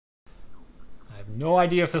have no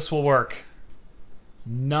idea if this will work.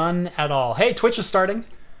 None at all. Hey, Twitch is starting.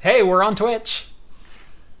 Hey, we're on Twitch.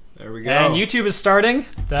 There we go. And YouTube is starting.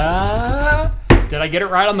 Did I get it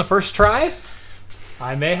right on the first try?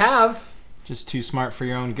 I may have. Just too smart for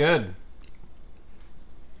your own good.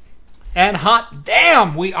 And hot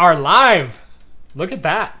damn, we are live. Look at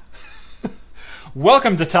that.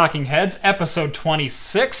 Welcome to Talking Heads, episode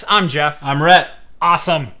 26. I'm Jeff. I'm Rhett.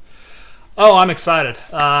 Awesome. Oh, I'm excited.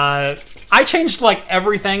 I changed like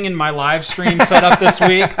everything in my live stream setup this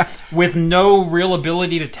week with no real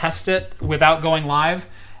ability to test it without going live.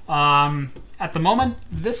 At the moment,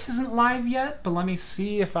 this isn't live yet, but let me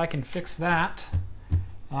see if I can fix that.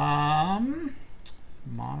 Monitor,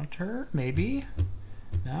 maybe.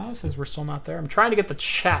 No, it says we're still not there. I'm trying to get the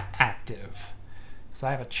chat active. So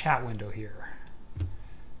I have a chat window here.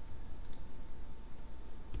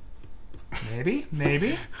 Maybe?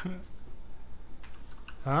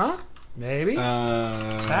 Huh? Maybe?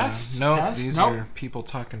 Test? No, Test? these Nope. are people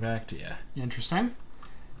talking back to you. Interesting.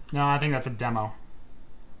 No, I think that's a demo.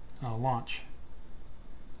 Oh, launch.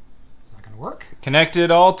 Is that going to work?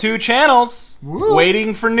 Connected all 2 channels. Woo.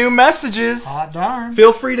 Waiting for new messages. Hot darn.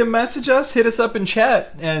 Feel free to message us, hit us up in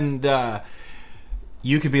chat, and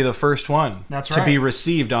you could be the first one to be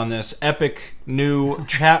received on this epic new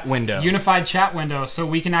chat window. Unified chat window, so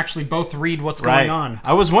we can actually both read what's going on.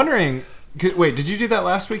 I was wondering, wait, did you do that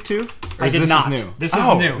last week too? Or I did not. This is new? This is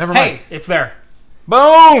new. Never mind. Hey, it's there.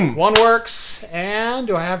 Boom! One works, and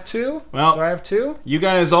do I have 2? Well, do I have 2? You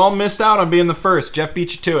guys all missed out on being the first. Jeff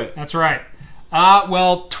beat you to it. That's right.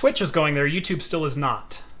 Well, Twitch is going there. YouTube still is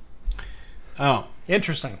not. Oh.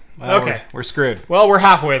 Interesting. Well, okay. We're screwed. Well, we're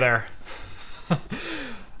halfway there.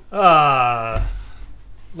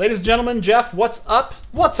 Ladies and gentlemen, Jeff, what's up?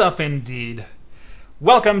 What's up indeed?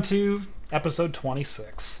 Welcome to episode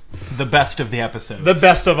 26. The best of the episodes. The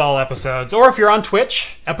best of all episodes. Or if you're on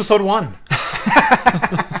Twitch, episode 1.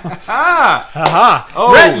 Aha!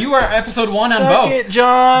 Oh, Brett, you are episode 1 on both. Suck it,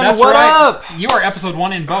 John. That's what right. up? You are episode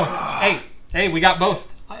 1 in both. Hey, we got both.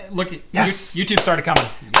 Look, yes. YouTube started coming.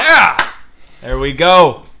 Yeah! There we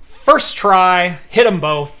go. First try, hit them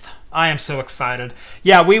both. I am so excited.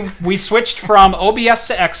 Yeah, we switched from OBS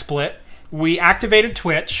to XSplit. We activated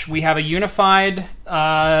Twitch. We have a unified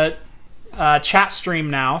chat stream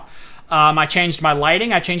now. I changed my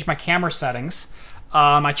lighting. I changed my camera settings.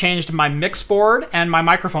 I changed my mix board and my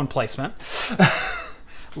microphone placement.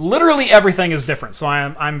 Literally everything is different, so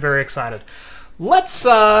I'm very excited. Let's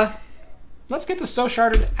get the Stowe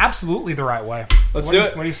sharded absolutely the right way. Let's do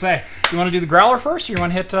it. What do you say? You want to do the growler first, or you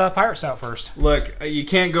want to hit Pirate Stout first? Look, you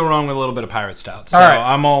can't go wrong with a little bit of Pirate Stout, so all right.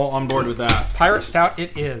 I'm all on board with that. Pirate Stout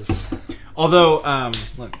it is. Although,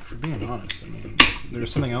 look, for being honest, I mean,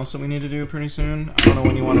 there's something else that we need to do pretty soon. I don't know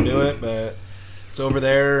when you want to do it, but it's over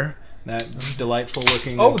there. That delightful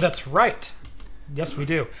looking... Oh, that's right. Yes, we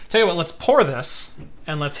do. Tell you what, let's pour this,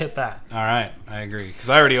 and let's hit that. All right, I agree, because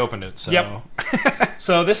I already opened it, so... Yep.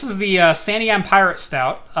 So this is the Santiam Pirate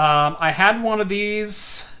Stout. I had one of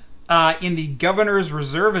these in the Governor's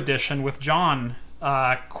Reserve Edition with John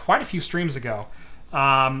quite a few streams ago.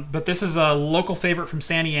 But this is a local favorite from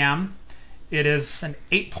Santiam. It is an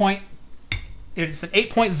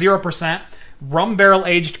 8.0% rum barrel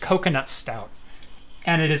aged coconut stout,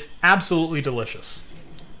 and it is absolutely delicious.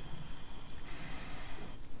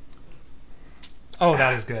 Oh,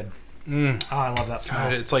 that is good. Oh, I love that smell.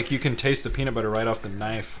 God, it's like you can taste the peanut butter right off the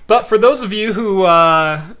knife. But for those of you who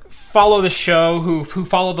follow the show, who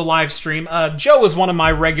follow the live stream, Joe is one of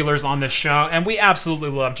my regulars on this show, and we absolutely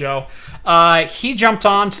love Joe. He jumped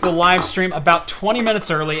on to the live stream about 20 minutes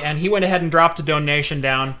early, and he went ahead and dropped a donation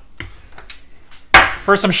down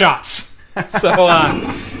for some shots. So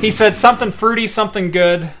he said something fruity, something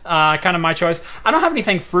good, kind of my choice. I don't have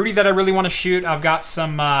anything fruity that I really want to shoot. I've got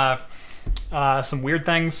some weird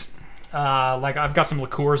things. Like I've got some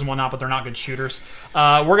liqueurs and whatnot, but they're not good shooters.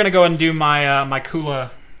 We're going to go ahead and do my Kula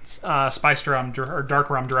spiced rum or dark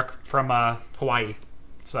rum direct from Hawaii.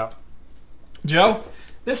 So, Joe,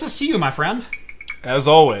 this is to you, my friend. As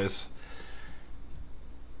always.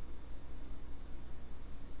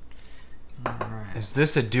 All right. Is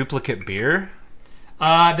this a duplicate beer?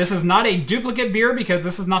 This is not a duplicate beer because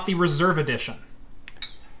this is not the Reserve Edition.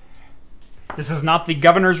 This is not the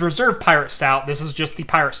Governor's Reserve Pirate Stout. This is just the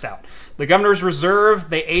Pirate Stout. The Governor's Reserve,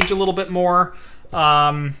 they age a little bit more.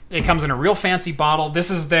 It comes in a real fancy bottle.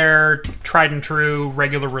 This is their tried and true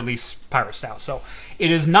regular release Pirate Stout. So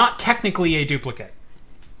it is not technically a duplicate.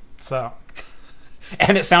 So,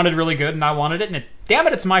 and it sounded really good and I wanted it. And damn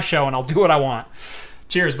it, it's my show and I'll do what I want.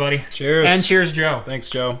 Cheers, buddy. Cheers. And cheers, Joe. Thanks,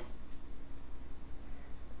 Joe.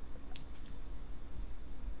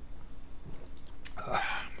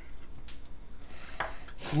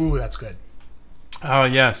 Ooh, that's good. Oh,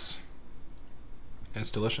 yes.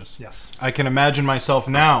 It's delicious. Yes. I can imagine myself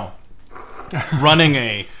now running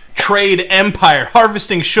a trade empire,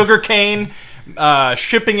 harvesting sugarcane,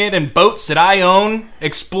 shipping it in boats that I own,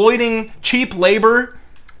 exploiting cheap labor.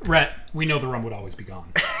 Rhett, we know the rum would always be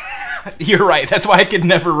gone. You're right. That's why I could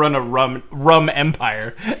never run a rum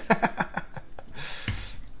empire.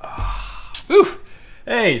 Ooh.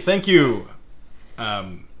 Hey, thank you.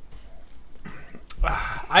 I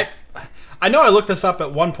know I looked this up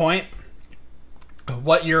at one point.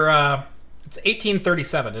 What your it's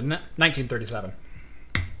 1837, isn't it? 1937.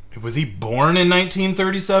 Was he born in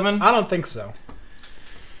 1937? I don't think so.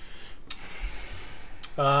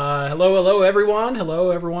 Hello, everyone.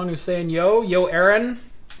 Hello, everyone who's saying yo. Yo, Aaron.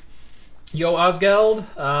 Yo, Osgeld.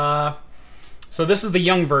 So this is the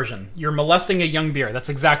young version. You're molesting a young beer. That's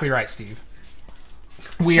exactly right, Steve.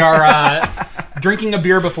 We are drinking a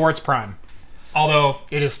beer before its prime. Although,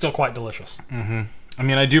 it is still quite delicious. Mm-hmm. I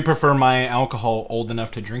mean, I do prefer my alcohol old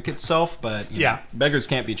enough to drink itself, but you know, beggars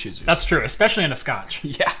can't be choosers. That's true, especially in a scotch.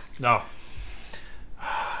 Yeah. No.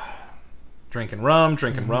 Drinking rum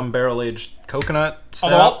barrel-aged coconut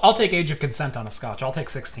stout. Although I'll take age of consent on a scotch. I'll take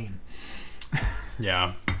 16.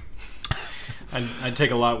 Yeah. I'd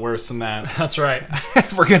take a lot worse than that. That's right.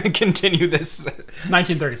 If we're going to continue this.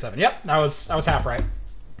 1937. Yep, I was half right.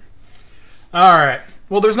 All right.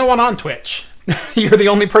 Well, there's no one on Twitch. You're the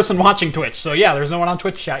only person watching Twitch, so yeah, there's no one on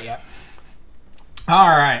Twitch chat yet. All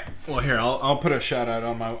right. Well, here I'll put a shout out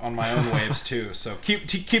on my own waves too. So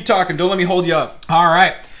keep talking. Don't let me hold you up. All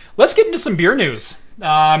right. Let's get into some beer news.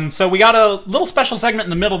 So we got a little special segment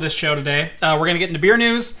in the middle of this show today. We're going to get into beer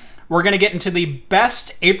news. We're going to get into the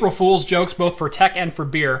best April Fool's jokes, both for tech and for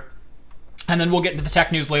beer. And then we'll get into the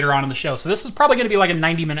tech news later on in the show. So this is probably going to be like a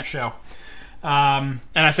 90-minute show. And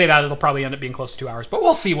I say that it'll probably end up being close to 2 hours, but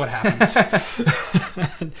we'll see what happens.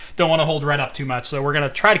 Don't want to hold Red up too much, so we're going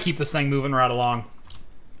to try to keep this thing moving right along.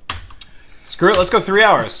 Screw it, let's go 3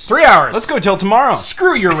 hours. 3 hours. Let's go till tomorrow.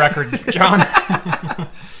 Screw your record, John.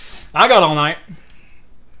 I got all night.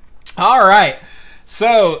 All right.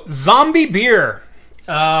 So, zombie beer.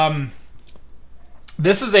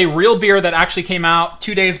 This is a real beer that actually came out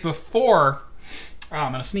 2 days before. Oh,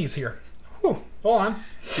 I'm going to sneeze here. Whew, hold on.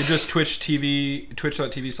 You just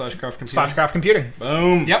twitch.tv/craftcomputing. /craftcomputing.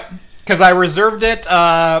 Boom. Yep. Because I reserved it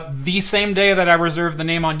the same day that I reserved the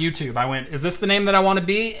name on YouTube. I went, is this the name that I want to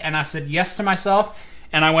be? And I said yes to myself.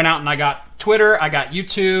 And I went out and I got Twitter, I got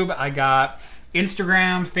YouTube, I got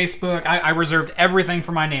Instagram, Facebook. I reserved everything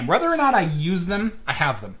for my name. Whether or not I use them, I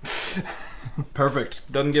have them.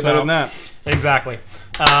 Perfect. Doesn't get better than that. Exactly.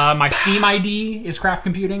 My Steam ID is Craft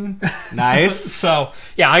Computing. Nice. So,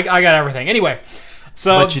 yeah, I got everything. Anyway.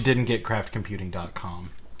 So, but you didn't get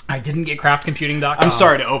craftcomputing.com. I didn't get craftcomputing.com. I'm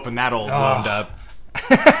sorry to open that old wound up.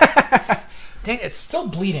 Dang, it's still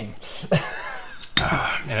bleeding.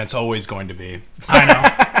 And it's always going to be. I know.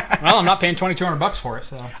 Well, I'm not paying $2,200 for it,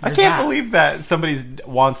 so I can't believe that somebody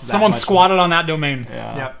wants that. Someone squatted on that domain.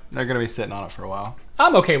 Yeah. Yep. They're going to be sitting on it for a while.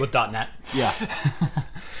 I'm okay with .net. Yeah.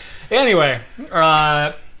 Anyway,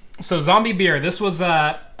 so zombie beer. This was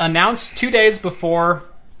announced 2 days before,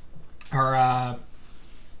 or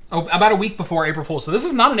about a week before April Fool's. So this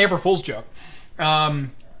is not an April Fool's joke.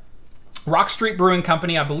 Rock Street Brewing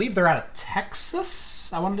Company, I believe they're out of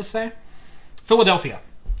Texas, I wanted to say. Philadelphia.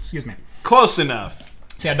 Excuse me. Close enough.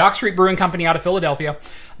 So yeah, Dock Street Brewing Company out of Philadelphia.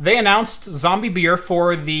 They announced zombie beer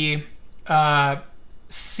for the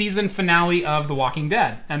season finale of The Walking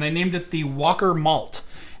Dead. And they named it the Walker Malt.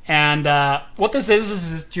 And what this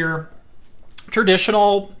is your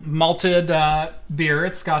traditional malted beer.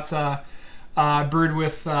 It's got brewed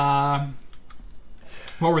with... what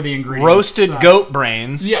were the ingredients? Roasted goat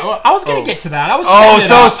brains. Yeah, well, I was going to get to that. I was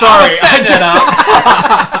sorry.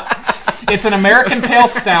 It's an American Pale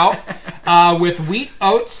Stout with wheat,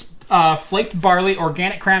 oats, flaked barley,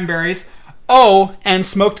 organic cranberries, and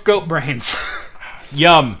smoked goat brains.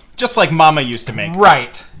 Yum. Just like Mama used to make.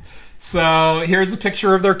 Right. So here's a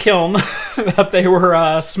picture of their kiln that they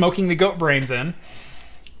were smoking the goat brains in.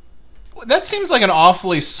 That seems like an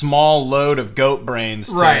awfully small load of goat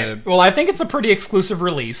brains. Right. Well, I think it's a pretty exclusive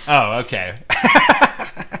release. Oh, okay.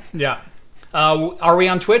 Yeah. Are we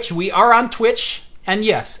on Twitch? We are on Twitch, and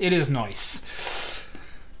yes, it is nice.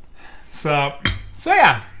 So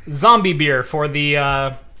yeah, zombie beer for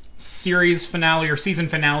the series finale or season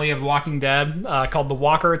finale of Walking Dead, called The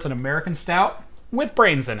Walker. It's an American stout with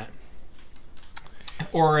brains in it.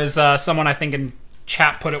 Or as someone I think in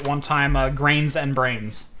chat put it one time, grains and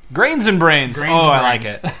brains. Grains and brains. Grains and I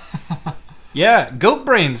brains. like it. Yeah, goat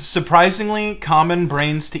brains, surprisingly common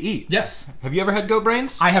brains to eat. Yes. Have you ever had goat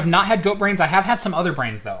brains? I have not had goat brains. I have had some other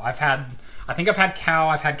brains, though. I think I've had cow.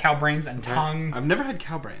 I've had cow brains and tongue. I've never had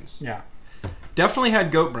cow brains. Yeah. Definitely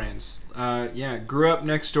had goat brains. Yeah, grew up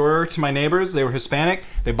next door to my neighbors. They were Hispanic.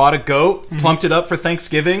 They bought a goat, plumped it up for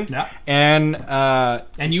Thanksgiving. Yeah.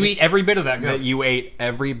 And you eat every bit of that goat. You ate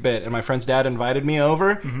every bit. And my friend's dad invited me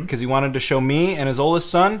over because he wanted to show me and his oldest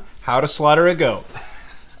son how to slaughter a goat.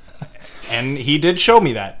 And he did show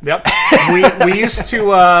me that. Yep. we used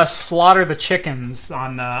to slaughter the chickens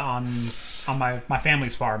on my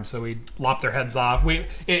family's farm, so we'd lop their heads off.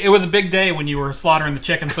 It was a big day when you were slaughtering the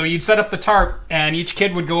chickens, so you'd set up the tarp, and each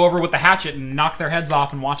kid would go over with the hatchet and knock their heads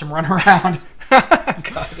off and watch them run around.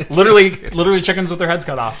 God, literally chickens with their heads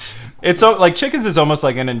cut off. It's like chickens is almost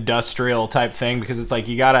like an industrial type thing because it's like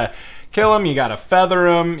you gotta kill them, you gotta feather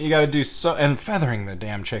them, you gotta do so, and feathering the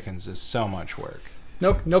damn chickens is so much work.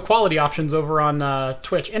 No quality options over on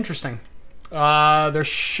Twitch. Interesting. There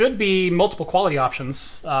should be multiple quality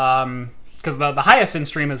options because the highest in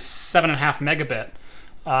stream is 7.5 megabit,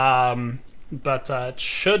 but it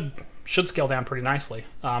should scale down pretty nicely.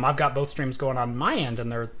 I've got both streams going on my end,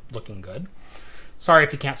 and they're looking good. Sorry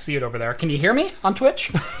if you can't see it over there. Can you hear me on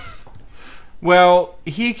Twitch? Well,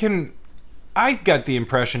 he can. I got the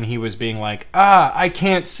impression he was being like, I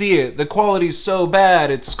can't see it. The quality's so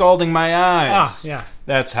bad, it's scalding my eyes. Yeah.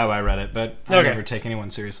 That's how I read it, but I never take anyone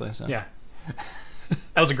seriously. So. Yeah.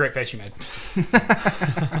 That was a great face you made.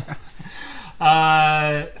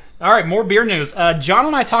 All right, more beer news. John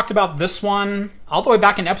and I talked about this one all the way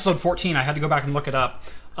back in episode 14. I had to go back and look it up.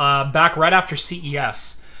 Back right after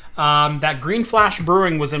CES. That Green Flash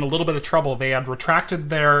Brewing was in a little bit of trouble. They had retracted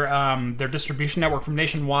their distribution network from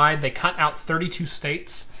nationwide. They cut out 32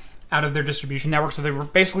 states out of their distribution network, so they were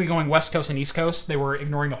basically going West Coast and East Coast. They were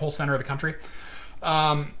ignoring the whole center of the country.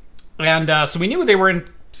 So we knew they were in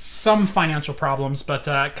some financial problems, but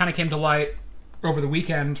it kind of came to light over the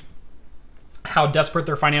weekend how desperate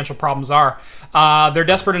their financial problems are. They're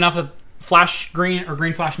desperate enough that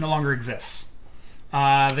Green Flash no longer exists.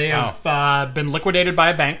 They have been liquidated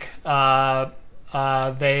by a bank.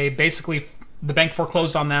 The bank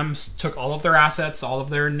foreclosed on them, took all of their assets, all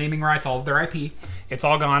of their naming rights, all of their IP. It's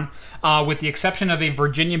all gone, with the exception of a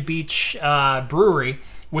Virginia Beach brewery,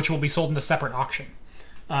 which will be sold in a separate auction.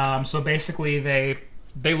 So basically, they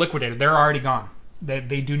liquidated. They're already gone.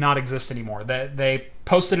 They do not exist anymore. They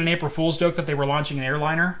posted an April Fool's joke that they were launching an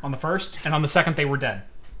airliner on the 1st, and on the 2nd they were dead.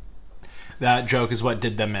 That joke is what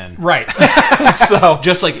did them in. Right. So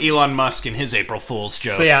just like Elon Musk and his April Fool's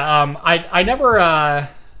joke. So yeah, I never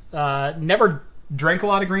drank a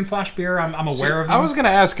lot of Green Flash beer. I'm aware of them. I was going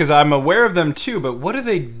to ask because I'm aware of them too, but what did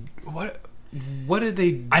they brew?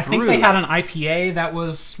 I think they had an IPA that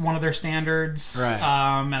was one of their standards. Right.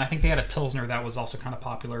 And I think they had a Pilsner that was also kind of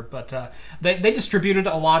popular. But they distributed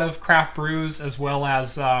a lot of craft brews as well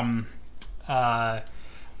as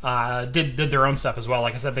did their own stuff as well.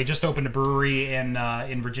 Like I said, they just opened a brewery in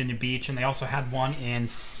Virginia Beach, and they also had one in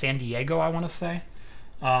San Diego, I want to say.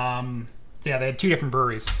 Yeah, they had 2 different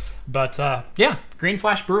breweries. But yeah, Green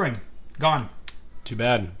Flash Brewing, gone. Too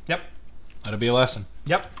bad. Yep. Let it be a lesson.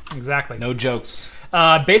 Yep, exactly. No jokes.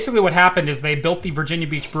 Basically what happened is they built the Virginia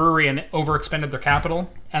Beach Brewery and overexpended their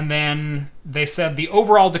capital, and then they said the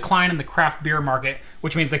overall decline in the craft beer market,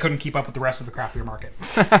 which means they couldn't keep up with the rest of the craft beer market.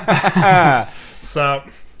 So,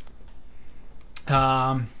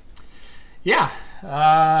 yeah.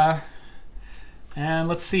 And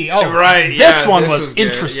let's see. Oh, right. This one was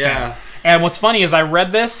interesting. Yeah. And what's funny is I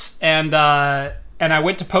read this, and I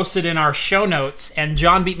went to post it in our show notes, and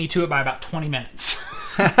John beat me to it by about 20 minutes.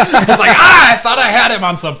 I was like, I thought I had him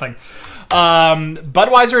on something.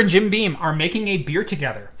 Budweiser and Jim Beam are making a beer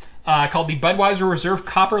together called the Budweiser Reserve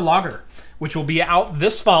Copper Lager, which will be out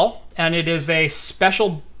this fall, and it is a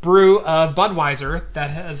special brew of Budweiser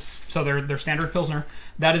that has, so their standard Pilsner,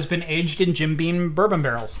 that has been aged in Jim Beam bourbon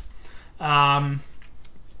barrels.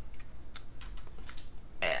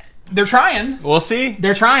 They're trying. We'll see.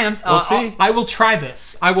 They're trying. We'll see. I will try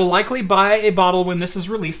this. I will likely buy a bottle when this is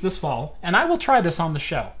released this fall, and I will try this on the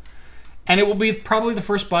show. And it will be probably the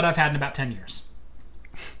first Bud I've had in about 10 years.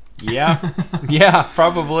 Yeah. Yeah,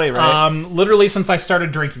 probably, right? Literally since I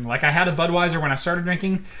started drinking. Like, I had a Budweiser when I started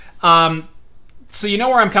drinking. So you know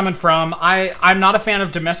where I'm coming from. I'm not a fan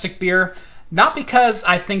of domestic beer, not because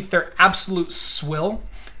I think they're absolute swill,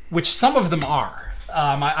 which some of them are.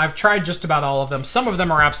 I've tried just about all of them. Some of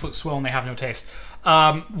them are absolute swill and they have no taste.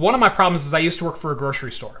 One of my problems is I used to work for a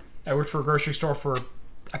grocery store. I worked for a grocery store for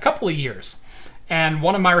a couple of years. And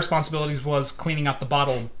one of my responsibilities was cleaning out the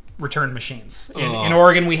bottle return machines. In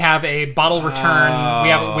Oregon, we have a bottle return.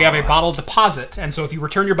 We have a bottle deposit, and so if you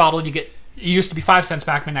return your bottle, you get. It used to be 5 cents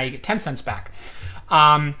back, but now you get 10 cents back.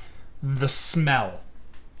 The smell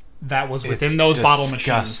that was within those bottle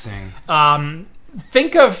machines.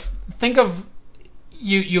 Think of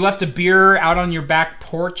you left a beer out on your back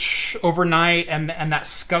porch overnight, and that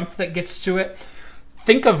skunk that gets to it.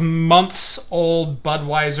 Think of months old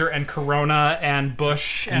Budweiser and Corona and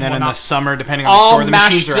Busch and then whatnot, in the summer, depending on the store, the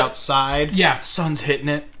machines are outside. Yeah, sun's hitting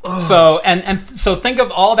it. Ugh. So think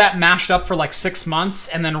of all that mashed up for like 6 months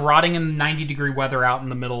and then rotting in 90-degree weather out in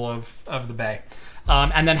the middle of the bay.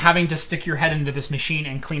 And then having to stick your head into this machine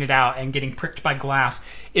and clean it out and getting pricked by glass.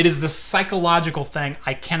 It is this psychological thing.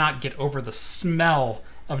 I cannot get over the smell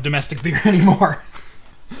of domestic beer anymore.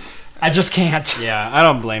 I just can't. Yeah, I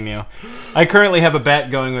don't blame you. I currently have a bet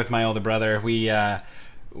going with my older brother. We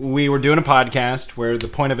were doing a podcast where the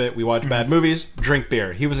point of it, we watch bad movies, drink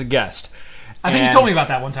beer. He was a guest. I think you told me about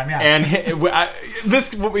that one time, yeah. And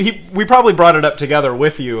we probably brought it up together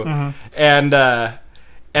with you.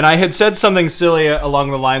 And I had said something silly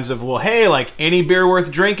along the lines of, well, hey, like, any beer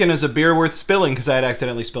worth drinking is a beer worth spilling, because I had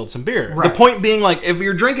accidentally spilled some beer. Right. The point being, like, if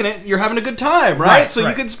you're drinking it, you're having a good time, right? So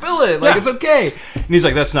you can spill it. Like, it's okay. And he's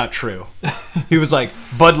like, that's not true. He was like,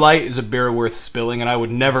 Bud Light is a beer worth spilling, and I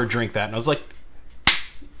would never drink that. And I was like,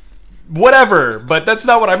 whatever, but that's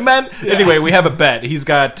not what I meant. Yeah. Anyway, we have a bet. He's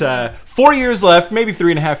got 4 years left, maybe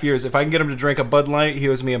 3.5 years. If I can get him to drink a Bud Light, he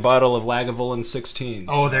owes me a bottle of Lagavulin 16s.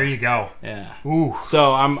 Oh, there you go. Yeah. Ooh.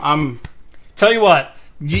 So I'm. Tell you what,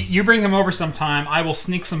 you bring him over sometime. I will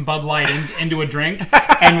sneak some Bud Light into a drink,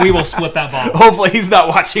 and we will split that bottle. Hopefully, he's not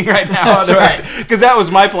watching right now. That's right. Because that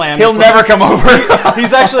was my plan. He'll never come over.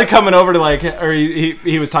 He's actually coming over to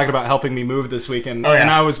he was talking about helping me move this weekend,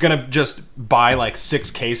 and I was gonna just buy like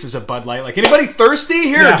 6 cases of Bud Light. Like, anybody thirsty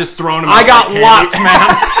here? Yeah. Just throwing them. I got lots,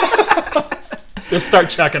 man. Just start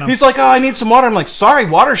checking them. He's like, oh, I need some water. I'm like, sorry,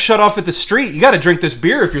 water's shut off at the street. You got to drink this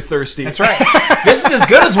beer if you're thirsty. That's right. This is as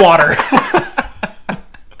good as water.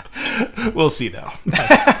 We'll see, though.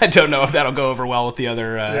 I don't know if that'll go over well with the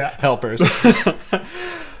other helpers.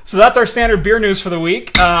 So that's our standard beer news for the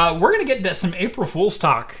week. We're going to get into some April Fool's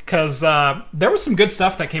talk, because there was some good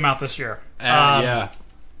stuff that came out this year. Yeah.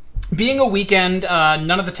 Being a weekend,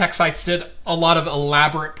 none of the tech sites did a lot of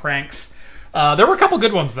elaborate pranks. There were a couple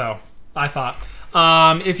good ones, though, I thought.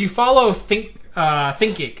 If you follow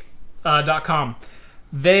ThinkGeek.com,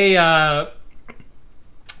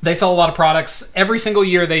 they sell a lot of products. Every single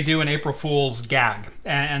year they do an April Fool's gag.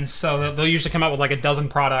 And so they'll usually come out with like a dozen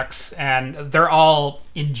products, and they're all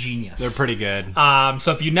ingenious. They're pretty good.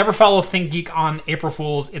 So if you never follow ThinkGeek on April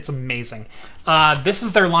Fool's, it's amazing. This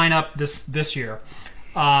is their lineup this year.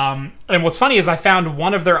 And what's funny is I found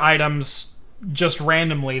one of their items just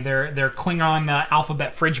randomly. They're Klingon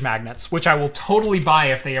alphabet fridge magnets, which I will totally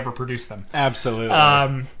buy if they ever produce them. Absolutely.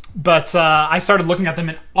 But I started looking at them,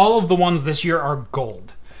 and all of the ones this year are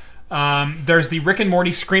gold. There's the Rick and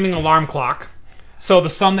Morty screaming alarm clock. So the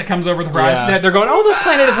sun that comes over the horizon, they're going, oh, this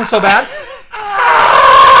planet isn't so bad.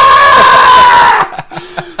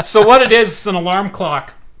 So what it is an alarm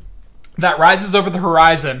clock that rises over the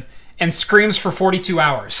horizon and screams for 42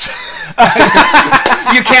 hours.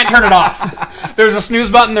 You can't turn it off. There's a snooze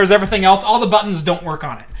button, there's everything else. All the buttons don't work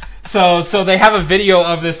on it. So they have a video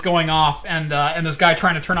of this going off, and this guy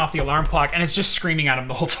trying to turn off the alarm clock, and it's just screaming at him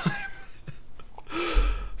the whole time.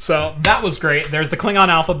 So that was great. There's the Klingon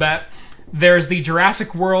alphabet. There's the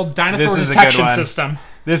Jurassic World dinosaur detection system.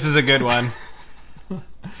 This is a good one.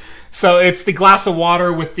 So it's the glass of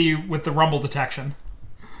water with the rumble detection.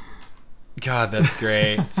 God, that's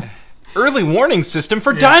great. Early warning system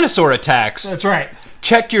for dinosaur attacks. That's right.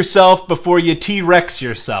 Check yourself before you T-Rex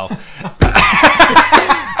yourself.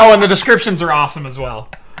 Oh, and the descriptions are awesome as well.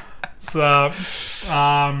 So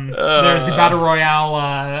there's the Battle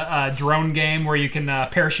Royale drone game where you can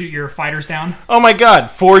parachute your fighters down. Oh my god,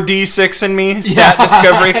 4D6 in me, stat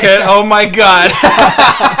discovery kit. Yes. Oh my god.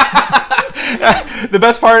 The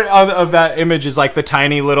best part of that image is like the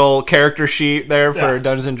tiny little character sheet there for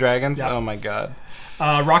Dungeons and Dragons. Yeah. Oh my god.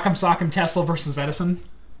 Rock'em Sock'em Tesla versus Edison.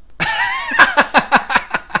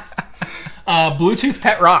 Bluetooth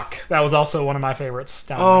Pet Rock. That was also one of my favorites.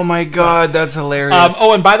 Oh my god, that's hilarious.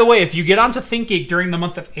 And by the way, if you get onto ThinkGeek during the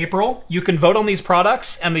month of April, you can vote on these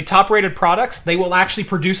products, and the top-rated products, they will actually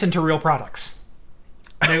produce into real products.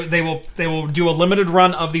 They will do a limited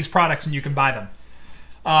run of these products, and you can buy them.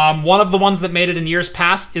 One of the ones that made it in years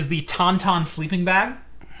past is the Tauntaun sleeping bag.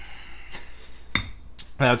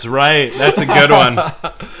 That's right. That's a good one.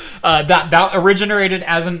 That originated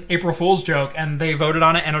as an April Fool's joke, and they voted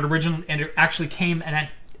on it, and it actually came in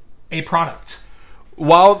a product.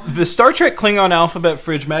 while the Star Trek Klingon alphabet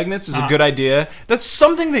fridge magnets is a good idea, that's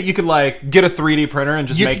something that you could like get a 3D printer and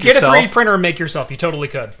just make yourself. Get a 3D printer and make yourself. You totally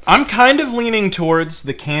could. I'm kind of leaning towards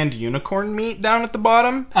the canned unicorn meat down at the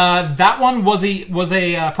bottom. That one was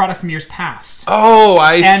a product from years past. Oh,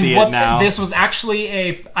 I see it now. This was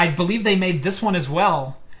actually I believe they made this one as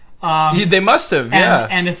well. They must have, yeah.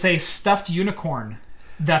 And it's a stuffed unicorn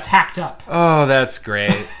that's hacked up. Oh, that's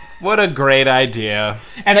great. What a great idea.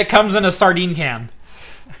 And it comes in a sardine can.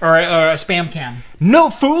 Or a Spam can. No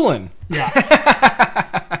fooling. Yeah.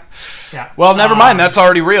 Yeah. Well, never mind. That's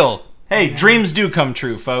already real. Hey, dreams do come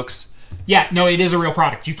true, folks. Yeah, no, it is a real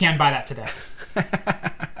product. You can buy that today.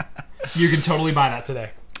 You can totally buy that today.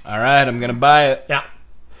 All right, I'm going to buy it. Yeah.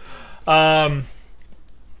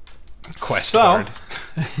 Quest card.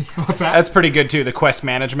 What's that? That's pretty good, too. The Quest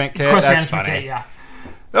Management Kit. Quest That's Management funny. Kit, yeah.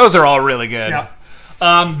 Those are all really good. Yeah.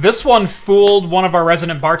 This one fooled one of our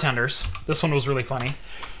resident bartenders. This one was really funny.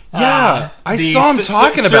 Yeah, I saw him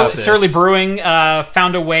talking about this. Surly Brewing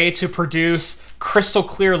found a way to produce crystal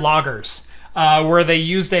clear lagers where they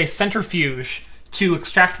used a centrifuge to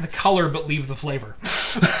extract the color but leave the flavor.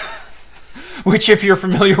 Which, if you're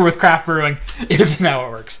familiar with craft brewing, isn't how it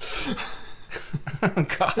works. Oh,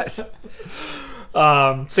 God.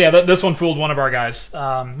 So yeah, this one fooled one of our guys.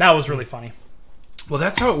 That was really funny. Well,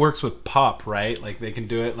 that's how it works with pop, right? Like, they can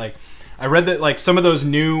do it, like... I read that, like, some of those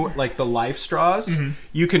new, like, the Life straws,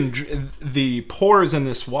 you can... The pores in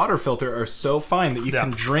this water filter are so fine that you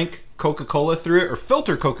can drink Coca-Cola through it, or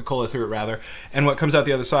filter Coca-Cola through it, rather, and what comes out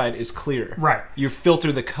the other side is clear. Right. You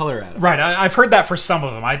filter the color out of it. Right. I've heard that for some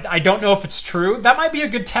of them. I don't know if it's true. That might be a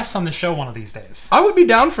good test on the show one of these days. I would be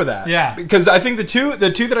down for that. Yeah. Because I think the two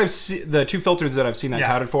filters that I've seen that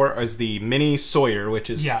touted for is the Mini Sawyer, which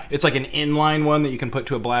is... It's like an inline one that you can put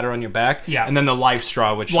to a bladder on your back. Yeah. And then the Life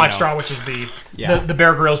straw, which... Life straw, which is the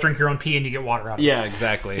Bear Grylls drink your own pee and you get water out of it. Yeah,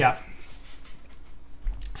 exactly. Yeah.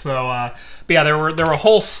 So, but yeah, there were a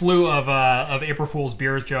whole slew of April Fool's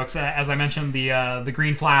beers jokes. As I mentioned, the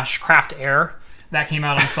Green Flash Craft Air that came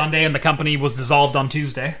out on Sunday, and the company was dissolved on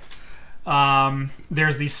Tuesday.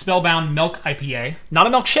 There's the Spellbound Milk IPA, not a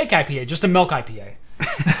milkshake IPA, just a milk IPA.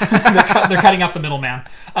 they're cutting out the middleman.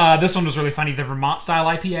 This one was really funny. The Vermont style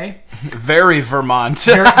IPA, very Vermont.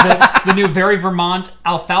 the new Very Vermont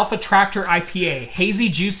Alfalfa Tractor IPA, hazy,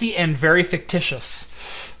 juicy, and very fictitious.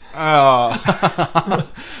 Oh,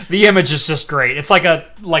 the image is just great. It's like a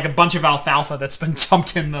bunch of alfalfa that's been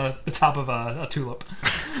dumped in the top of a tulip.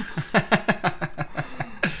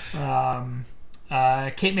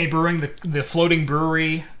 Cape May Brewing, the floating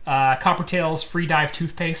brewery, Coppertail's Free Dive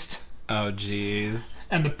toothpaste. Oh, jeez.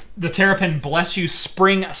 And the Terrapin Bless You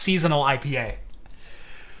Spring Seasonal IPA.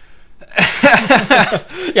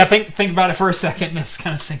 Yeah, think about it for a second, and this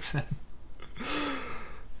kind of sinks in.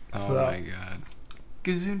 Oh my God.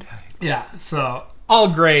 Gesundheit. Yeah, so all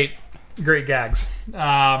great gags.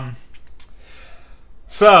 I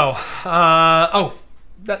was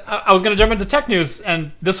going to jump into tech news,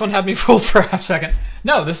 and this one had me fooled for a half second.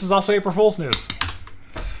 No, this is also April Fool's news.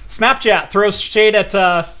 Snapchat throws shade at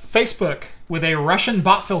Facebook with a Russian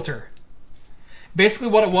bot filter. Basically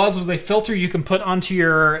what it was a filter you can put onto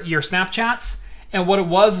your Snapchats, and what it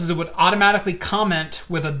was is it would automatically comment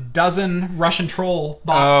with a dozen Russian troll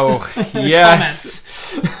bot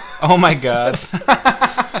yes. comments. Oh my God.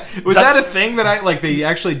 Was that a thing that they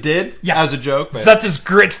actually did as a joke? But... That's his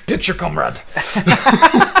great picture, comrade.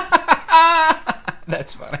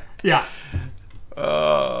 That's funny. Yeah.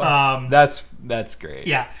 That's great.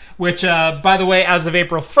 Yeah. Which, by the way, as of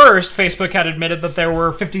April 1st, Facebook had admitted that there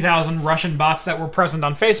were 50,000 Russian bots that were present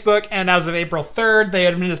on Facebook, and as of April 3rd, they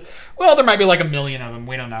admitted, well, there might be like 1 million of them.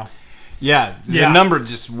 We don't know. Yeah, the number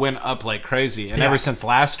just went up like crazy, and ever since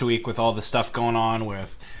last week, with all the stuff going on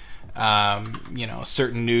with,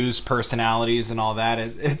 certain news personalities and all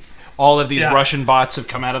that, all of these Russian bots have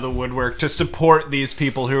come out of the woodwork to support these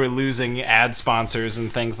people who are losing ad sponsors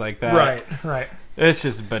and things like that. Right. It's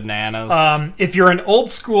just bananas. If you're an old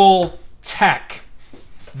school tech,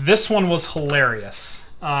 this one was hilarious.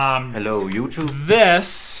 Hello, YouTube.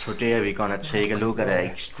 Today we're gonna take a look at an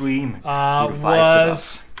extreme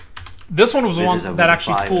This one was the one that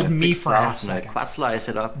actually fooled me for a half second.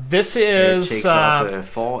 This is a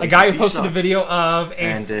guy who posted a video of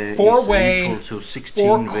a 4-way,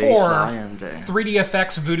 4-core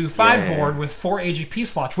 3DFX Voodoo 5 board with 4 AGP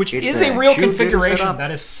slots, which is a real configuration.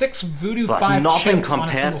 That is 6 Voodoo 5 chips on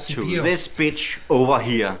a single CPU. This bitch over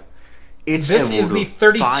here. This is the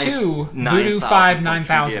 32 Voodoo 5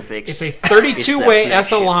 9000. It's a 32-way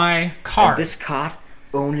SLI card. This card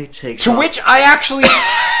only takes to which I actually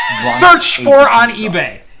searched for on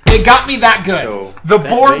eBay. It got me that good. So the that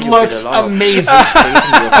board way you looks get a lot of amazing.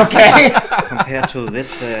 Okay. Okay. Compared to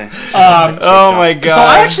this. Oh my god. So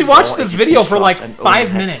I actually watched this video for like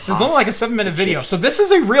 5 minutes. It's only like a 7-minute video. So this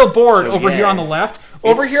is a real board over here on the left.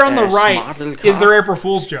 Over here on the right is their April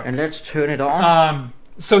Fool's joke. And let's turn it on.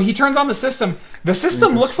 So he turns on the system. The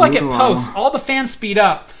system looks like it posts. All the fans speed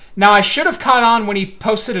up. Now I should have caught on when he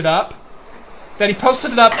posted it up. That he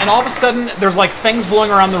posted it up, and all of a sudden there's like things blowing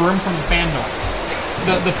around the room from the fan noise.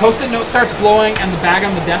 The post-it note starts blowing, and the bag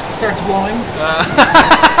on the desk starts blowing.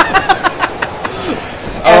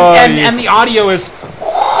 And the audio is...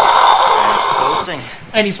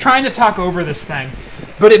 And he's trying to talk over this thing.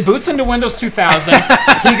 But it boots into Windows 2000.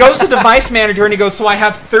 He goes to Device Manager, and he goes, so I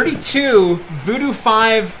have 32 Voodoo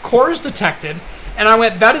 5 cores detected. And I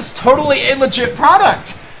went, that is totally a legit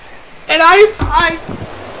product. And I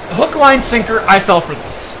hook, line, sinker, I fell for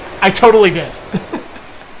this. I totally did.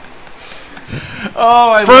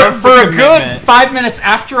 For a good 5 minutes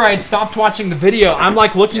after I had stopped watching the video, I'm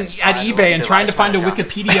like looking at eBay and trying to find a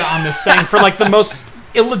Wikipedia on this thing for like the most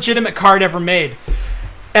illegitimate card ever made.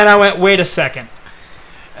 And I went, wait a second.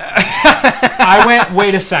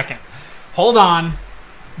 Wait a second. Hold on.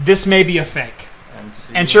 This may be a fake.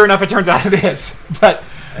 And sure enough, it turns out it is. But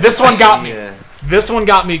this one got me. This one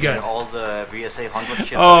got me good. All the VSA 100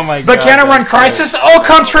 chips. Oh my god. But can it run Crisis? Au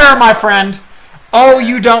contraire, my friend. Oh,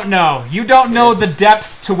 you don't know. You don't know the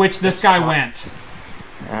depths to which this guy went.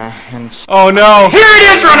 Oh no. Here it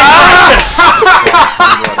is, running Crisis!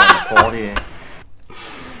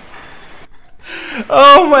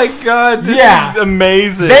 Oh my god, this is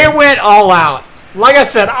amazing. They went all out. Like I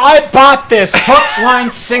said, I bought this hook,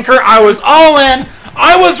 line, sinker. I was all in.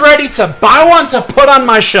 I was ready to buy one to put on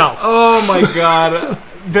my shelf. Oh my god.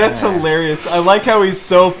 That's hilarious. I like how he's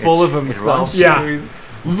so full of himself. Yeah.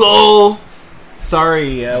 LOL.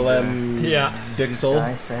 Sorry, LM Dixel.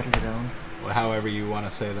 However you want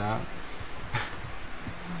to say that.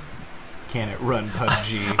 Can it run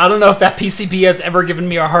PUBG? I don't know if that PCB has ever given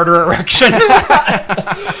me a harder erection.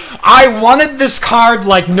 I wanted this card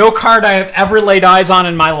like no card I have ever laid eyes on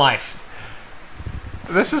in my life.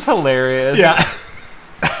 This is hilarious. Yeah.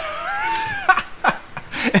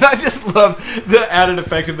 And I just love the added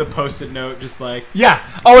effect of the post-it note, just like... Yeah.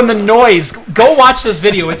 Oh, and the noise. Go watch this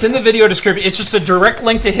video. It's in the video description. It's just a direct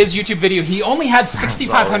link to his YouTube video. He only had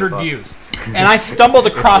 6,500 views. And I stumbled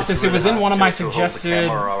across this. It was in one of my suggested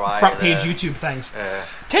front page YouTube things.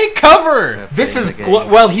 Take cover! This is...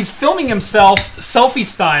 Well, he's filming himself selfie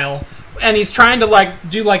style. And he's trying to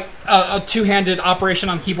do a two-handed operation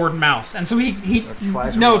on keyboard and mouse. And so he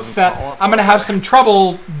notes that I'm going to have some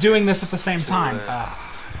trouble doing this at the same time.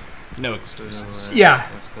 No excuses. Yeah.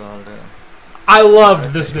 I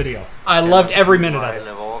loved this video. I loved every minute of it.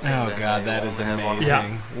 Oh god, that is amazing.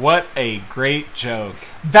 Yeah. What a great joke.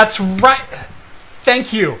 That's right.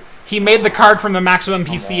 Thank you. He made the card from the Maximum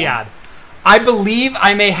PC ad. I believe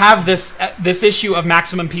I may have this issue of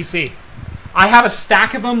Maximum PC. I have a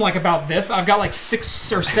stack of them like about this. I've got like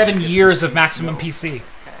 6 or 7 years of Maximum PC.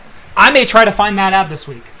 I may try to find that ad this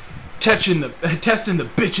week. Testing the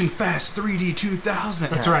bitchin' fast 3D 2000.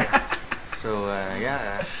 That's right. So,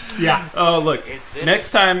 yeah. Yeah. Oh, look.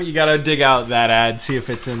 Next time, you gotta dig out that ad, see if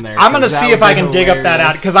it's in there. I'm gonna see if I can dig up that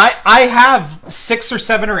ad, because I have 6 or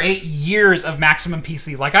 7 or 8 years of Maximum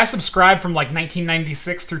PC. Like, I subscribed from, like,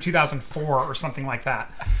 1996 through 2004 or something like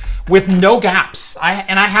that. With no gaps.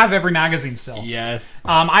 And I have every magazine still. Yes.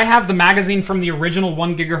 I have the magazine from the original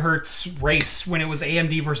 1 gigahertz race when it was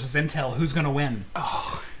AMD versus Intel. Who's gonna win?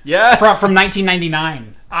 Oh, yes. From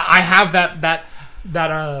 1999. I have that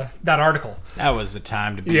article. That was the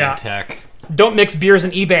time to be in tech. Don't mix beers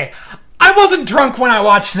and eBay. I wasn't drunk when I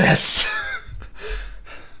watched this.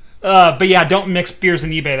 But yeah, don't mix beers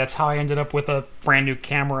and eBay. That's how I ended up with a brand new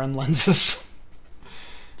camera and lenses.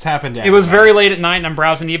 It's happened to It was very late at night, and I'm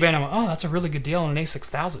browsing eBay, and I'm like, oh, that's a really good deal on an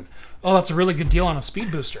A6000. Oh, that's a really good deal on a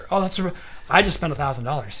speed booster. Oh, I just spent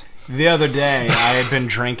 $1,000. The other day, I had been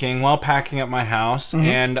drinking while packing up my house,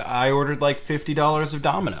 and I ordered like $50 of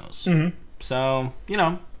Domino's. So,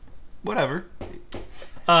 whatever.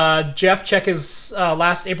 Jeff, check his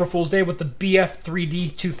last April Fool's Day with the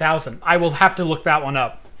BF3D 2000. I will have to look that one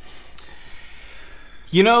up.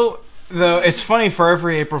 Though, it's funny, for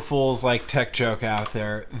every April Fool's like tech joke out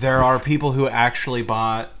there, there are people who actually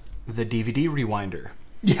bought the DVD rewinder.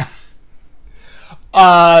 Yeah.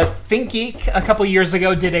 ThinkGeek a couple years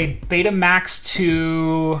ago did a Betamax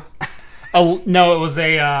to... no, it was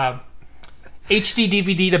a HD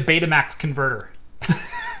DVD to Betamax converter.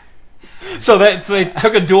 So they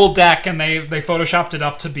took a dual deck and they photoshopped it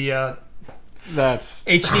up to be a that's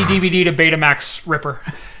HD DVD to Betamax ripper.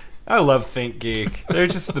 I love ThinkGeek. They're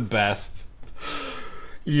just the best.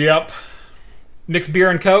 Yep. Mix beer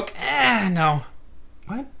and Coke? No.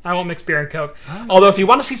 What? I won't mix beer and Coke. Oh. Although, if you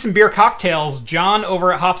want to see some beer cocktails, John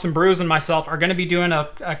over at Hops and Brews and myself are going to be doing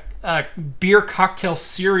a beer cocktail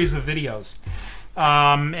series of videos.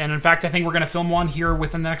 And in fact, I think we're going to film one here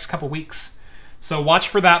within the next couple weeks. So watch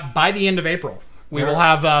for that by the end of April. We will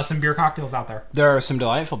have some beer cocktails out there. There are some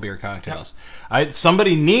delightful beer cocktails. Yep.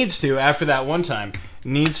 Somebody needs to, after that one time,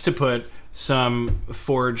 needs to put some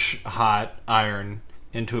Forge hot iron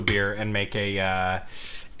into a beer and make a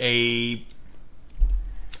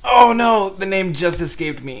oh no, the name just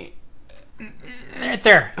escaped me. Right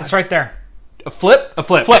there. It's right there. A flip? A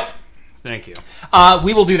flip. Flip. Thank you.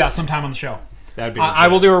 We will do that sometime on the show. That'd be I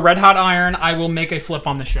will do a red hot iron. I will make a flip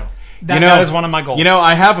on the show. That is one of my goals. You know,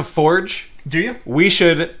 I have a Forge. Do you? We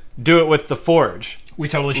should do it with the Forge. We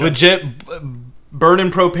totally should. Legit burning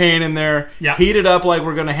propane in there. Yeah. Heat it up like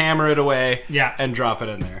we're going to hammer it away. Yeah. And drop it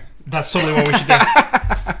in there. That's totally what we should do.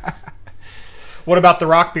 What about the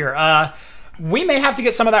rock beer? We may have to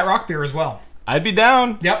get some of that rock beer as well. I'd be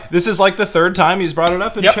down. Yep. This is like the third time he's brought it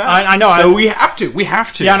up in chat. I know. So we have to. We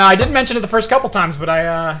have to. Yeah, no, I didn't mention it the first couple times, but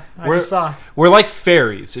I just saw. We're like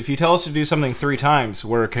fairies. If you tell us to do something 3 times,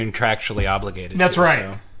 we're contractually obligated. That's right.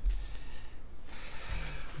 So.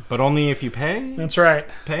 But only if you pay? That's right.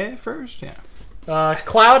 Pay first? Yeah.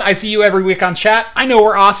 Cloud, I see you every week on chat. I know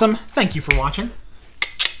we're awesome. Thank you for watching.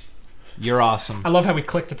 You're awesome. I love how we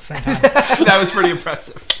clicked at the same time. That was pretty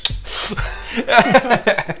impressive.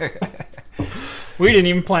 We didn't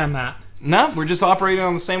even plan that. No, we're just operating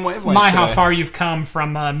on the same wavelength. How far you've come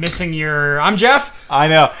from missing your... I'm Jeff. I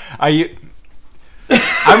know.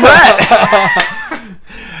 I'm Rhett.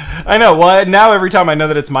 I know. Well, now every time I know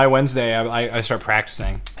that it's my Wednesday, I start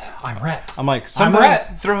practicing. I'm Rhett. I'm like, I'm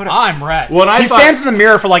Rhett. Throw it up. I'm Rhett. He stands in the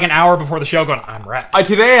mirror for like an hour before the show going, I'm Rhett.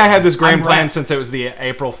 Today I had this grand plan since it was the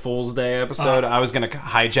April Fool's Day episode. I was going to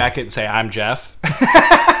hijack it and say, I'm Jeff.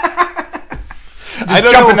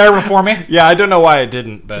 Just jump in there before me. Yeah, I don't know why I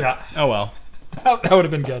didn't, but oh well. That would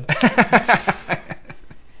have been good.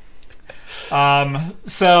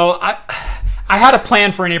 So I had a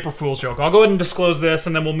plan for an April Fool's joke. I'll go ahead and disclose this,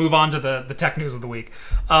 and then we'll move on to the tech news of the week.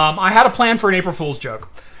 I had a plan for an April Fool's joke,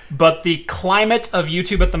 but the climate of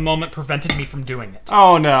YouTube at the moment prevented me from doing it.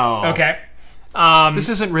 Oh, no. Okay. This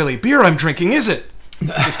isn't really beer I'm drinking, is it?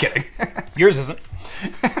 Just kidding. Yours isn't.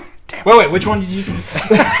 Damn. Wait, which one did you...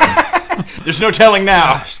 There's no telling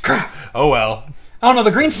now. Oh, well. Oh, no,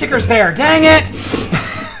 the green sticker's there. Dang it!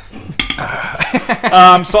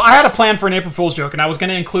 So I had a plan for an April Fool's joke, and I was going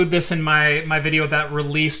to include this in my video that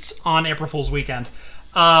released on April Fool's weekend.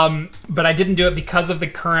 But I didn't do it because of the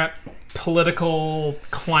current political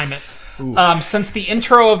climate. Since the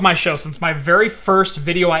intro of my show, since my very first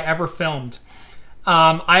video I ever filmed,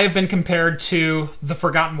 I have been compared to the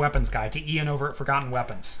Forgotten Weapons guy, to Ian over at Forgotten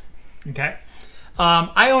Weapons. Okay?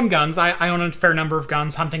 I own guns. I own a fair number of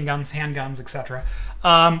guns, hunting guns, handguns, etc.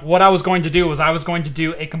 What I was going to do was I was going to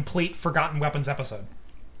do a complete Forgotten Weapons episode.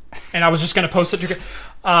 And I was just going to post it.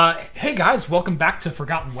 Hey guys, welcome back to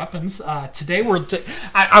Forgotten Weapons. Today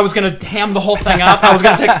I was going to ham the whole thing up. I was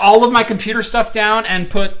going to take all of my computer stuff down and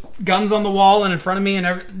put guns on the wall and in front of me and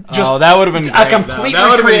that would have been great. A complete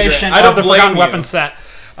recreation of the Forgotten Weapons set.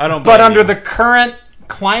 But under the current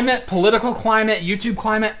climate, political climate, YouTube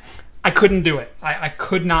climate, I couldn't do it. I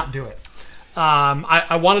could not do it.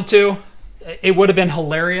 I wanted to. It would have been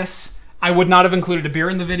hilarious. I would not have included a beer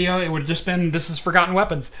in the video. It would have just been, this is Forgotten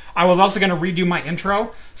Weapons. I was also going to redo my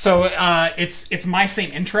intro. So it's my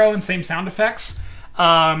same intro and same sound effects.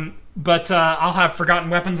 But I'll have Forgotten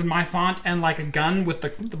Weapons in my font and like a gun with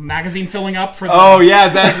the magazine filling up for the... Oh, yeah,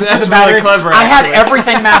 that's really clever. I had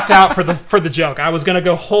everything mapped out for the joke. I was going to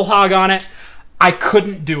go whole hog on it. I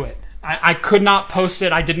couldn't do it. I could not post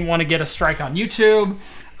it. I didn't want to get a strike on YouTube.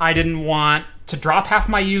 I didn't want to drop half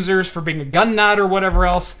my users for being a gun nut or whatever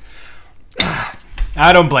else.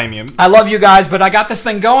 I don't blame you. I love you guys, but I got this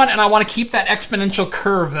thing going, and I want to keep that exponential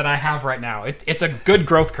curve that I have right now. It's a good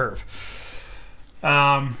growth curve.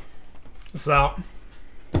 So,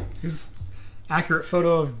 here's accurate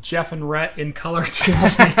photo of Jeff and Rhett in color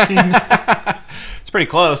 2018. It's pretty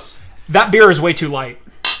close. That beer is way too light.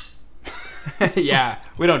 Yeah,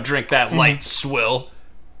 we don't drink that light swill.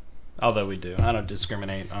 Although we do. I don't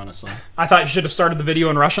discriminate, honestly. I thought you should have started the video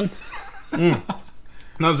in Russian.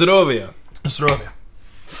 Nazdrovia. Nazdrovia.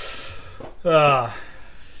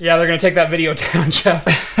 Yeah, they're going to take that video down, Jeff.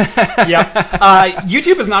 Yep.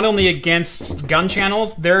 YouTube is not only against gun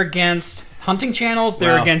channels, they're against hunting channels,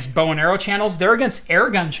 they're against bow and arrow channels, they're against air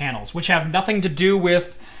gun channels, which have nothing to do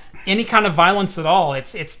with any kind of violence at all.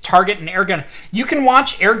 It's target and air gun. You can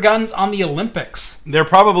watch air guns on the Olympics. They're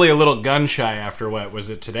probably a little gun shy after what was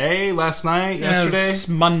it today, last night, yesterday? It's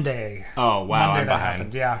Monday. Oh wow, Monday I'm that behind.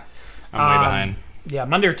 happened, yeah, I'm way behind. Yeah,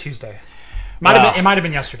 Monday or Tuesday. It might have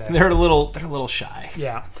been yesterday. They're a little shy.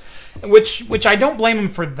 Yeah, which I don't blame them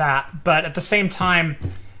for that, but at the same time,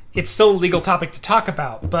 it's still a legal topic to talk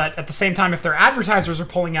about. But at the same time, if their advertisers are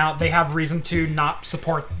pulling out, they have reason to not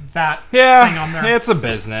support that thing on there. It's a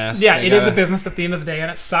business. Yeah, it is a business at the end of the day,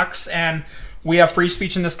 and it sucks. And we have free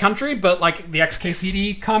speech in this country, but like the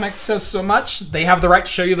XKCD comic says so much, they have the right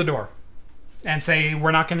to show you the door and say,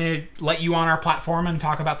 we're not going to let you on our platform and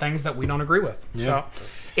talk about things that we don't agree with. Yeah. So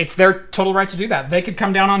it's their total right to do that. They could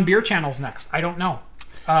come down on beer channels next. I don't know.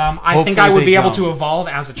 I think I would be able to evolve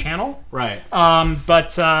as a channel. Right.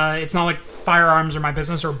 But it's not like firearms are my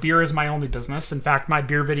business or beer is my only business. In fact, my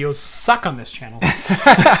beer videos suck on this channel.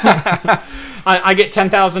 I get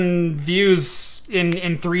 10,000 views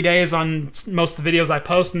in 3 days on most of the videos I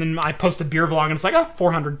post, and then I post a beer vlog, and it's like,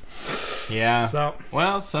 400. Yeah. So,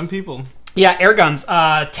 well, some people... Yeah, air guns.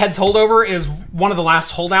 Ted's Holdover is one of the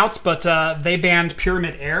last holdouts, but they banned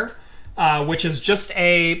Pyramid Air, which is just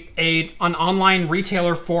an online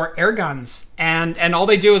retailer for air guns, and all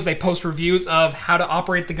they do is they post reviews of how to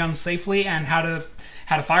operate the guns safely and how to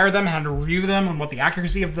fire them, how to review them, and what the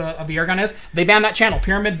accuracy of the air gun is. They banned that channel.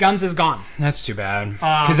 Pyramid Guns is gone. That's too bad,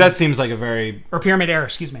 because that seems like a very Pyramid Air,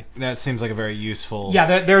 excuse me. That seems like a very useful.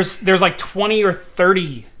 Yeah, there's like 20 or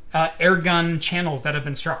 30 air gun channels that have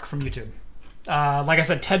been struck from YouTube. Like I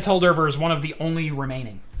said, Ted's Holdover is one of the only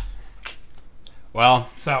remaining. Well,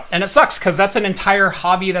 and it sucks because that's an entire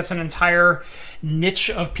hobby, that's an entire niche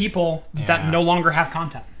of people that no longer have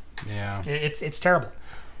content. Yeah, it's terrible.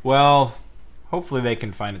 Well, hopefully they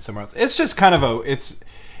can find it somewhere else. It's just kind of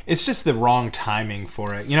it's just the wrong timing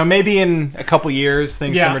for it. You know, maybe in a couple years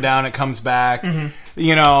things simmer down, it comes back. Mm-hmm.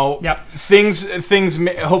 You know, things.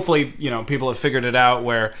 Hopefully, you know, people have figured it out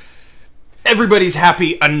where everybody's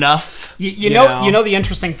happy enough. You know, the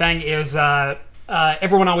interesting thing is.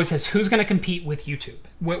 Everyone always says, who's going to compete with YouTube?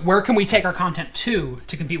 Where can we take our content to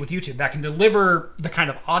compete with YouTube that can deliver the kind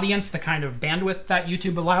of audience, the kind of bandwidth that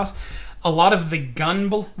YouTube allows? A lot of the gun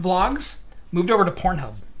vlogs moved over to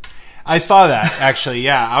Pornhub. I saw that, actually,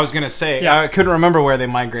 yeah. I was going to say, I couldn't remember where they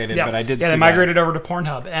migrated, but I did see that. Yeah, they migrated over to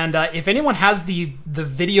Pornhub. And if anyone has the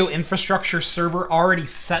video infrastructure server already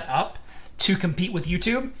set up to compete with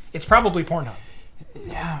YouTube, it's probably Pornhub.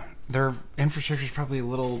 Yeah, their infrastructure is probably a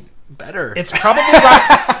little... better. It's probably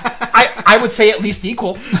right. I would say at least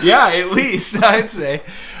equal. Yeah, at least I'd say.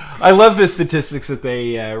 I love the statistics that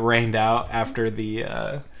they rained out after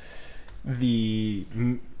the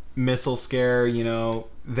missile scare. You know,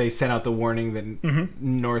 they sent out the warning that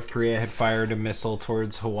North Korea had fired a missile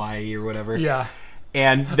towards Hawaii or whatever. Yeah.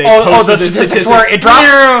 And they posted the statistics where it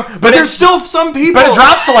dropped, but there's still some people. But it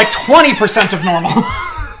drops to like 20% of normal.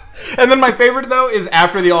 And then my favorite, though, is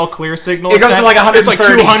after the all-clear signal. It goes to like 130. It's like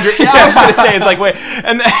 200. Yeah, I was going to say, it's like, wait.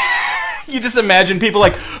 And then you just imagine people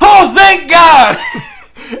like, oh, thank God!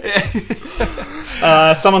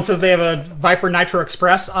 Someone says they have a Viper Nitro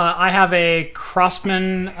Express. I have a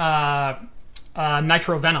Crossman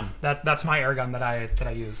Nitro Venom. That's my air gun that I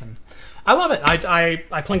use. And I love it.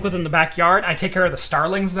 I plink with it in the backyard. I take care of the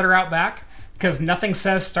starlings that are out back, because nothing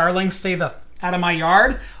says starlings stay out of my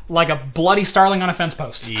yard like a bloody starling on a fence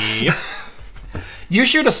post. Yep. You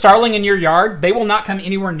shoot a starling in your yard, they will not come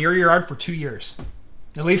anywhere near your yard for 2 years.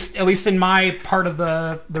 At least in my part of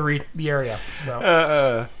the area.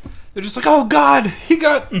 So. They're just like, oh God, he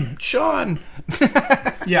got Sean.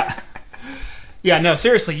 Yeah. Yeah, no,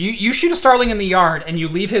 seriously. You shoot a starling in the yard and you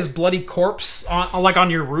leave his bloody corpse on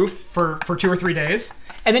your roof for 2 or 3 days,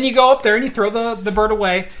 and then you go up there and you throw the bird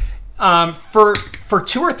away. For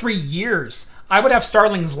 2 or 3 years, I would have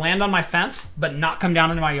starlings land on my fence, but not come down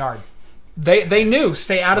into my yard. They knew,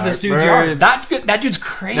 stay out of this dude's yard. That dude's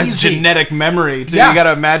crazy. That's genetic memory, too. Yeah. You got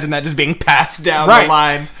to imagine that just being passed down the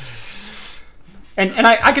line. And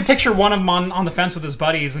I could picture one of them on the fence with his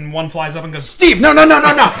buddies, and one flies up and goes, Steve, no.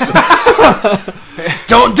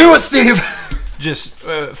 Don't do it, Steve. Just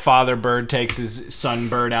father bird takes his son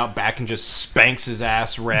bird out back and just spanks his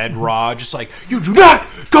ass red raw, just like, you do not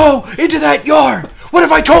go into that yard. What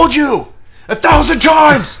have I told you 1,000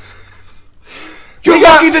 times? You're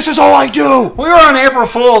lucky this is all I do. We were on April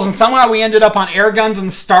Fools, and somehow we ended up on air guns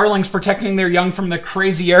and starlings protecting their young from the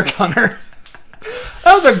crazy air gunner.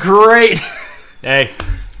 That was a great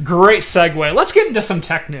segue. Let's get into some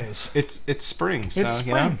tech news. It's spring, so it's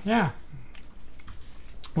spring, you know? Yeah.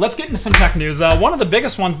 Let's get into some tech news. One of the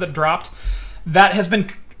biggest ones that dropped that has been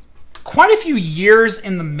quite a few years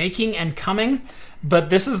in the making and coming, but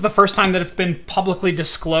this is the first time that it's been publicly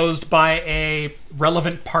disclosed by a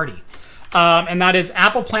relevant party. And that is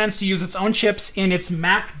Apple plans to use its own chips in its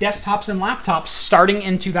Mac desktops and laptops starting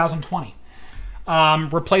in 2020,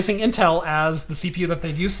 replacing Intel as the CPU that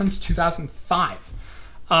they've used since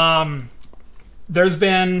 2005. There's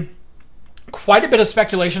been quite a bit of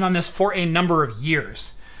speculation on this for a number of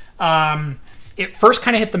years. It first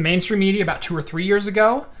kind of hit the mainstream media about 2 or 3 years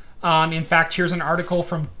ago. In fact, here's an article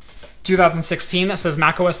from 2016 that says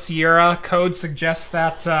macOS Sierra code suggests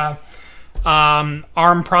that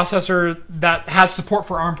ARM processor that has support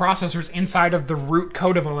for ARM processors inside of the root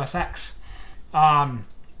code of OS X.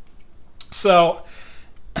 So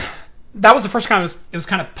that was the first time it was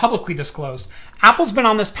kind of publicly disclosed. Apple's been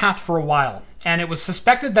on this path for a while, and it was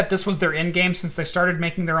suspected that this was their end game since they started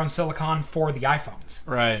making their own silicon for the iPhones.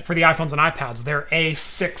 Right. For the iPhones and iPads, their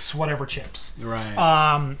A6 whatever chips.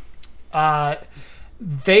 Right.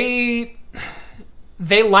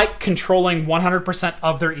 They like controlling 100%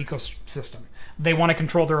 of their ecosystem. They want to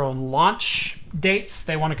control their own launch dates.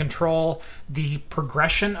 They want to control the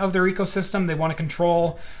progression of their ecosystem. They want to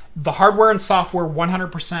control the hardware and software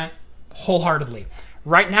 100% wholeheartedly.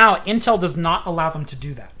 Right now, Intel does not allow them to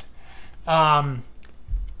do that.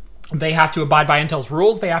 They have to abide by Intel's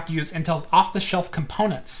rules. They have to use Intel's off-the-shelf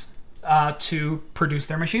components to produce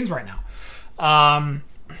their machines right now.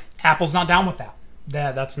 Apple's not down with that.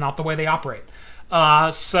 That's not the way they operate.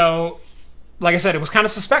 So, like I said, it was kind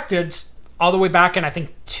of suspected all the way back in, I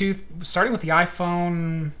think, starting with the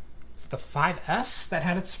iPhone, the 5S that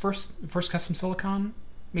had its first custom silicon?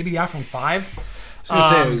 Maybe the iPhone 5? I was going to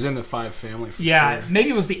say it was in the 5 family. Yeah, maybe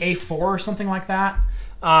it was the A4 or something like that.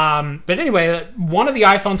 But anyway, one of the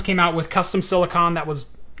iPhones came out with custom silicon that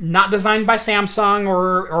was not designed by Samsung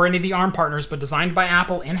or any of the ARM partners, but designed by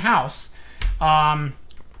Apple in-house. Apple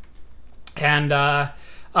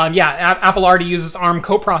already uses ARM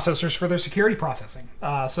coprocessors for their security processing.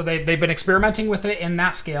 So they've been experimenting with it in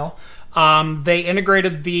that scale. They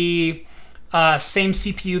integrated the same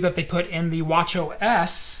CPU that they put in the Watch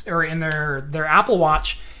OS, or in their Apple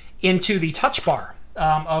Watch, into the touch bar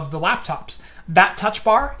of the laptops. That touch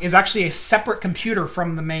bar is actually a separate computer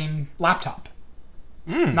from the main laptop.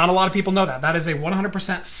 Not a lot of people know that. That is a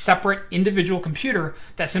 100% separate individual computer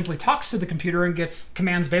that simply talks to the computer and gets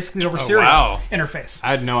commands basically over serial interface.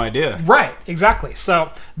 I had no idea. Right, exactly.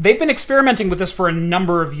 So they've been experimenting with this for a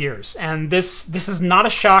number of years, and this is not a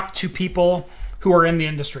shock to people who are in the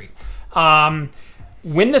industry.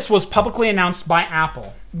 When this was publicly announced by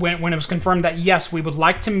Apple, when it was confirmed that, yes, we would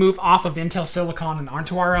like to move off of Intel Silicon and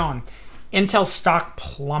onto our own, Intel stock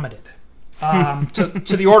plummeted.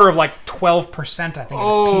 To the order of like 12%, I think.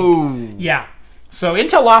 Oh. Its peak. Yeah. So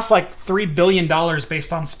Intel lost like $3 billion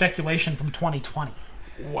based on speculation from 2020.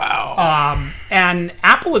 Wow. And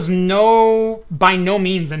Apple is by no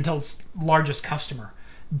means Intel's largest customer,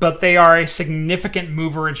 but they are a significant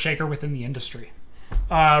mover and shaker within the industry.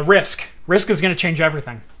 Risk is going to change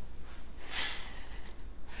everything.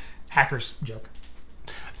 Hackers joke.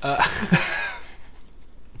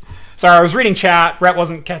 Sorry, I was reading chat. Rhett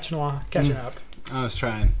wasn't catching up. I was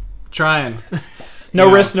trying.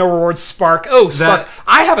 No risk, no rewards. Spark. Oh, Spark.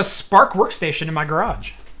 I have a Spark workstation in my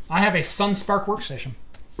garage. I have a Sun Spark workstation.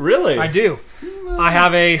 Really? I do. I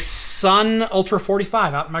have a Sun Ultra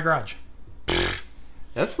 45 out in my garage.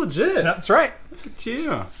 That's legit. That's right. Look at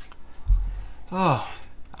you. Oh,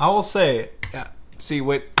 I will say,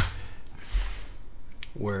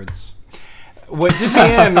 words. What did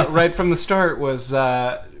me in right from the start was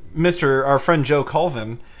our friend Joe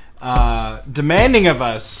Colvin demanding of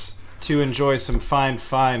us to enjoy some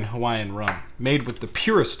fine Hawaiian rum made with the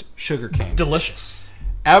purest sugarcane. Delicious.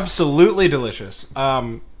 Absolutely delicious.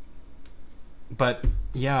 But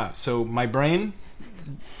yeah, so my brain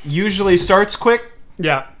usually starts quick.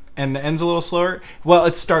 Yeah. And ends a little slower. Well,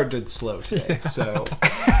 it started slow today, so.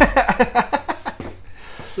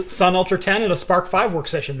 Sun Ultra 10 and a Spark 5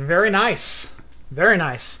 workstation. Very nice. Very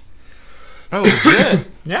nice. Oh, legit.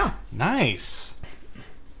 Yeah. Nice.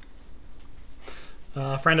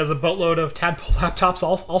 Friend has a boatload of Tadpole laptops,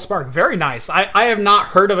 all Spark. Very nice. I have not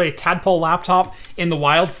heard of a Tadpole laptop in the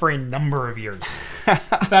wild for a number of years.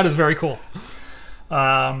 That is very cool.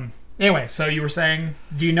 Anyway, so you were saying,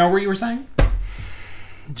 do you know what you were saying?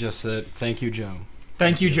 Just that, thank you, Joe.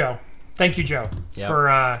 Thank you, Joe. Thank you, Joe, yep.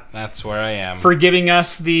 for that's where I am. For giving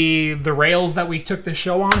us the rails that we took the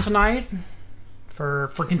show on tonight. For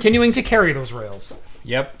continuing to carry those rails.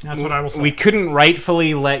 Yep. That's what I will say. We couldn't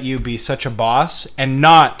rightfully let you be such a boss and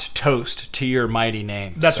not toast to your mighty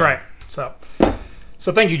name. That's right. So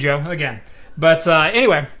thank you, Joe, again. But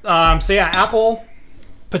anyway, Apple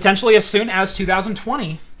potentially as soon as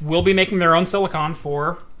 2020 will be making their own silicon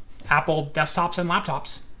for Apple desktops and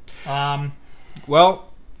laptops. Well,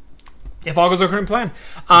 if all goes according to plan.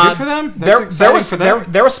 good for them. That's exciting for them.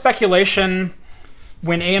 There was speculation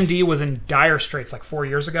when AMD was in dire straits like 4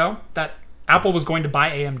 years ago that Apple was going to buy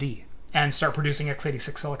AMD and start producing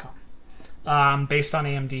x86 silicon based on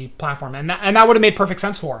AMD platform. And that would have made perfect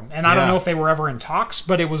sense for them. And I don't know if they were ever in talks,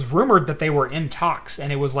 but it was rumored that they were in talks,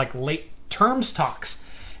 and it was like late terms talks.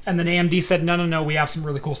 And then AMD said, no, we have some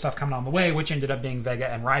really cool stuff coming on the way, which ended up being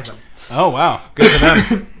Vega and Ryzen. Oh, wow. Good for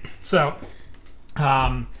them. So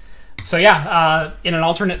in an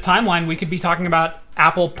alternate timeline, we could be talking about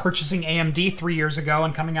Apple purchasing AMD 3 years ago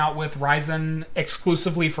and coming out with Ryzen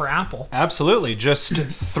exclusively for Apple. Absolutely. Just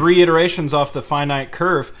 3 iterations off the finite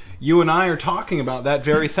curve. You and I are talking about that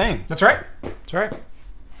very thing. That's right. That's right.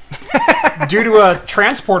 Due to a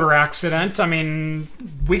transporter accident, I mean,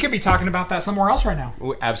 we could be talking about that somewhere else right now.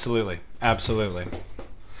 Absolutely. Absolutely.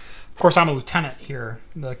 Of course, I'm a lieutenant here.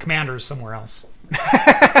 The commander's somewhere else.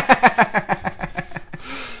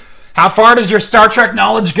 How far does your Star Trek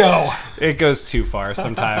knowledge go? It goes too far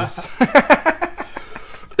sometimes.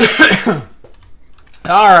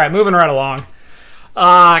 All right, moving right along.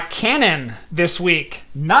 Canon this week,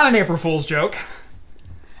 not an April Fool's joke.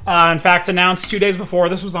 In fact, announced 2 days before,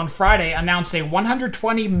 this was on Friday, announced a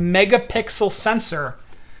 120 megapixel sensor.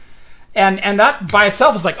 And that by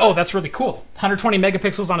itself is like, oh, that's really cool. 120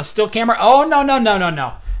 megapixels on a still camera? Oh, no.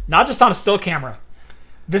 Not just on a still camera.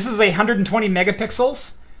 This is a 120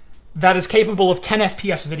 megapixels that is capable of 10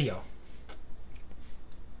 FPS video.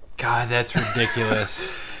 God, that's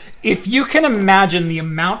ridiculous. If you can imagine the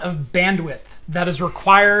amount of bandwidth that is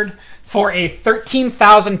required for a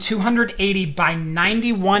 13,280 by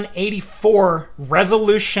 9184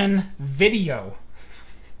 resolution video,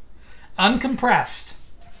 uncompressed.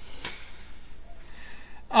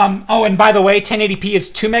 Oh, and by the way, 1080p is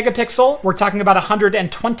 2 megapixel. We're talking about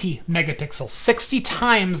 120 megapixels, 60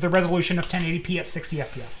 times the resolution of 1080p at 60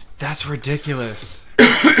 FPS. That's ridiculous.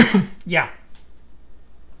 Yeah.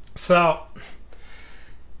 So,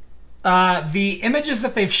 the images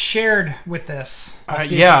that they've shared with this.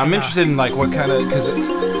 I'm interested in like what kind of, because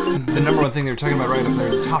the number one thing they were talking about right up there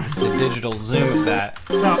at the top is the digital zoom of that.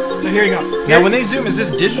 So here you go. Now, when they zoom, is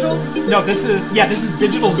this digital? No, this is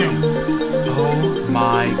digital zoom. Oh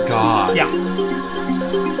my god. Yeah.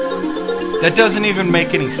 That doesn't even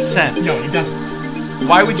make any sense. No, it doesn't.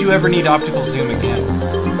 Why would you ever need optical zoom again?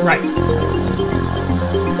 Right.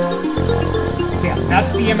 So yeah,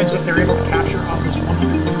 that's the image that they're able to capture on this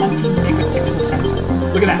 120 megapixel sensor.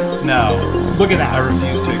 Look at that. No. Look at that. I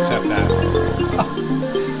refuse to accept that.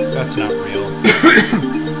 That's not real.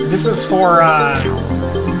 This is for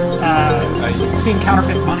seeing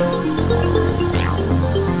counterfeit money.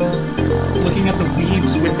 Looking at the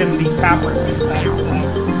weaves within the fabric of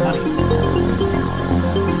money.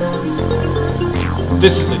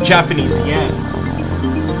 This is a Japanese yen.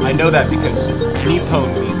 I know that because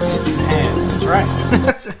Nippon means Japan. That's right.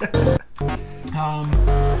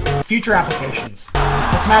 Future applications.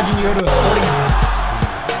 Let's imagine you go to a sporting event.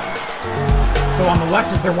 So on the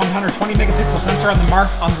left is their 120 megapixel sensor. On the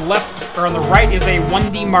left or on the right is a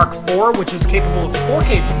 1D Mark IV, which is capable of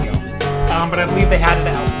 4K video. But I believe they had it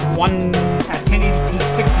at 1080p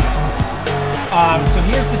 60 FPS. So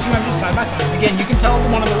here's the two images side by side. Again, you can tell the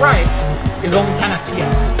one on the right is only 10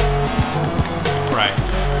 FPS. Right.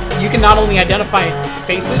 You can not only identify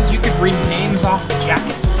faces, you could read names off the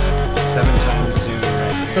jackets. 7 times zoom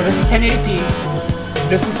right here. So this is 1080p.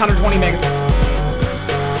 This is 120 megapixels.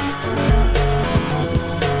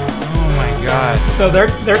 Oh my god. So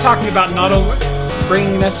they're talking about not only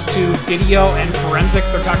bringing this to video and forensics,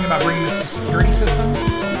 they're talking about bringing this to security systems.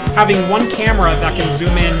 Having one camera that can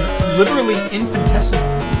zoom in literally infinitesimal.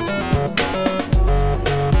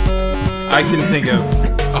 I can think of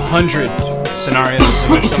 100 scenarios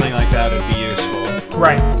in which something like that would be useful.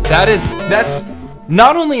 Right. That's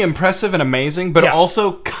not only impressive and amazing, but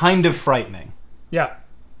also kind of frightening. Yeah.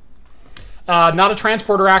 Not a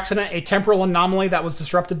transporter accident, a temporal anomaly that was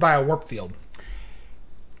disrupted by a warp field.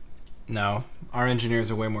 No. Our engineers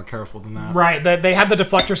are way more careful than that. Right. They had the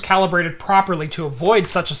deflectors calibrated properly to avoid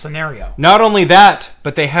such a scenario. Not only that,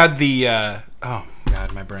 but they had the... oh,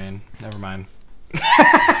 God, my brain. Never mind.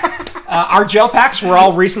 Our gel packs were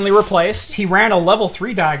all recently replaced. He ran a level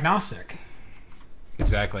 3 diagnostic.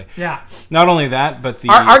 Exactly. Yeah. Not only that, but the...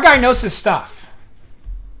 Our guy knows his stuff.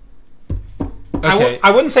 Okay.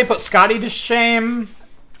 I wouldn't say put Scotty to shame.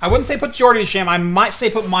 I wouldn't say put Jordy to shame. I might say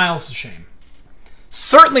put Miles to shame.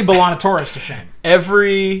 Certainly Bolana Torres to shame. Yeah,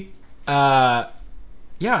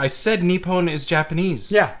 I said Nippon is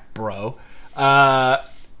Japanese. Yeah. Bro.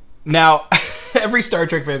 Now, Every Star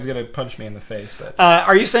Trek fan is gonna punch me in the face. But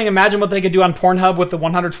Are you saying imagine what they could do on Pornhub with the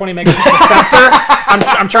 120 megapixel sensor?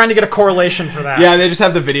 I'm trying to get a correlation for that. yeah, they just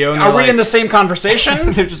have the video. And Are we in the same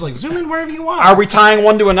conversation? They're just like zoom in wherever you want. Are we tying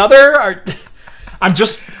one to another? I'm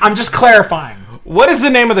just clarifying. What is the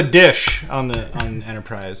name of the dish on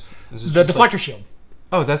Enterprise? Is it The just deflector shield.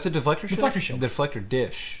 Oh, that's the deflector shield. Deflector shield. The deflector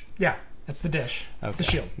dish. Yeah, that's the dish. It's the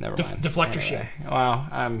shield. Never mind. Deflector Anyway. shield. Wow,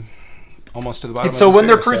 I'm almost to the bottom. So of when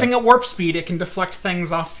they're beer, cruising at warp speed, it can deflect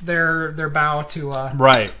things off their bow to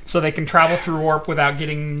right, so they can travel through warp without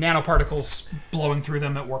getting nanoparticles blowing through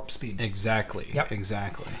them at warp speed. exactly. Yep.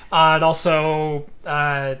 Exactly. It also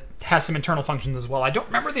has some internal functions as well. I don't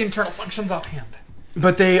remember the internal functions offhand.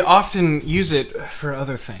 But they often use it for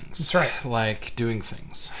other things. That's right. Like doing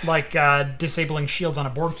things. Like disabling shields on a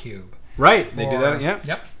board cube. Right. They do Or- that. Yeah.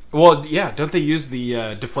 Yep. Well, yeah. Don't they use the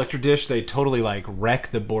deflector dish? They totally like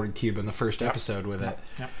wreck the board cube in the first episode with it.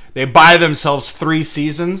 Yep. They buy themselves 3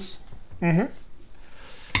 seasons. Mm-hmm.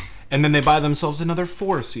 And then they buy themselves another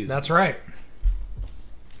 4 seasons. That's right.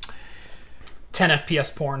 10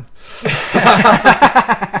 FPS porn.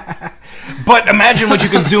 But imagine what you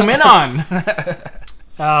can zoom in on.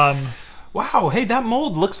 Um, Wow. Hey, that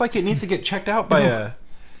mold looks like it needs to get checked out by a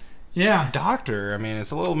yeah. doctor. I mean,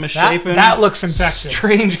 it's a little misshapen. That looks infected.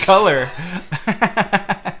 Strange color.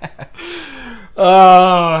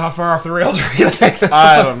 Oh, how far off the rails are we going to take this?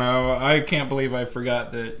 I don't know. I can't believe I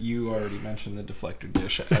forgot that you already mentioned the deflector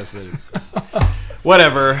dish as the...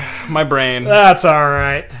 Whatever. My brain. That's all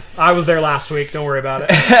right. I was there last week. Don't worry about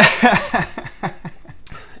it.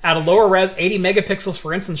 At a lower res, 80 megapixels,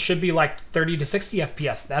 for instance, should be like 30 to 60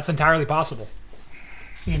 FPS. That's entirely possible.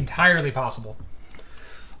 Entirely possible.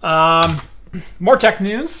 More tech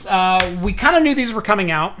news. We kind of knew these were coming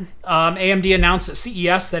out. AMD announced at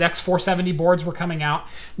CES that X470 boards were coming out.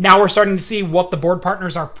 Now we're starting to see what the board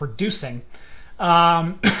partners are producing.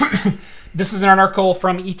 This is an article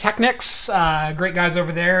from eTechnics. Great guys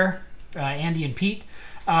over there, Andy and Pete,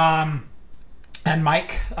 and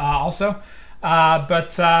Mike also. But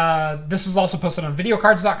this was also posted on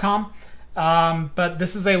videocards.com. But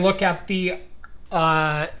this is a look at the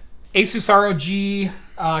ASUS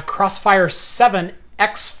ROG Crossfire VII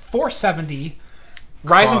X470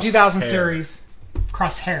 Ryzen 2000 series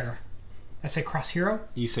Crosshair. I say Cross Hero?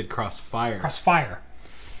 You said crossfire. Crossfire.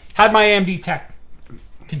 Had my AMD tech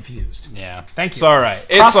confused. Yeah. Thank you. It's all right.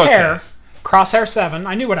 It's Crosshair. okay. Crosshair 7.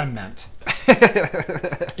 I knew what I meant.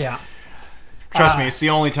 Yeah. Trust me, it's the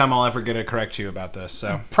only time I'll ever get to correct you about this.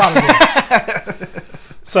 So Probably.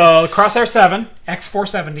 So, Crosshair 7,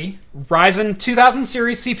 X470, Ryzen 2000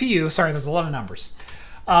 series CPU. Sorry, there's 11 numbers.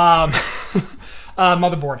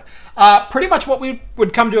 Motherboard. Pretty much what we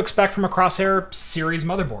would come to expect from a Crosshair series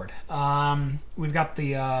motherboard. We've got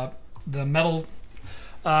the metal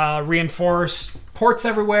reinforced ports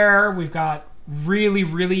everywhere. We've got really,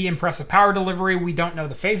 really impressive power delivery. We don't know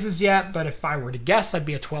the phases yet, but if I were to guess, I'd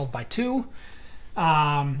be a 12x2.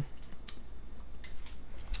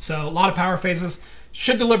 So a lot of power phases.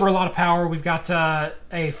 Should deliver a lot of power. We've got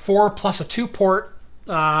a 4 plus a 2 port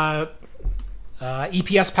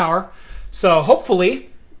EPS power. So hopefully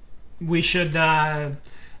we should...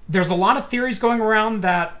 there's a lot of theories going around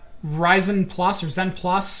that Ryzen Plus or Zen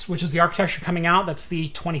Plus, which is the architecture coming out, that's the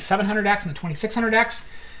 2700X and the 2600X,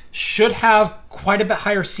 should have quite a bit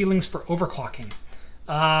higher ceilings for overclocking.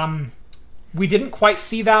 We didn't quite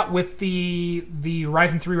see that with the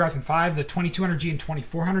Ryzen 3, Ryzen 5, the 2200G and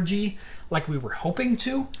 2400G, like we were hoping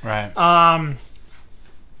to. right.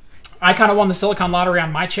 I kind of won the silicon lottery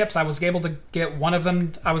on my chips. I was able to get one of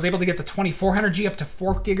them. I was able to get the 2400G up to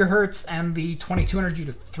 4 gigahertz and the 2200G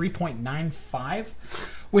to 3.95,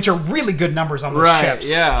 which are really good numbers on those chips.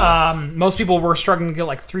 Yeah. Most people were struggling to get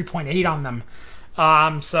like 3.8 on them.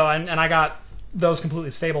 So I got those completely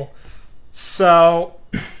stable. So,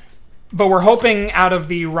 but we're hoping out of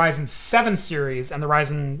the Ryzen 7 series and the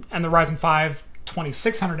Ryzen 5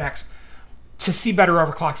 2600X to see better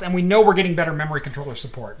overclocks, and we know we're getting better memory controller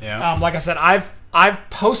support. Yeah. Like I said, I've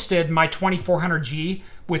posted my 2400G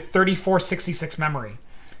with 3466 memory.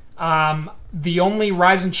 The only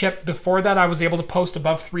Ryzen chip before that I was able to post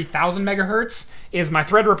above 3000 megahertz is my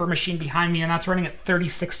Threadripper machine behind me, and that's running at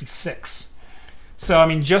 3066. So I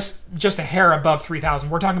mean, just a hair above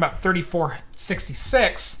 3000. We're talking about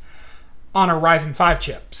 3466 on a Ryzen 5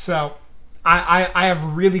 chip. So I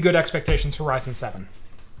have really good expectations for Ryzen 7.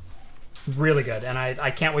 Really good, and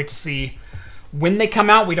I can't wait to see when they come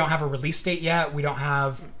out. We don't have a release date yet. We don't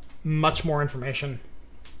have much more information.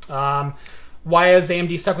 Why is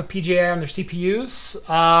AMD stuck with PGA on their CPUs?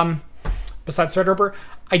 Besides Threadripper,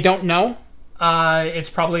 I don't know.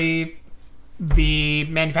 It's probably the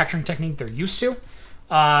manufacturing technique they're used to.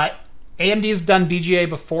 AMD's done BGA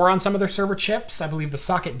before on some of their server chips. I believe the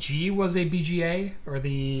Socket G was a BGA, or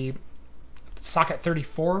the Socket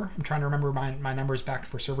 34. I'm trying to remember my numbers back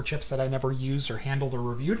for server chips that I never used or handled or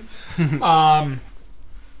reviewed. But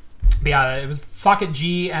yeah, it was Socket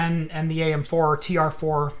G and the AM4 or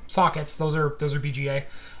TR4 sockets. Those are BGA.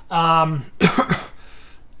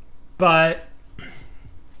 But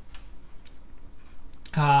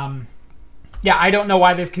yeah, I don't know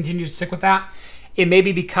why they've continued to stick with that. It may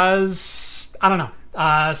be because, I don't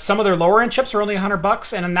know, some of their lower end chips are only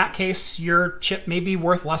 $100, and in that case, your chip may be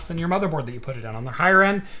worth less than your motherboard that you put it in. On the higher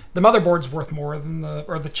end, the motherboard's worth more than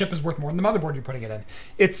the chip is worth more than the motherboard you're putting it in.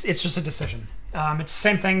 It's just a decision. It's the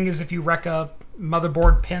same thing as if you wreck a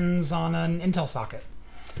motherboard pins on an Intel socket.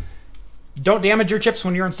 Don't damage your chips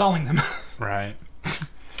when you're installing them. Right.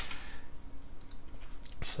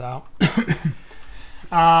 So,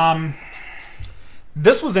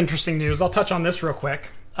 this was interesting news. I'll touch on this real quick.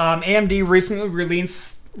 AMD recently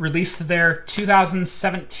released their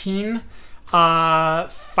 2017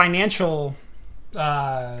 financial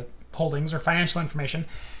holdings or financial information,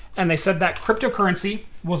 and they said that cryptocurrency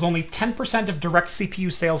was only 10% of direct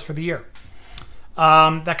CPU sales for the year.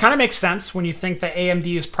 That kind of makes sense when you think that AMD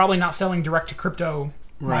is probably not selling direct to crypto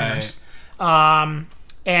miners. Right.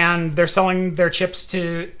 And they're selling their chips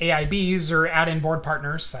to AIBs or add-in board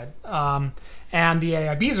partners. And the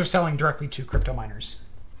AIBs are selling directly to crypto miners.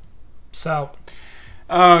 So,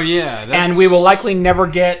 oh yeah, and we will likely never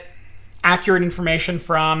get accurate information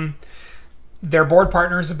from their board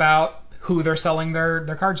partners about who they're selling their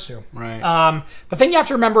cards to. Right. The thing you have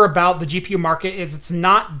to remember about the GPU market is it's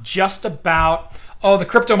not just about, oh, the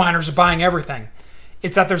crypto miners are buying everything.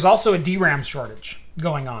 It's that there's also a DRAM shortage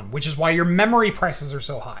going on, which is why your memory prices are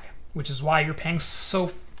so high, which is why you're paying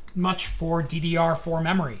so much for DDR4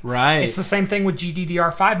 memory. Right. It's the same thing with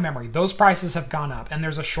GDDR5 memory. Those prices have gone up, and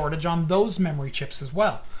there's a shortage on those memory chips as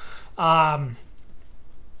well.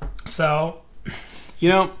 So, you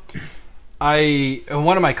know,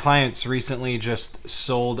 one of my clients recently just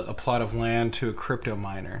sold a plot of land to a crypto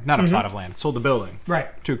miner. Not a plot of land, sold the building.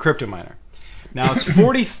 Right. To a crypto miner. Now it's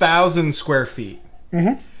 40,000 square feet.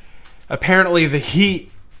 Apparently the heat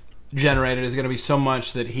generated is going to be so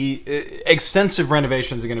much that extensive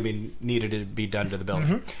renovations are going to be needed to be done to the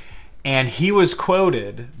building. And he was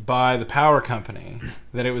quoted by the power company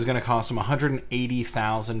that it was going to cost him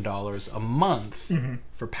 $180,000 a month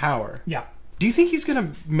for power. Yeah. Do you think he's going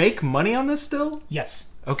to make money on this still? Yes.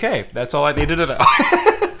 Okay, that's all I needed to know.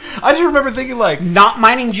 I just remember thinking, like, not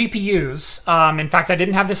mining GPUs. In fact, I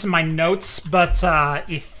didn't have this in my notes, but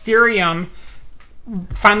Ethereum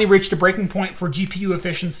finally reached a breaking point for GPU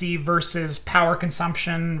efficiency versus power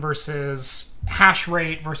consumption versus hash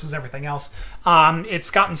rate versus everything else.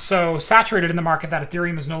 It's gotten so saturated in the market that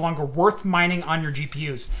Ethereum is no longer worth mining on your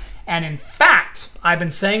GPUs. And in fact, I've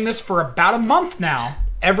been saying this for about a month now,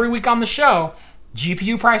 every week on the show.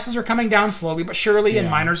 GPU prices are coming down slowly but surely,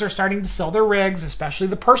 and miners are starting to sell their rigs, especially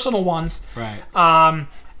the personal ones. Right. I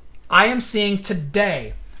am seeing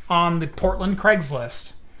today on the Portland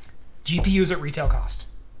Craigslist GPUs at retail cost.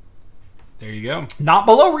 There you go. Not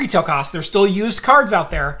below retail cost. There's still used cards out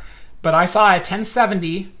there, but I saw a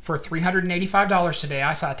 1070 for $385 today.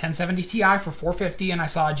 I saw a 1070 Ti for $450, and I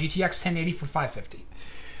saw a GTX 1080 for $550.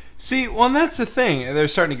 See, well, and that's the thing. They're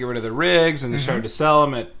starting to get rid of the rigs, and they're starting to sell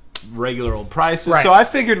them at regular old prices. Right. So I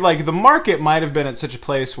figured, like, the market might have been at such a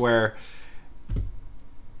place where,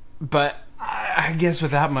 but I guess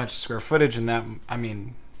with that much square footage and that, I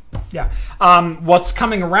mean, yeah. What's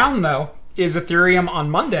coming around though is Ethereum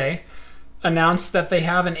on Monday announced that they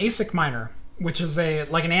have an ASIC miner, which is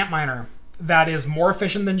like an AMP miner that is more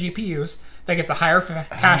efficient than GPUs, that gets a higher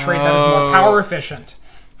hash rate, that is more power efficient.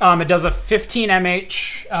 It does a 15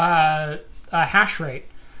 mH hash rate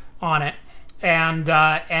on it,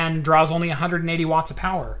 and draws only 180 watts of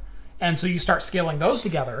power. And so you start scaling those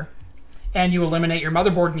together, and you eliminate your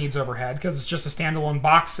motherboard needs overhead because it's just a standalone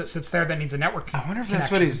box that sits there that needs a network connection. I wonder if that's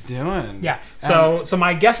what he's doing. Yeah. So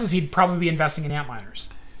my guess is he'd probably be investing in AMP miners.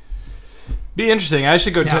 Be interesting. I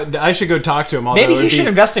should go. I should go talk to him. Maybe he should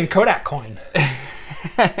invest in Kodak Coin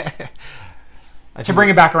to bring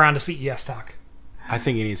it back around to CES talk. I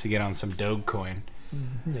think he needs to get on some Dogecoin.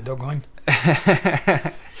 Yeah, Dogecoin.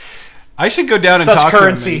 I should go down and Such talk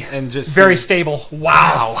currency, to him and just very stable.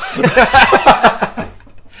 Wow.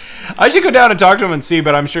 I should go down and talk to him and see,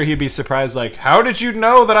 but I'm sure he'd be surprised. Like, how did you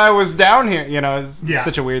know that I was down here? You know, it's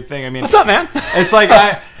such a weird thing. I mean, what's up, man? It's like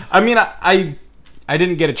I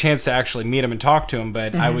didn't get a chance to actually meet him and talk to him,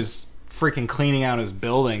 but I was freaking cleaning out his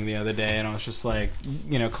building the other day, and I was just like,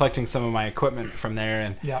 you know, collecting some of my equipment from there,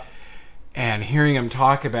 and and hearing him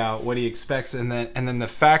talk about what he expects, and then the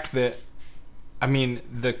fact that, I mean,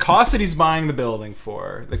 the cost that he's buying the building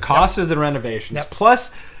for, the cost of the renovations,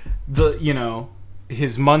 plus the, you know,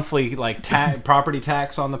 his monthly like property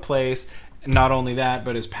tax on the place. Not only that,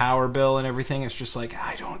 but his power bill and everything. It's just like,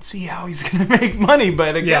 I don't see how he's going to make money.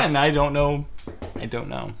 But again, I don't know.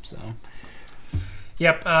 So,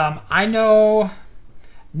 yep. I know,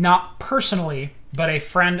 not personally, but a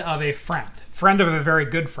friend of a friend of a very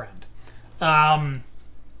good friend,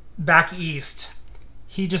 back east.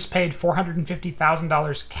 He just paid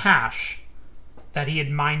 $450,000 cash that he had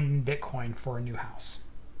mined in Bitcoin for a new house.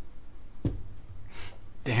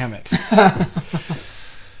 Damn it.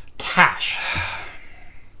 Cash.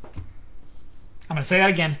 I'm going to say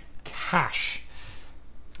that again. Cash.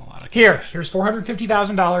 A lot of cash. Here's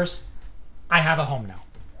 $450,000. I have a home now.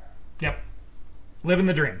 Yep. Living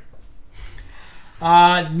the dream.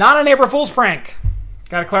 Not an April Fool's prank.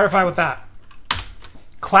 Got to clarify with that.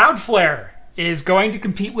 Cloudflare is going to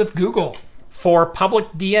compete with Google for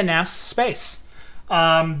public DNS space.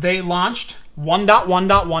 They launched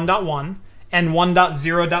 1.1.1.1 and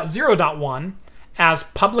 1.0.0.1 as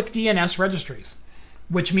public DNS registries,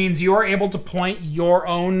 which means you are able to point your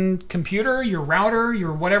own computer, your router,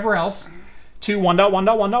 your whatever else to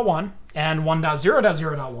 1.1.1.1 and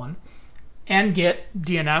 1.0.0.1 and get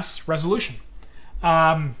DNS resolution.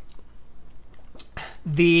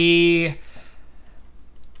 The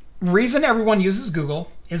reason everyone uses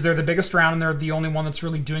Google is they're the biggest around and they're the only one that's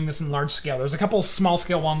really doing this in large scale. There's a couple small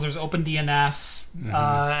scale ones. There's OpenDNS,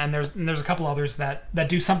 and there's a couple others that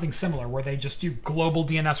do something similar where they just do global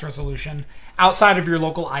DNS resolution outside of your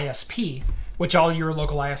local ISP, which all your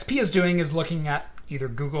local ISP is doing is looking at either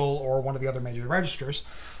Google or one of the other major registers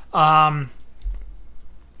to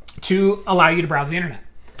allow you to browse the internet.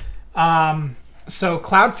 So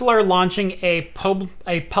Cloudflare launching a public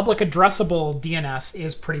addressable DNS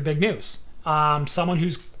is pretty big news. Someone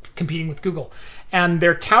who's competing with Google. And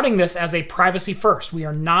they're touting this as a privacy first. We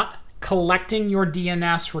are not collecting your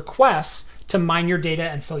DNS requests to mine your data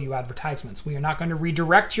and sell you advertisements. We are not going to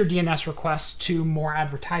redirect your DNS requests to more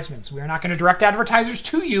advertisements. We are not going to direct advertisers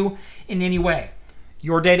to you in any way.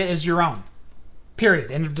 Your data is your own. Period.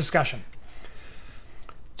 End of discussion.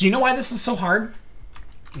 Do you know why this is so hard?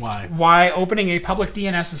 Why opening a public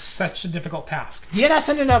DNS is such a difficult task. DNS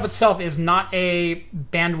in and of itself is not a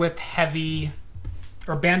bandwidth heavy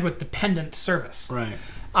or bandwidth dependent service. Right.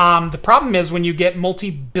 The problem is when you get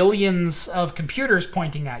multi-billions of computers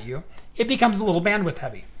pointing at you, it becomes a little bandwidth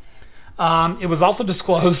heavy. It was also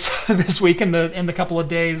disclosed this week in the couple of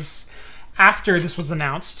days after this was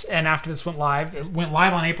announced and after this went live. It went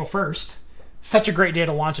live on April 1st. Such a great day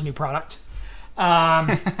to launch a new product.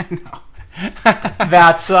 That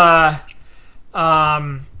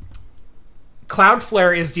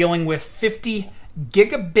Cloudflare is dealing with 50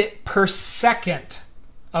 gigabit per second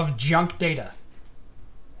of junk data.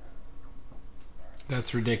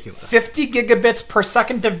 That's ridiculous. 50 gigabits per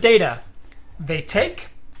second of data they take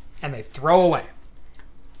and they throw away.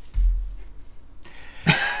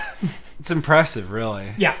 It's impressive,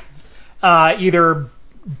 really. Yeah. Either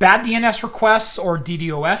bad DNS requests or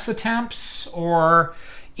DDoS attempts or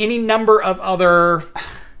any number of other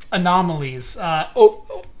anomalies,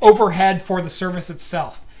 overhead for the service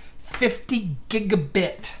itself. 50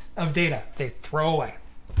 gigabit of data they throw away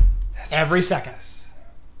every second.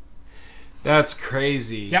 That's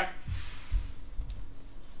crazy. Yep.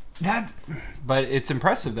 But it's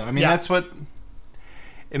impressive, though. I mean, that's what...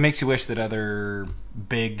 It makes you wish that other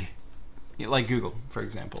big... Like Google, for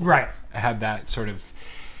example. Right. Had that sort of...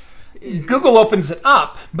 Google opens it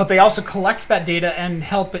up, but they also collect that data and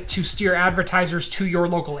help it to steer advertisers to your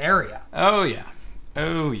local area. Oh, yeah.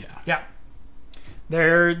 Oh, yeah. Yeah.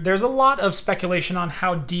 There's a lot of speculation on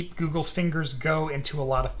how deep Google's fingers go into a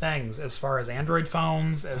lot of things, as far as Android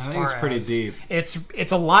phones, I think it's pretty deep.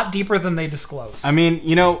 It's a lot deeper than they disclose. I mean,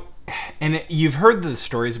 you know, and you've heard the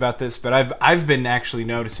stories about this, but I've been actually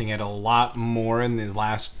noticing it a lot more in the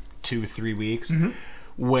last 2-3 weeks. Mm-hmm.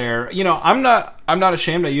 Where, you know, I'm not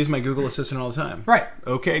ashamed. I use my Google Assistant all the time. Right.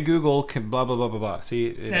 Okay, Google, can blah, blah, blah, blah, blah. See?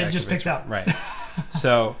 It just picked up. Right.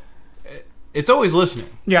 So, it's always listening.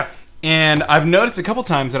 Yeah. And I've noticed a couple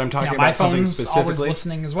times that I'm talking about something specifically. My phone's always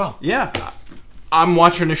listening as well. Yeah. I'm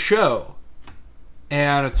watching a show.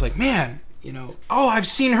 And it's like, man, you know, oh, I've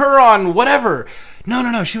seen her on whatever.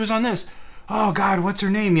 No, she was on this. Oh, God, what's her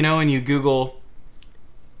name? You know, and you Google,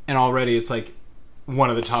 and already it's like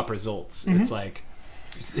one of the top results. Mm-hmm. It's like...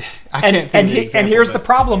 I can't think of the example, and here's the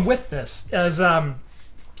problem with this is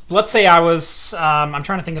let's say I was I'm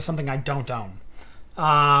trying to think of something I don't own.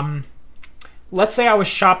 Let's say I was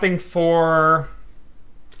shopping for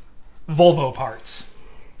Volvo parts.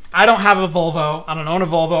 I don't have a Volvo. I don't own a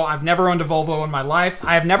Volvo. I've never owned a Volvo in my life.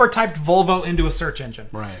 I have never typed Volvo into a search engine.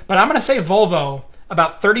 Right. But I'm going to say Volvo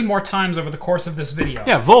about 30 more times over the course of this video.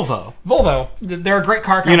 Yeah, Volvo. Volvo. They're a great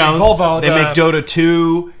car company. You know, Volvo. They make Dota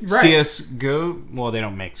 2, Right. CSGO. Well, they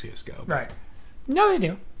don't make CSGO. Right. No, they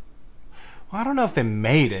do. Well, I don't know if they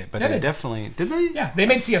made it, but Yeah, they they did. definitely... Did they? Yeah, they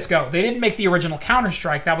made CSGO. They didn't make the original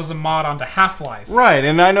Counter-Strike. That was a mod onto Half-Life. Right,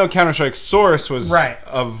 and I know Counter-Strike Source was Right.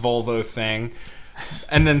 a Volvo thing.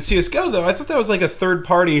 And then CSGO, though, I thought that was like a third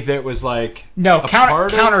party that was like... No, a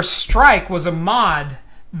part of- Counter-Strike was a mod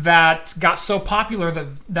that got so popular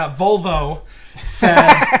that Volvo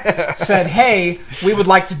said, hey, we would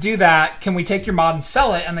like to do that. Can we take your mod and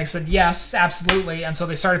sell it? And they said, yes, absolutely. And so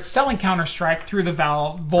they started selling Counter-Strike through the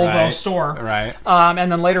Volvo Right, store. right. And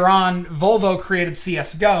then later on, Volvo created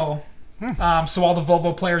CSGO. So all the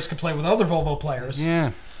Volvo players could play with other Volvo players.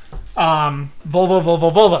 Yeah. Volvo.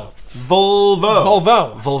 Volvo.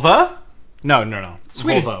 Volvo. Volva? No.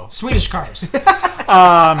 Volvo. Swedish cars.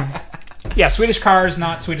 Yeah, Swedish cars,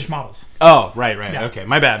 not Swedish models. Oh, right. Yeah. Okay,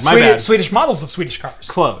 my bad. Bad. Swedish models of Swedish cars.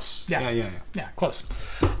 Close. Yeah. Yeah. Close.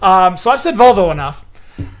 So I've said Volvo enough.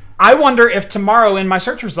 I wonder if tomorrow in my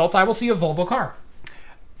search results I will see a Volvo car.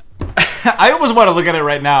 I almost want to look at it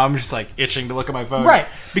right now. I'm just like itching to look at my phone. Right.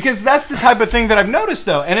 Because that's the type of thing that I've noticed,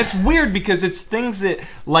 though. And it's weird because it's things that,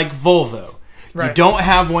 like Volvo, Right. you don't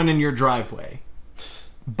have one in your driveway,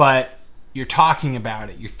 but you're talking about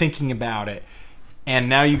it, you're thinking about it, and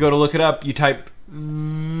now you go to look it up, you type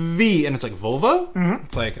V, and it's like, Volvo? Mm-hmm.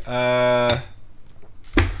 It's like,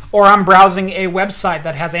 Or I'm browsing a website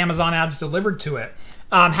that has Amazon ads delivered to it.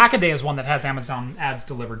 Hackaday is one that has Amazon ads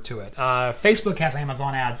delivered to it. Facebook has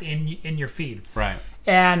Amazon ads in your feed. Right.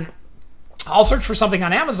 And I'll search for something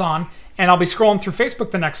on Amazon, and I'll be scrolling through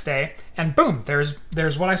Facebook the next day, and boom, there's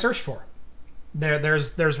what I searched for.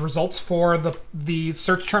 There's results for the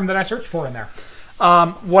search term that I searched for in there.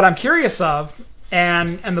 What I'm curious of,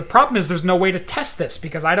 and the problem is there's no way to test this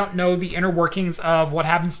because I don't know the inner workings of what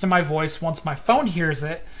happens to my voice once my phone hears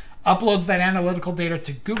it, uploads that analytical data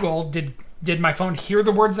to Google. Did my phone hear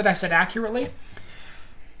the words that I said accurately?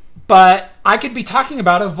 But I could be talking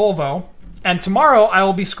about a Volvo, and tomorrow I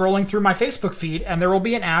will be scrolling through my Facebook feed, and there will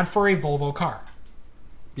be an ad for a Volvo car.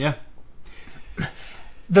 Yeah.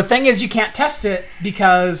 The thing is, you can't test it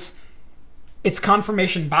because it's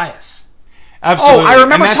confirmation bias. Absolutely. Oh, I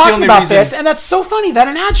remember And that's the talking only about reason- this, and that's so funny that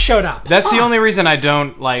an ad showed up. That's the only reason I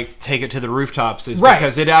don't like take it to the rooftops is Right.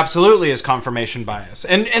 because it absolutely is confirmation bias.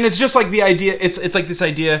 And it's just like the idea, it's like this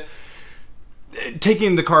idea,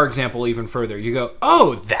 taking the car example even further, you go,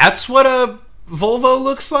 oh, that's what a Volvo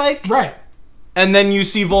looks like? Right. And then you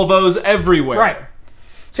see Volvos everywhere. Right.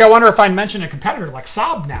 See, I wonder if I mention a competitor like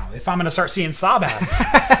Saab now, if I'm going to start seeing Saab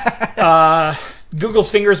ads. Google's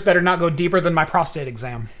fingers better not go deeper than my prostate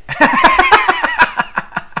exam.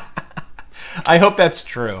 I hope that's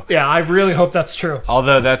true. Yeah, I really hope that's true.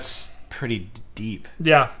 Although that's pretty deep.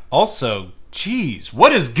 Yeah. Also, geez,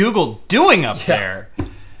 what is Google doing up there?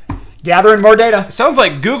 Gathering more data. Sounds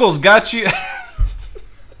like Google's got you...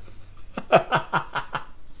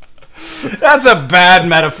 That's a bad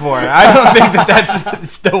metaphor. I don't think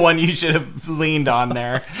that's the one you should have leaned on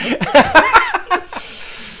there.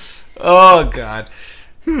 Oh, God.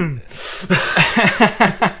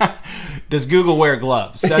 Does Google wear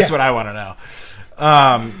gloves? That's what I want to know.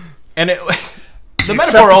 And the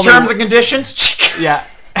metaphor only... terms and conditions. Yeah.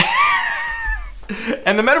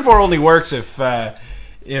 And the metaphor only works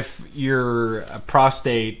if you're a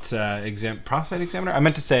prostate examiner. I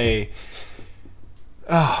meant to say...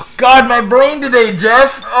 Oh, God, my brain today,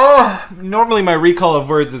 Jeff. Oh, normally my recall of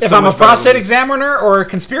words is If so I'm a much better prostate than- examiner or a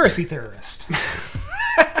conspiracy theorist.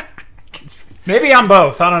 Maybe I'm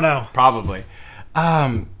both. I don't know. Probably.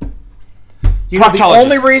 You know, the Proctologist.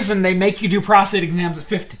 only reason they make you do prostate exams at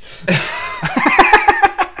 50.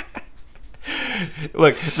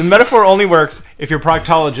 Look, the metaphor only works if your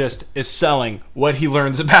proctologist is selling what he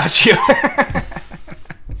learns about you.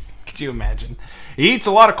 Could you imagine? He eats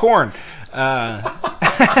a lot of corn. We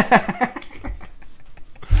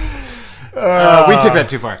took that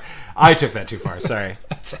too far. I took that too far. Sorry.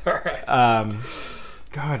 That's all right.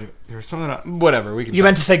 God, there was something. Whatever. We can. You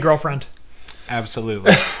meant to say girlfriend.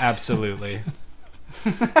 Absolutely. Absolutely.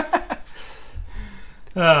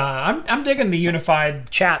 I'm digging the unified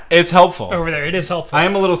chat It's helpful. over there. It is helpful. I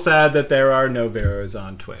am a little sad that there are no Veros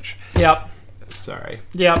on Twitch. Yep. Sorry.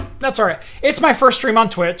 Yep. That's all right. It's my first stream on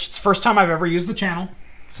Twitch. It's the first time I've ever used the channel.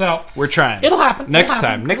 So We're trying. it'll happen. Next It'll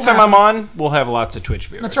happen. time. Next It'll time I'm happen. on, we'll have lots of Twitch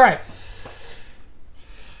viewers. That's right.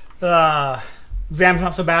 Exam's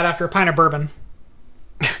not so bad after a pint of bourbon.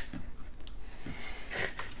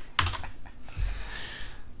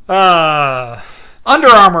 Under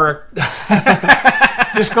Armour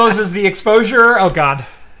discloses the exposure. Oh, God.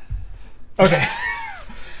 Okay.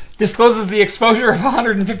 Discloses the exposure of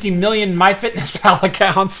 150 million MyFitnessPal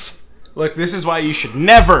accounts. Look, this is why you should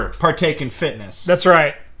never partake in fitness. That's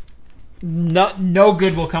right. No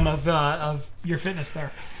good will come of your fitness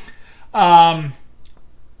there. That's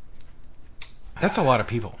a lot of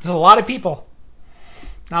people. It's a lot of people.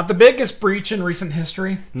 Not the biggest breach in recent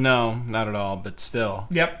history. No, not at all, but still.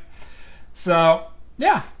 Yep. So,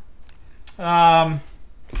 yeah.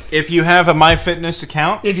 If you have a MyFitness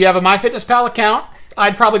account, If you have a MyFitnessPal account,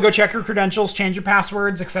 I'd probably go check your credentials, change your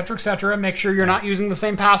passwords, etc., etc. Make sure you're not using the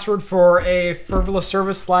same password for a frivolous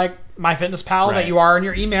service like MyFitnessPal Right. that you are in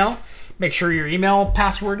your email. Make sure your email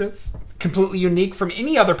password is completely unique from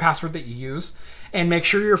any other password that you use. And make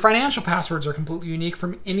sure your financial passwords are completely unique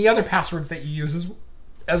from any other passwords that you use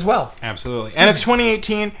as well. absolutely. And it's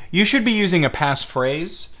 2018. You should be using a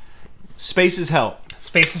passphrase. Spaces help.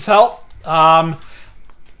 Spaces help.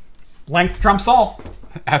 Length trumps all.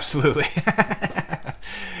 Absolutely.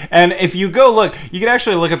 And if you go look, you can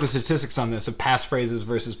actually look at the statistics on this of passphrases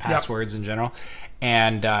versus passwords in general.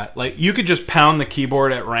 And like you could just pound the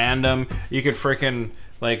keyboard at random. You could freaking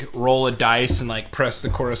like roll a dice and like press the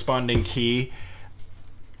corresponding key.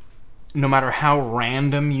 No matter how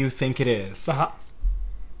random you think it is.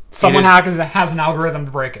 Someone It is- has an algorithm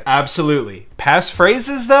to break it. Absolutely.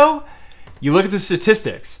 Passphrases, though, you look at the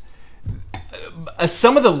statistics.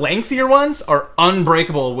 Some of the lengthier ones are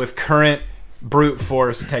unbreakable with current brute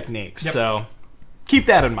force techniques. Yep. So keep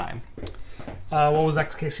that in mind. What was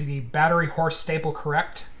XKCD? Battery horse staple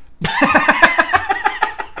correct?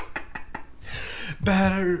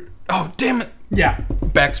 Oh, damn it. Yeah.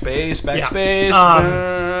 Backspace.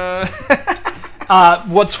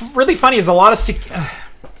 What's really funny is a lot of...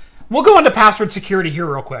 we'll go into password security here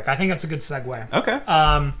real quick. I think that's a good segue. Okay.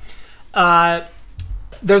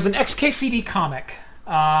 There's an XKCD comic.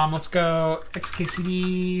 Let's go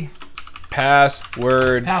XKCD...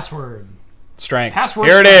 Password Strength. Password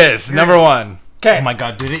Here Here it it is. Number one. Okay. Oh my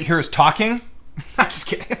god, did it hear us talking? I'm just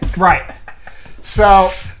kidding. Right. So,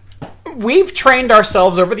 we've trained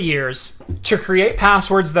ourselves over the years to create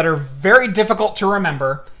passwords that are very difficult to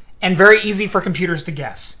remember and very easy for computers to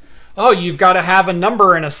guess. Oh, you've got to have a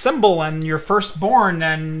number and a symbol and your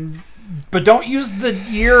firstborn, but don't use the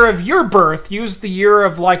year of your birth. Use the year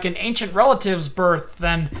of like an ancient relative's birth,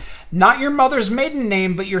 then not your mother's maiden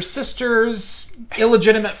name, but your sister's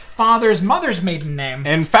illegitimate father's mother's maiden name.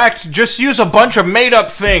 In fact, just use a bunch of made-up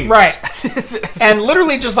things. Right. And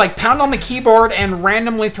literally just like pound on the keyboard and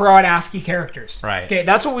randomly throw out ASCII characters. Right. Okay,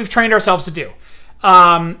 that's what we've trained ourselves to do.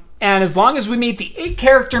 And as long as we meet the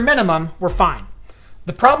 8-character minimum, we're fine.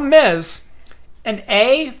 The problem is an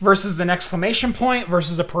A versus an exclamation point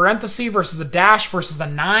versus a parenthesis versus a dash versus a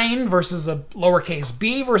 9 versus a lowercase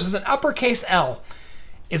b versus an uppercase L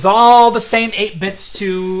is all the same 8 bits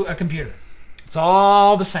to a computer. It's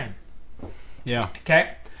all the same. Yeah.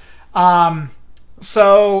 Okay.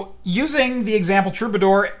 So using the example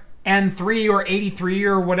Troubadour N3 or 83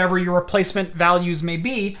 or whatever your replacement values may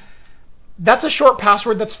be, that's a short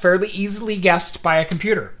password that's fairly easily guessed by a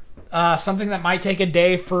computer. Something that might take a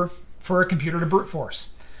day for a computer to brute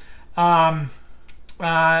force.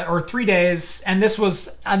 Or 3 days, and this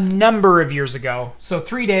was a number of years ago. So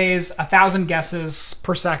 3 days, 1,000 guesses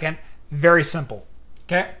per second, very simple.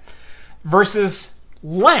 Okay? Versus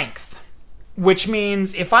length, which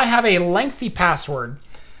means if I have a lengthy password,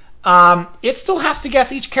 it still has to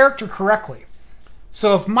guess each character correctly.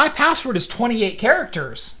 So if my password is 28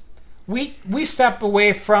 characters, we step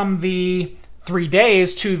away from the 3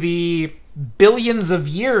 days to the billions of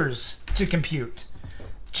years to compute,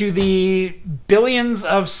 to the billions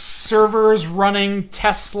of servers running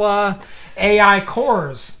Tesla AI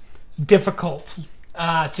cores, difficult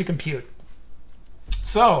to compute.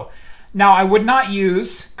 So now I would not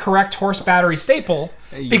use correct horse battery staple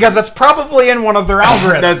because that's probably in one of their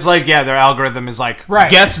algorithms. That's like, yeah, their algorithm is like,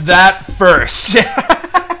 Right. guess that first.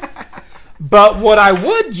 But what I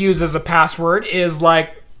would use as a password is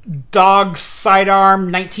like dog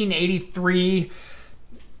sidearm 1983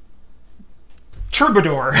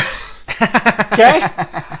 Troubadour. Okay?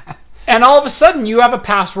 And all of a sudden you have a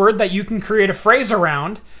password that you can create a phrase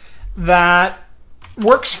around that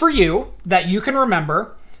works for you, that you can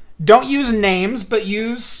remember. Don't use names, but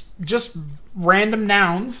use just random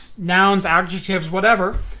nouns, adjectives,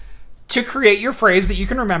 whatever, to create your phrase that you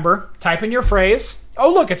can remember. Type in your phrase.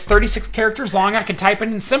 Oh, look, it's 36 characters long. I can type it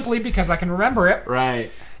in simply because I can remember it.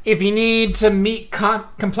 Right. If you need to meet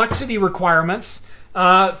complexity requirements,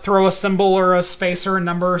 throw a symbol or a space or a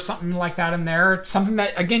number or something like that in there. Something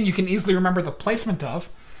that, again, you can easily remember the placement of.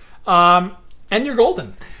 and you're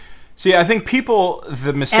golden. See, I think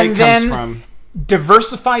the mistake And comes then from...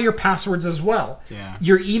 diversify your passwords as well. Yeah.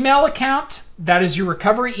 Your email account, that is your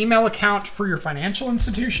recovery email account for your financial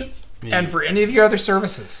institutions and for any of your other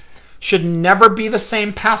services, should never be the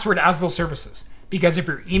same password as those services. Because if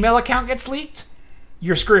your email account gets leaked,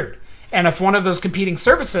 you're screwed. And if one of those competing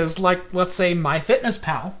services, like let's say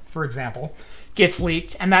MyFitnessPal, for example, gets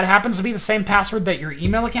leaked, and that happens to be the same password that your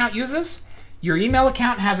email account uses, your email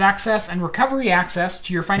account has access and recovery access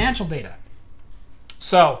to your financial data.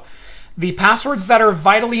 So the passwords that are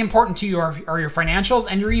vitally important to you are your financials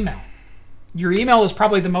and your email. Your email is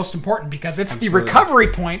probably the most important because it's the recovery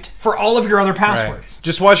point for all of your other passwords. Right.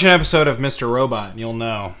 Just watch an episode of Mr. Robot and you'll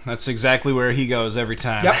know. That's exactly where he goes every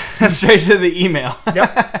time. Yep. Straight to the email.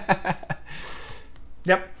 Yep.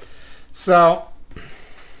 Yep. So...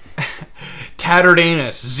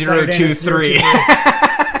 Tattered-anus-023.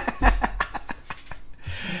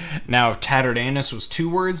 Now, if tattered anus was 2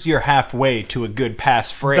 words, you're halfway to a good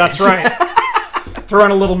passphrase. That's right. Throw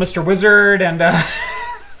in a little Mr. Wizard and...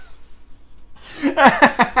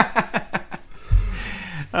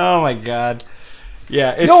 Oh my god.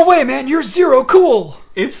 Yeah. No way, man. You're zero cool.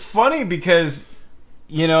 It's funny because,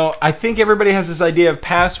 I think everybody has this idea of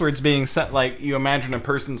passwords being set, like, you imagine a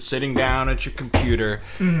person sitting down at your computer,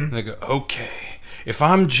 and they go, okay, if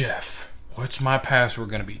I'm Jeff, what's my password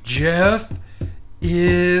going to be? Jeff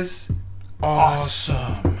is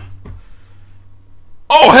awesome.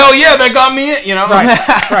 Oh, hell yeah, that got me in, Right.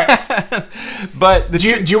 But do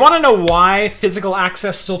you want to know why physical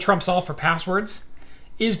access still trumps all for passwords?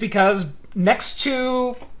 Is because next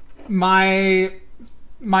to my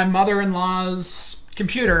mother-in-law's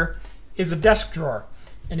computer is a desk drawer.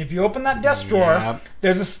 And if you open that desk drawer,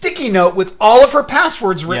 there's a sticky note with all of her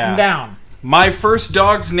passwords written down. My first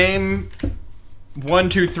dog's name,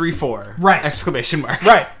 1234. Right. Exclamation mark.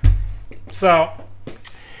 Right. So...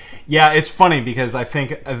 Yeah, it's funny because I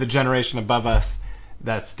think the generation above us,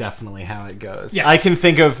 that's definitely how it goes. Yes. I can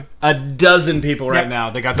think of a dozen people right now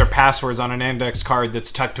that got their passwords on an index card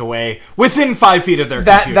that's tucked away within 5 feet of their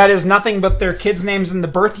computer. That is nothing but their kids' names and the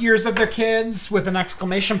birth years of their kids with an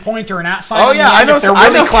exclamation point or an @ sign. Oh yeah, I know. They're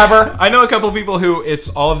really clever. I know a couple of people who it's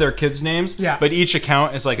all of their kids' names. Yeah. But each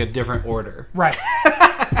account is like a different order. Right.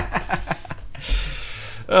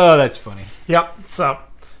 Oh, that's funny. Yep. So,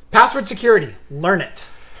 password security. Learn it.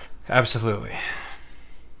 Absolutely.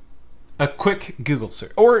 A quick Google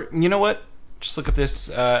search. Or, you know what? Just look at this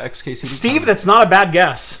XKCD. Steve, comment. that's not a bad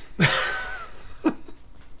guess.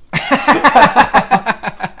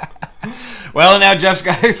 Well, now Jeff's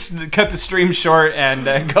got to cut the stream short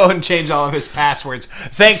and go and change all of his passwords.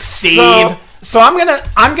 Thanks, Steve. So I'm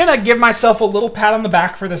gonna give myself a little pat on the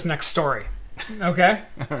back for this next story. Okay?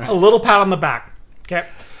 Right. A little pat on the back. Okay?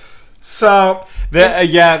 So...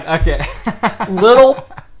 yeah, okay.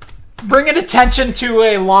 Bringing attention to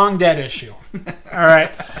a long dead issue. All right.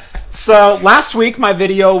 So last week my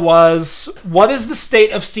video was, what is the state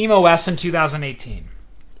of SteamOS in 2018?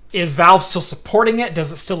 Is Valve still supporting it?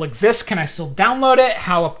 Does it still exist? Can I still download it?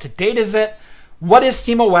 How up to date is it? What is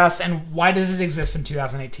SteamOS and why does it exist in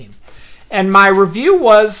 2018? And my review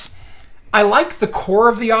was, I like the core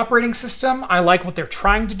of the operating system. I like what they're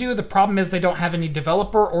trying to do. The problem is they don't have any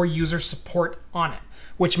developer or user support on it,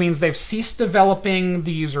 which means they've ceased developing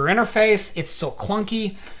the user interface. It's still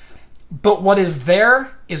clunky, but what is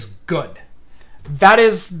there is good. That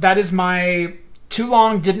is my too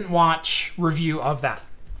long didn't watch review of that.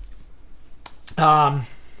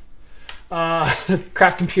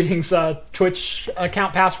 Craft Computing's Twitch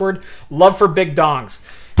account password, love for big dongs.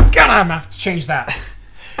 God, I'm gonna have to change that.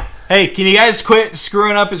 Hey, can you guys quit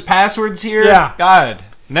screwing up his passwords here? Yeah. God.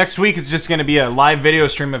 Next week, it's just going to be a live video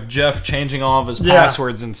stream of Jeff changing all of his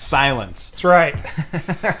passwords in silence. That's right.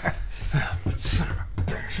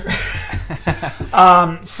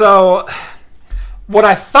 So, what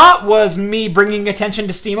I thought was me bringing attention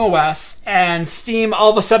to SteamOS, and Steam all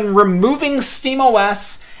of a sudden removing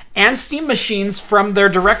SteamOS and Steam machines from their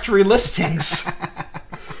directory listings.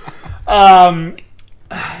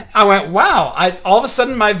 I went, wow. All of a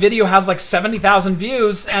sudden, my video has like 70,000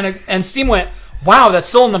 views, and Steam went, wow, that's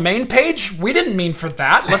still on the main page? We didn't mean for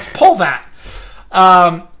that. Let's pull that.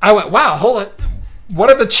 I went, wow, hold it. What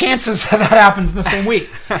are the chances that happens in the same week?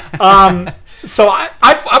 So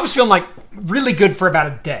I was feeling like really good for about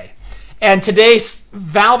a day. And today,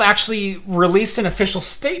 Valve actually released an official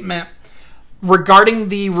statement regarding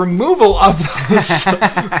the removal of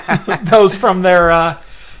those from their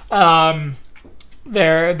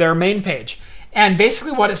main page. And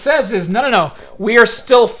basically what it says is, no, we are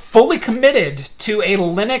still fully committed to a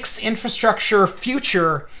Linux infrastructure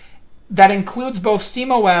future that includes both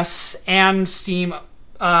SteamOS and Steam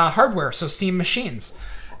hardware, so Steam machines.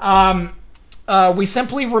 We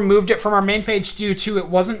simply removed it from our main page due to it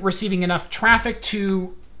wasn't receiving enough traffic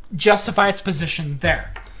to justify its position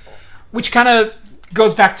there. Which kind of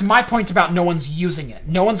goes back to my point about no one's using it.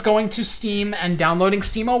 No one's going to Steam and downloading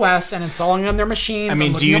SteamOS and installing it on their machines. I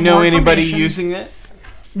mean, do you know anybody using it?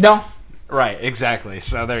 No. Right, exactly.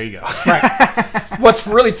 So there you go. Right. What's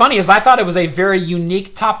really funny is I thought it was a very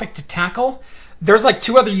unique topic to tackle. There's like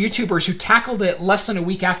 2 other YouTubers who tackled it less than a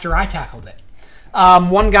week after I tackled it.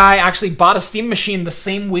 One guy actually bought a Steam machine the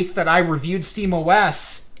same week that I reviewed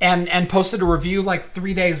SteamOS and posted a review like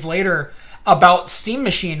 3 days later about Steam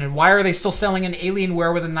Machine and why are they still selling an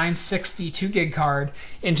Alienware with a 960 2 gig card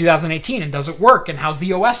in 2018 and does it work and how's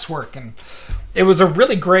the OS work, and it was a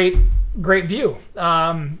really great view.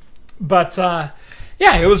 But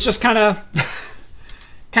yeah, it was just kind of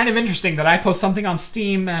interesting that I post something on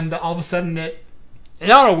Steam and all of a sudden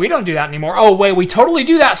no, we don't do that anymore. Oh wait, we totally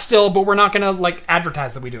do that still, but we're not gonna like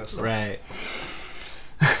advertise that we do it still. Right.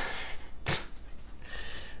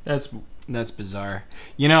 That's bizarre.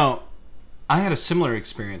 You know, I had a similar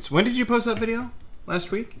experience. When did you post that video?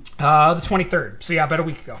 Last week? The 23rd. So yeah, about a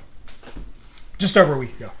week ago. Just over a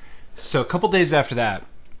week ago. So a couple days after that,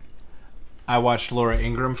 I watched Laura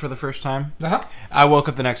Ingraham for the first time. Uh-huh. I woke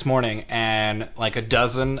up the next morning and like a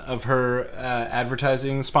dozen of her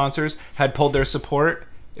advertising sponsors had pulled their support.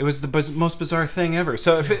 It was the most bizarre thing ever.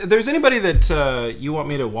 So if there's anybody that you want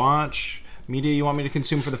me to watch, media you want me to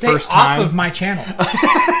consume for the first time, off of my channel.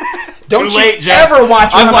 Don't Too late, you Jeff. ever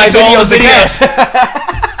watch one of my videos again.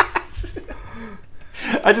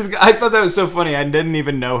 I thought that was so funny. I didn't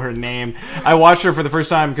even know her name. I watched her for the first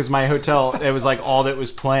time because my hotel, it was like all that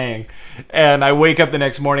was playing. And I wake up the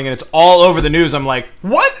next morning and it's all over the news. I'm like,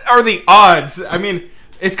 what are the odds? I mean,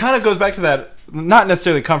 it kind of goes back to that, not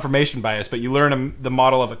necessarily confirmation bias, but you learn the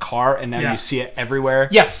model of a car and now you see it everywhere.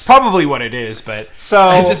 Yes. Probably what it is, but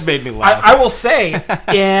so it just made me laugh. I will say,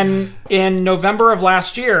 in November of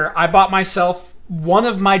last year, I bought myself one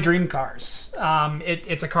of my dream cars.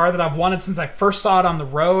 It's a car that I've wanted since I first saw it on the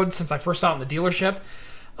road, since I first saw it in the dealership.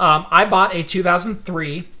 I bought a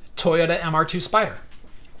 2003 Toyota MR2 Spider.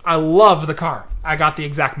 I love the car. I got the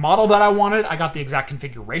exact model that I wanted. I got the exact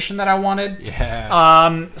configuration that I wanted.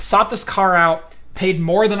 Yeah. Sought this car out, paid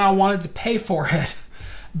more than I wanted to pay for it.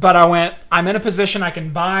 But I went, I'm in a position I can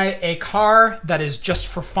buy a car that is just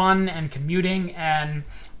for fun and commuting, and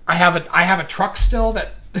I have a truck still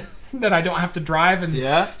that that I don't have to drive and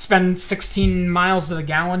spend 16 miles to the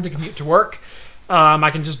gallon to commute to work. I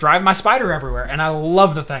can just drive my Spider everywhere, and I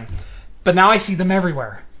love the thing. But now I see them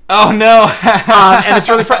everywhere. Oh, no. And it's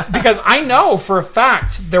really because I know for a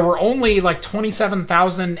fact there were only like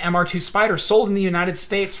 27,000 MR2 Spiders sold in the United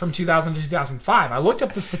States from 2000 to 2005. I looked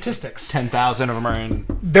up the statistics. 10,000 of them are in.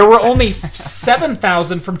 There were only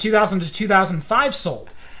 7,000 from 2000 to 2005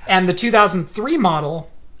 sold. And the 2003 model,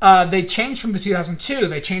 they changed from the 2002.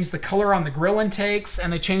 They changed the color on the grill intakes,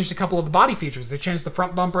 and they changed a couple of the body features. They changed the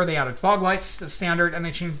front bumper, they added fog lights as standard, and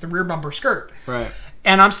they changed the rear bumper skirt. Right.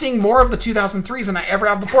 And I'm seeing more of the 2003s than I ever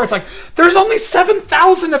have before. It's like, there's only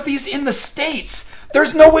 7,000 of these in the States.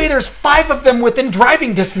 There's no way there's 5 of them within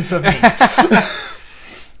driving distance of me.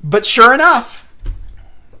 But sure enough.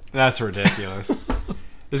 That's ridiculous.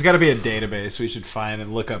 There's got to be a database we should find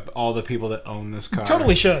and look up all the people that own this car.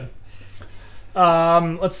 Totally should.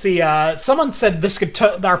 Let's see. Someone said this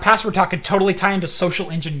could our password talk could totally tie into social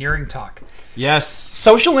engineering talk. Yes.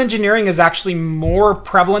 Social engineering is actually more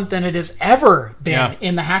prevalent than it has ever been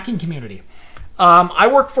in the hacking community. I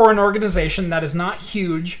work for an organization that is not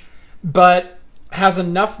huge, but has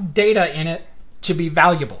enough data in it to be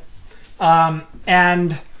valuable.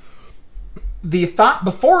 And the thought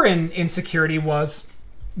before in security was,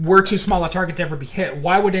 we're too small a target to ever be hit.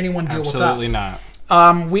 Why would anyone deal with us? Absolutely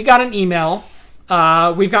not. We got an email.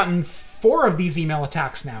 We've gotten 4 of these email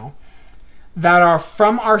attacks now that are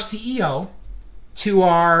from our CEO to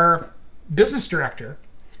our business director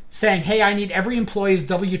saying, hey, I need every employee's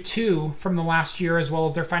W-2 from the last year as well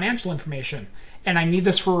as their financial information. And I need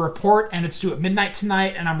this for a report, and it's due at midnight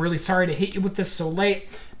tonight, and I'm really sorry to hit you with this so late,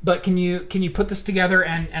 but can you put this together,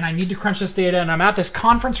 and I need to crunch this data, and I'm at this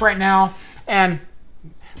conference right now, and...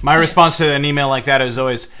 My response to an email like that is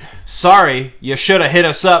always, sorry, you should have hit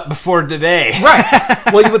us up before today. Right.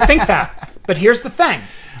 Well, you would think that. But here's the thing.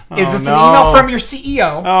 It's an email from your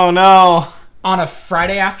CEO. Oh, no. On a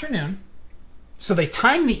Friday afternoon. So they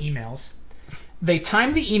time the emails. They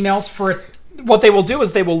time the emails for... What they will do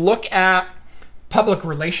is they will look at public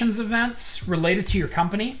relations events related to your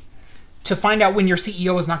company to find out when your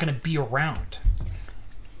CEO is not going to be around.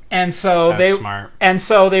 And so That's smart. And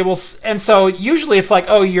so they will. And so usually it's like,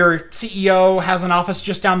 oh, your CEO has an office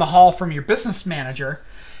just down the hall from your business manager.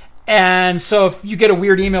 And so if you get a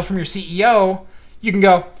weird email from your CEO, you can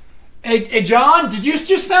go, hey John, did you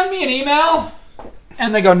just send me an email?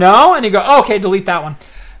 And they go, no. And you go, oh, okay, delete that one.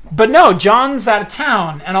 But no, John's out of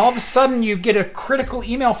town. And all of a sudden you get a critical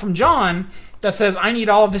email from John that says, I need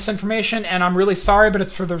all of this information, and I'm really sorry, but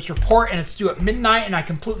it's for this report, and it's due at midnight, and I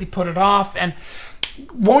completely put it off. And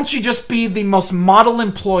won't you just be the most model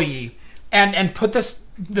employee and put this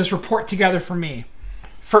report together for me?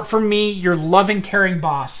 For me, your loving, caring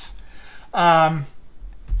boss. And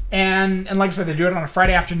like I said, they do it on a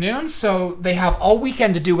Friday afternoon, so they have all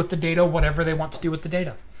weekend to do with the data whatever they want to do with the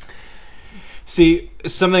data. See,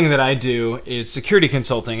 something that I do is security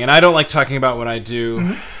consulting, and I don't like talking about what I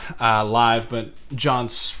do live, but John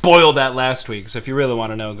spoiled that last week, so if you really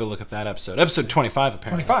want to know, go look up that episode. Episode 25,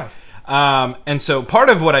 apparently. 25. And so part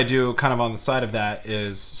of what I do kind of on the side of that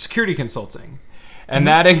is security consulting. And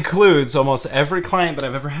that includes almost every client that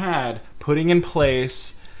I've ever had putting in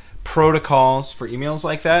place protocols for emails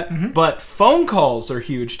like that. But phone calls are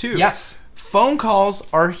huge too. Yes. Phone calls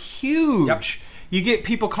are huge. Yep. You get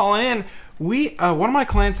people calling in. One of my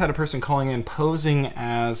clients had a person calling in posing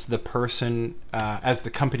as the person, as the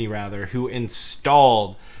company rather, who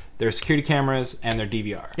installed their security cameras and their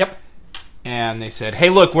DVR. Yep. And they said, hey,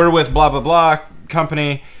 look, we're with blah, blah, blah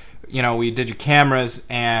company. You know, we did your cameras,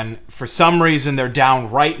 and for some reason they're down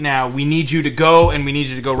right now. We need you to go, and we need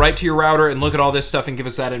you to go right to your router and look at all this stuff and give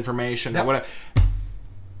us that information. Yep. Or whatever.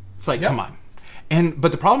 It's like, come on.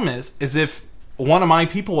 But the problem is if one of my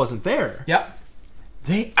people wasn't there,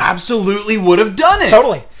 they absolutely would have done it.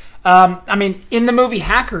 Totally. I mean, in the movie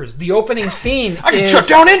Hackers, the opening scene I can shut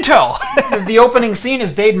down Intel. The opening scene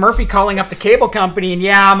is Dave Murphy calling up the cable company, and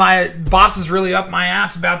yeah, my boss is really up my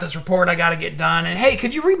ass about this report I got to get done. And hey,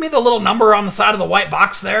 could you read me the little number on the side of the white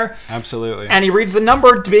box there? Absolutely. And he reads the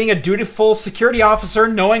number, being a dutiful security officer,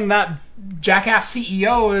 knowing that jackass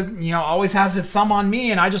CEO, you know, always has his thumb on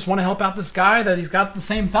me, and I just want to help out this guy that he's got the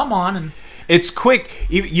same thumb on. And it's quick.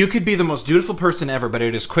 You could be the most dutiful person ever, but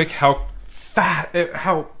it is quick how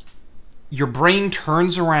your brain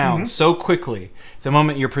turns around so quickly the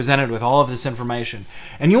moment you're presented with all of this information.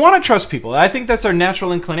 And you want to trust people. I think that's our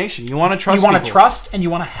natural inclination. You want to trust people. You want to trust and you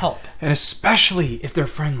want to help. And especially if they're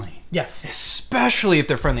friendly. Yes. Especially if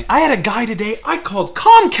they're friendly. I had a guy today, I called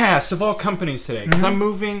Comcast of all companies today, because I'm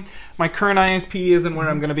moving. My current ISP isn't where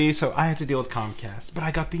I'm going to be, so I had to deal with Comcast. But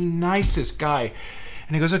I got the nicest guy.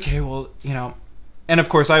 And he goes, okay, well, you know. And of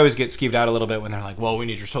course, I always get skeeved out a little bit when they're like, well, we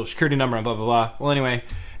need your social security number and blah, blah, blah. Well, anyway,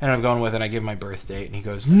 and I'm going with it. I give him my birth date. And he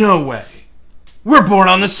goes, no way. We're born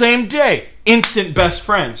on the same day. Instant best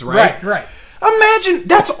friends, right? Right. Imagine,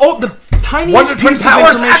 that's all the tiniest piece of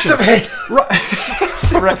powers information. activate.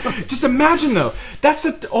 Right. Just imagine, though.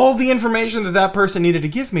 That's all the information that person needed to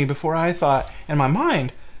give me before I thought, in my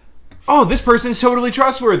mind, oh, this person's totally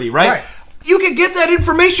trustworthy, right? You can get that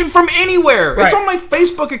information from anywhere. It's on my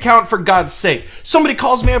Facebook account, for God's sake. Somebody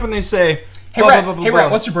calls me up and they say, hey, Rhett,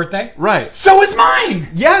 what's your birthday? Right. So is mine.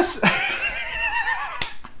 Yes.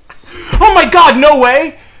 Oh my God, no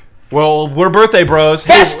way. Well, we're birthday bros.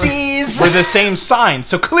 Besties. Hey, we're the same sign,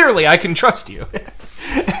 so clearly I can trust you.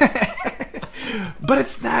 But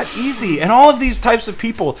it's that easy. And all of these types of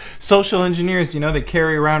people, social engineers, you know, they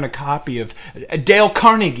carry around a copy of Dale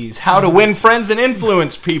Carnegie's How to Win Friends and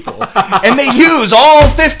Influence People. And they use all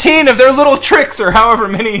 15 of their little tricks, or however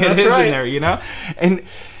many it is in there, you know? And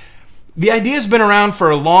the idea's been around for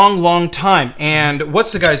a long, long time. And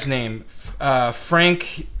what's the guy's name?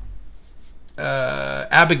 Frank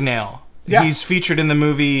Abagnale. Yeah. He's featured in the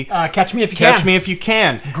movie Catch Me If You Can. Catch Me If You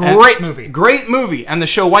Can. Great movie. Great movie. And the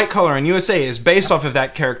show White Collar in USA is based off of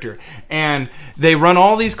that character. And they run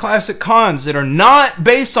all these classic cons that are not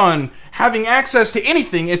based on having access to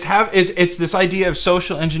anything. It's this idea of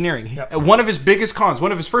social engineering. Yep. One of his biggest cons,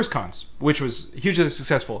 one of his first cons, which was hugely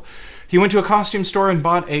successful, he went to a costume store and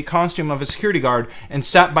bought a costume of a security guard and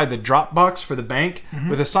sat by the drop box for the bank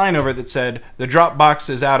with a sign over it that said, the drop box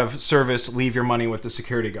is out of service, leave your money with the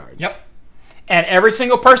security guard. Yep. And every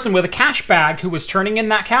single person with a cash bag who was turning in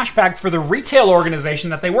that cash bag for the retail organization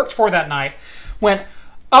that they worked for that night went,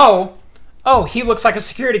 oh, he looks like a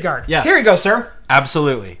security guard. Yeah. Here you go, sir.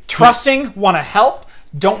 Absolutely. Trusting, want to help,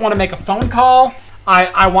 don't want to make a phone call.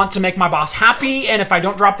 I want to make my boss happy, and if I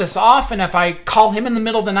don't drop this off, and if I call him in the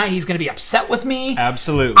middle of the night, he's going to be upset with me.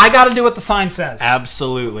 Absolutely. I got to do what the sign says.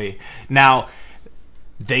 Absolutely. Now,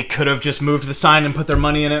 they could have just moved the sign and put their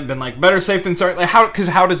money in it and been like, better safe than sorry. Like,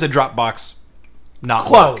 how does a drop box not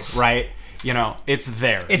close? Work, right? You know, it's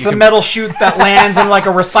there. It's a metal chute that lands in like a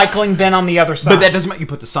recycling bin on the other side. But that doesn't matter. You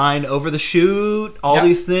put the sign over the chute, all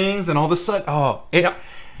these things, and all of a sudden,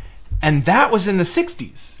 and that was in the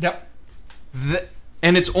 60s. Yep.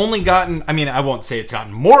 And it's only gotten, I mean, I won't say it's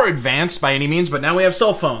gotten more advanced by any means, but now we have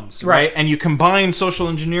cell phones, right? And you combine social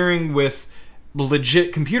engineering with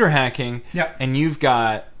legit computer hacking, and you've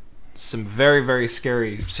got some very, very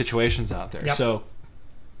scary situations out there. So,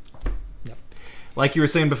 like you were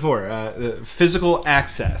saying before, physical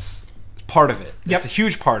access is part of it. It's a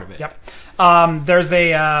huge part of it. There's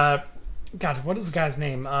a, God, what is the guy's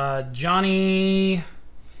name? Johnny,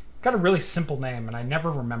 got a really simple name, and I never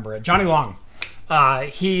remember it. Johnny Long.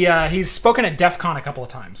 He's spoken at DEF CON a couple of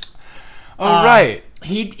times. Oh, right.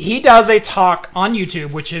 He does a talk on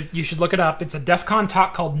YouTube, which you should look it up. It's a DEF CON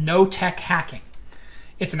talk called No Tech Hacking.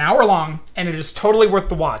 It's an hour long, and it is totally worth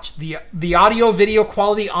the watch. The audio video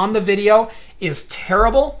quality on the video is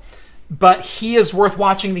terrible, but he is worth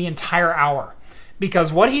watching the entire hour.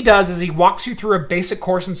 Because what he does is he walks you through a basic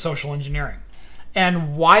course in social engineering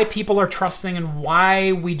and why people are trusting and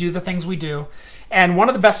why we do the things we do. And one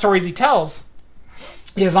of the best stories he tells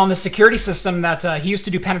is on the security system that he used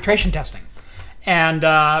to do penetration testing, and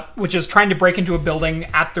which is trying to break into a building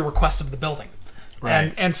at the request of the building.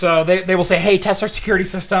 And so they will say, hey, test our security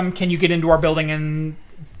system. Can you get into our building and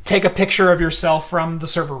take a picture of yourself from the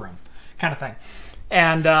server room, kind of thing.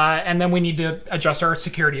 And then we need to adjust our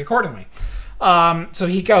security accordingly. So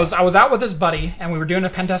he goes, I was out with his buddy, and we were doing a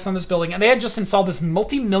pen test on this building, and they had just installed this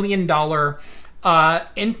multi-million-dollar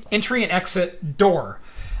entry and exit door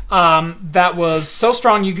that was so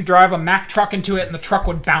strong you could drive a Mack truck into it and the truck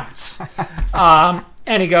would bounce.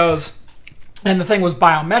 And he goes, and the thing was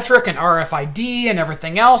biometric and RFID and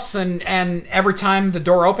everything else, and every time the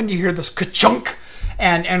door opened you hear this ka-chunk,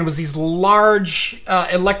 and it was these large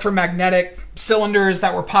electromagnetic cylinders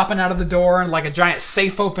that were popping out of the door and like a giant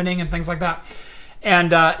safe opening and things like that.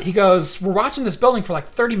 And he goes, we're watching this building for like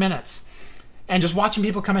 30 minutes and just watching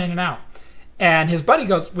people come in and out. And his buddy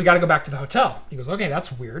goes, we got to go back to the hotel. He goes, okay,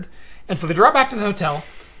 that's weird. And so they drive back to the hotel,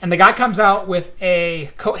 and the guy comes out with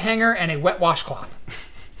a coat hanger and a wet washcloth.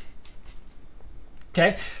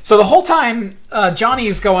 Okay? So the whole time, Johnny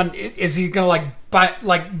is going, is he going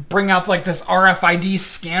to bring out like this RFID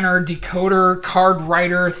scanner, decoder, card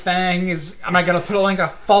writer thing? Am I going to put like a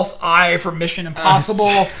false eye for Mission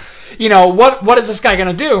Impossible? You know, what is this guy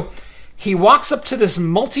going to do? He walks up to this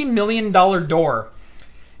multi-million-dollar door,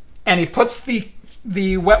 and he puts the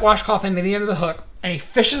wet washcloth into the end of the hook, and he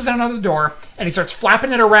fishes it under the door, and he starts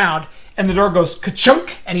flapping it around, and the door goes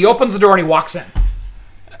ka-chunk, and he opens the door and he walks in.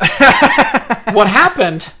 What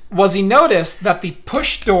happened was he noticed that the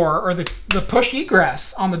push door, or the push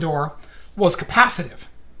egress on the door, was capacitive.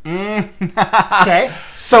 Okay?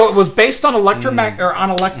 So it was based on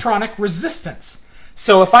electronic resistance.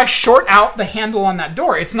 So if I short out the handle on that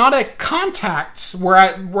door, it's not a contact where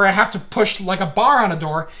I have to push like a bar on a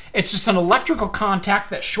door. It's just an electrical contact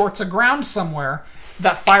that shorts a ground somewhere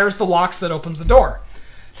that fires the locks that opens the door.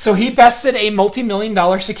 So he bested a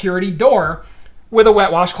multi-million-dollar security door with a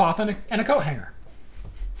wet washcloth and a coat hanger.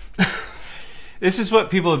 This is what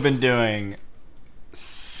people have been doing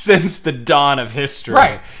since the dawn of history.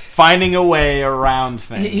 Right. Finding a way around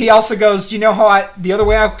things. He also goes, do you know how the other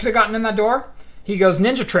way I could have gotten in that door? He goes,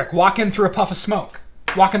 ninja trick, walk in through a puff of smoke.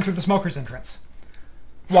 Walk in through the smoker's entrance.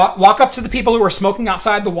 Walk up to the people who are smoking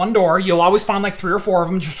outside the one door. You'll always find like 3 or 4 of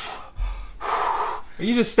them just...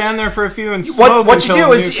 You just stand there for a few and smoke. What you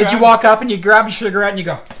do is you walk up and you grab your cigarette and you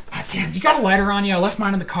go, ah, damn, you got a lighter on you? I left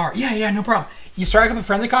mine in the car. Yeah, no problem. You strike up a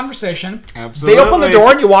friendly conversation. Absolutely. They open the door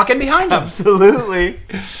and you walk in behind them. Absolutely.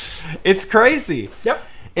 It's crazy. Yep.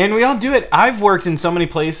 And we all do it. I've worked in so many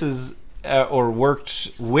places or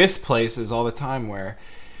worked with places all the time where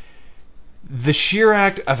the sheer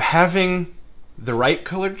act of having the right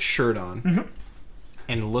colored shirt on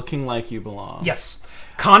and looking like you belong. Yes.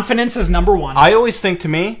 Confidence is number one. I always think, to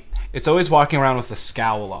me, it's always walking around with a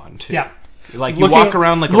scowl on, too. Yeah. Like, you walk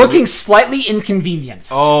around like... Looking slightly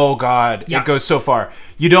inconvenienced. Oh, God. Yeah. It goes so far.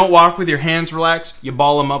 You don't walk with your hands relaxed. You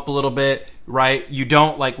ball them up a little bit, right? You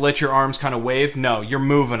don't, like, let your arms kind of wave. No, you're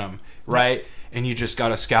moving them, right? Yep. And you just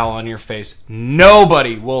got a scowl on your face.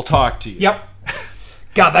 Nobody will talk to you. Yep.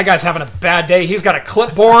 God, that guy's having a bad day. He's got a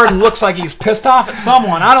clipboard and looks like he's pissed off at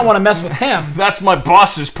someone. I don't want to mess with him. That's my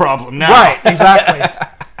boss's problem now. Right, exactly.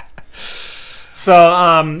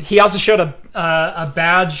 So he also showed a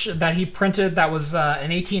badge that he printed that was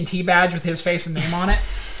an AT&T badge with his face and name on it.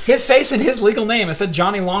 His face and his legal name. It said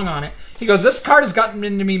Johnny Long on it. He goes, this card has gotten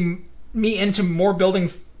into me into more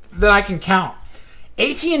buildings than I can count.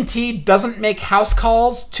 AT&T doesn't make house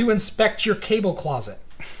calls to inspect your cable closet.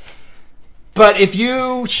 But if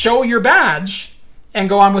you show your badge and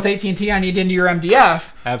go on with AT&T, I need into your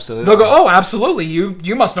MDF. Absolutely. They'll go, oh, absolutely.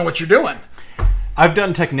 You must know what you're doing. I've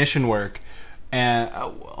done technician work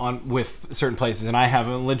with certain places, and I have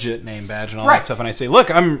a legit name badge and all that stuff. And I say, look,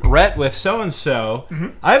 I'm Rhett with so-and-so.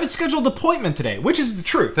 I have a scheduled appointment today, which is the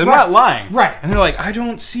truth. I'm not lying. Right. And they're like, I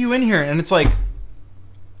don't see you in here. And it's like,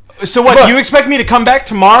 so what, you expect me to come back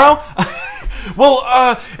tomorrow? Well,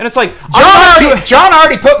 and it's like, John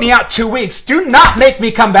already put me out 2 weeks. Do not make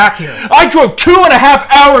me come back here. I drove 2.5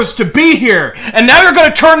 hours to be here, and now you're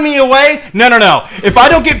going to turn me away? No. If I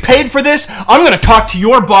don't get paid for this, I'm going to talk to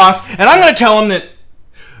your boss, and I'm going to tell him that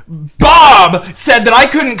Bob said that I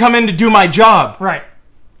couldn't come in to do my job. Right.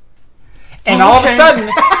 And all of a sudden,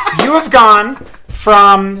 you have gone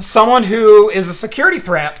from someone who is a security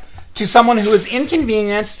threat to someone who is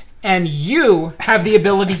inconvenienced, and you have the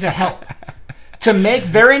ability to help. To make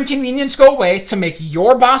their inconvenience go away, to make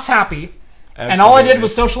your boss happy. Absolutely. And all I did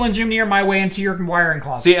was social engineer my way into your wiring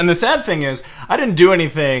closet. See, and the sad thing is, I didn't do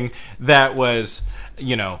anything that was,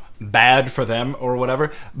 bad for them or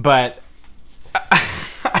whatever, but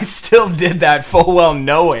I still did that full well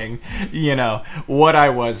knowing, what I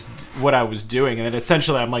was doing. And then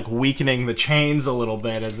essentially I'm like weakening the chains a little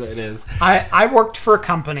bit as it is. I worked for a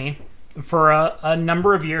company for a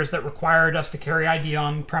number of years that required us to carry ID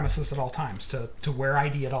on premises at all times, to wear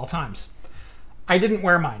ID at all times. I didn't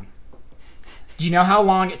wear mine. Do you know how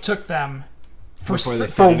long it took them for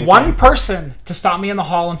one person to stop me in the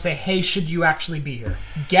hall and say, hey, should you actually be here?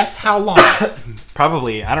 Guess how long?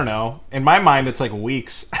 Probably, I don't know. In my mind, it's like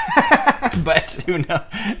weeks. But who knows?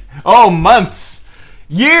 Oh, months.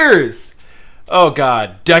 Years. Oh,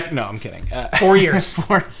 God. No, I'm kidding. 4 years.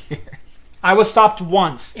 4 years. I was stopped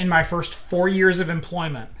once in my first 4 years of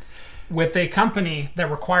employment with a company that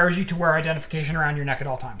requires you to wear identification around your neck at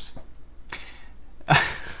all times.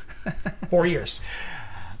 4 years.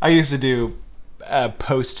 I used to do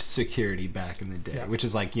post security back in the day, which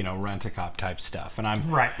is like, rent-a-cop type stuff. And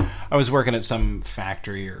I was working at some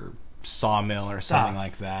factory or sawmill or something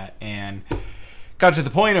like that, and got to the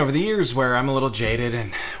point over the years where I'm a little jaded,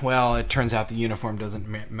 and well, it turns out the uniform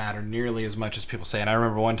doesn't matter nearly as much as people say. And I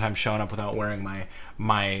remember one time showing up without wearing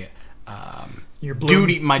my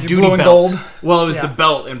duty belt. Gold. Well, it was the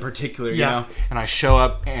belt in particular, And I show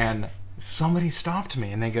up, and somebody stopped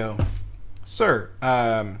me, and they go, "Sir,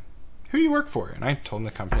 who do you work for?" And I told them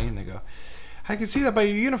the company, and they go, "I can see that by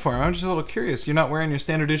your uniform. I'm just a little curious. You're not wearing your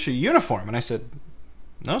standard issue uniform." And I said,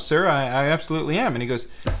 "No, sir, I absolutely am." And he goes,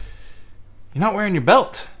 "You're not wearing your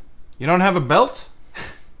belt. You don't have a belt?"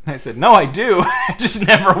 I said, "No, I do. I just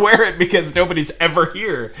never wear it because nobody's ever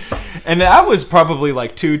here." And that was probably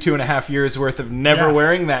like 2.5 years worth of never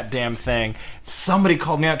wearing that damn thing. Somebody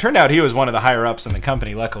called me out. Turned out he was one of the higher ups in the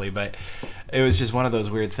company, luckily, but it was just one of those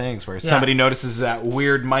weird things where somebody notices that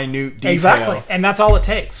weird, minute detail. Exactly, and that's all it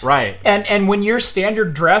takes. Right. And when your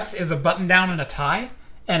standard dress is a button down and a tie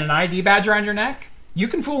and an ID badge around your neck, you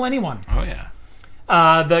can fool anyone. Oh, yeah.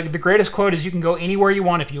 The greatest quote is, you can go anywhere you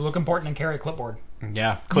want if you look important and carry a clipboard.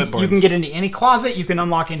 Yeah, clipboards. You can get into any closet. You can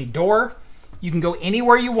unlock any door. You can go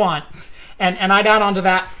anywhere you want. And I'd add on to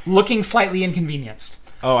that, looking slightly inconvenienced.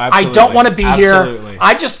 Oh, absolutely. I don't want to be here.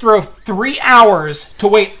 I just drove 3 hours to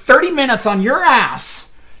wait 30 minutes on your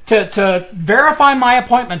ass to verify my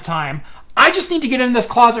appointment time. I just need to get in this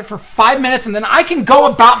closet for 5 minutes, and then I can go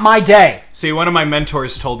about my day. See, one of my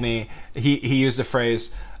mentors told me, he used the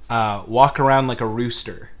phrase, walk around like a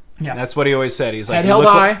rooster. Yeah. That's what he always said. He's like,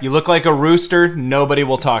 you look like a rooster, nobody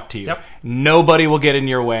will talk to you. Yep. Nobody will get in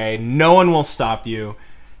your way. No one will stop you.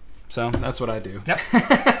 So that's what I do. Yep.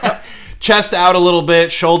 Chest out a little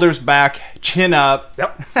bit, shoulders back, chin up.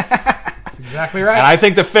 Yep. That's exactly right. And I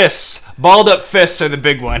think the fists, balled up fists, are the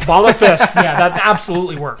big one. Balled up fists. Yeah, that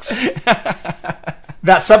absolutely works.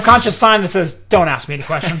 That subconscious sign that says, don't ask me any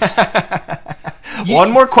questions.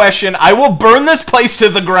 One more question. I will burn this place to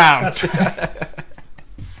the ground. That's right.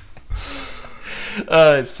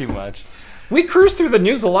 It's too much. We cruised through the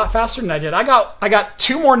news a lot faster than I did. I got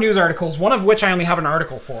 2 more news articles, one of which I only have an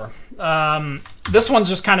article for. This one's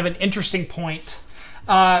just kind of an interesting point.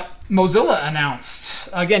 Mozilla announced,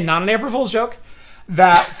 again, not an April Fool's joke,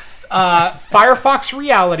 that Firefox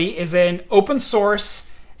Reality is an open source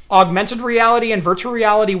augmented reality and virtual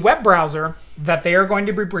reality web browser that they are going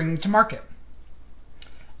to be bringing to market.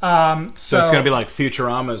 So it's going to be like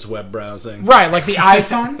Futurama's web browsing. Right, like the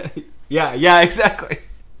iPhone. Yeah, exactly.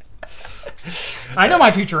 I know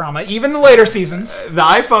my Futurama, even the later seasons. The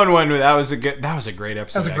iPhone one, that was a great episode. That was a great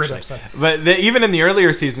actually. episode. But even in the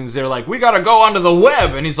earlier seasons, they're like, we got to go onto the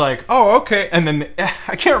web, and he's like, oh, okay. And then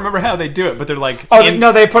I can't remember how they do it, but they're like,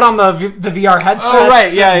 no, they put on the VR headsets. Oh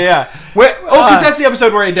right, yeah. Because that's the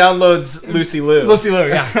episode where he downloads Lucy Liu. Lucy Liu,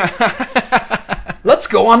 yeah. Let's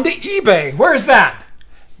go on to eBay. Where is that?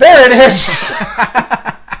 There it is.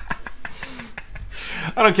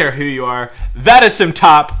 I don't care who you are. That is some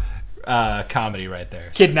top comedy right there.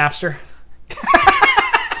 Kid Napster.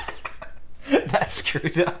 That's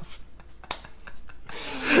screwed up.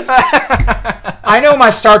 I know my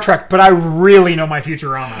Star Trek, but I really know my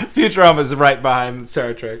Futurama. Futurama's right behind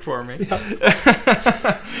Star Trek for me. Yep.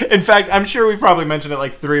 In fact, I'm sure we've probably mentioned it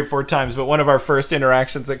like 3 or 4 times, but one of our first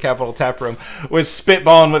interactions at Capitol Tap Room was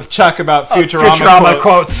spitballing with Chuck about Futurama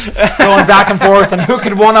quotes. Going back and forth, and who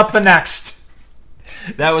could one up the next.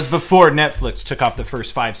 That was before Netflix took off the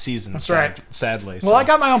first 5 seasons. That's right. Sadly. Well, I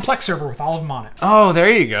got my own Plex server with all of them on it. Oh,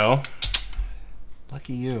 there you go.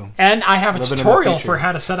 Lucky you. And I have a tutorial for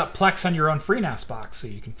how to set up Plex on your own FreeNAS box, so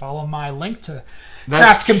you can follow my link to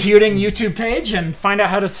Craft Computing YouTube page and find out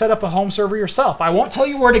how to set up a home server yourself. I won't tell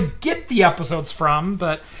you where to get the episodes from,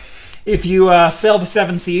 but if you sail the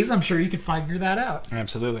 7 seas, I'm sure you can figure that out.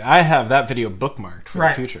 Absolutely. I have that video bookmarked for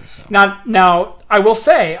the future. So. Now, I will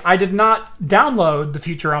say, I did not download the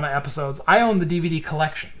Futurama episodes. I own the DVD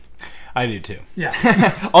collection. I do too. Yeah.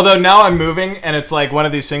 Although now I'm moving, and it's like one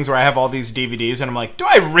of these things where I have all these DVDs, and I'm like, do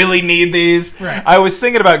I really need these? Right. I was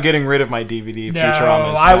thinking about getting rid of my DVD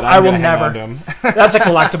Futuramas. I will never. That's a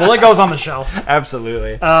collectible. It goes on the shelf.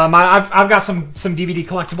 Absolutely. I've got some DVD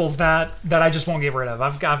collectibles that I just won't get rid of.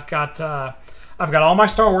 I've got all my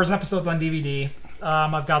Star Wars episodes on DVD.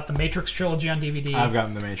 I've got the Matrix trilogy on DVD. I've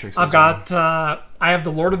gotten the Matrix. I have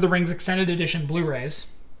the Lord of the Rings extended edition Blu-rays.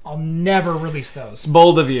 I'll never release those.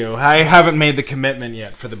 Bold of you. I haven't made the commitment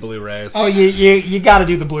yet for the Blu-rays. Oh, you got to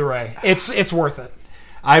do the Blu-ray. It's worth it.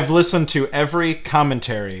 I've listened to every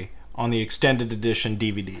commentary on the extended edition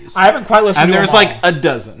DVDs. I haven't quite listened to them all. And there's like a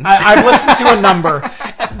dozen. I've listened to a number.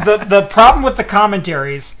 The problem with the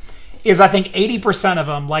commentaries is I think 80% of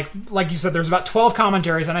them, like you said, there's about 12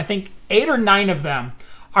 commentaries, and I think 8 or 9 of them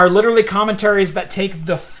are literally commentaries that take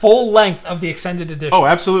the full length of the extended edition. Oh,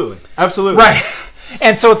 absolutely. Absolutely. Right.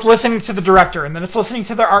 And so it's listening to the director, and then it's listening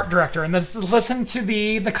to the art director, and then it's listening to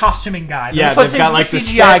the costuming guy. Yeah, they've got like the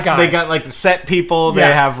CGI guy. They got like the set people. They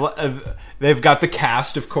have. They've got the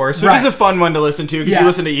cast, of course, which is a fun one to listen to because you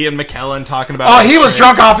listen to Ian McKellen talking about. Oh, he was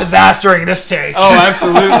drunk off his ass during this take. Oh,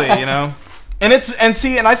 absolutely. And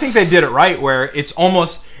I think they did it right, where it's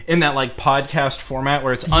almost in that like podcast format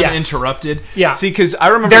where it's uninterrupted. Yeah. See, because I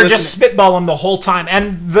remember they're just spitballing the whole time,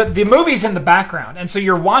 and the movie's in the background, and so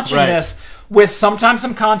you're watching this with sometimes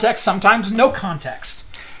some context, sometimes no context.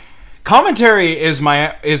 Commentary is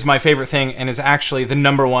my favorite thing, and is actually the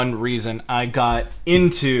number one reason I got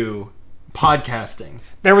into podcasting.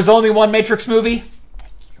 There was only one Matrix movie.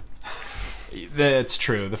 That's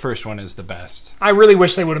true. The first one is the best. I really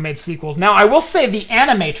wish they would have made sequels. Now, I will say the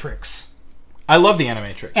Animatrix. I love the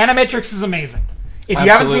Animatrix. Animatrix is amazing. If you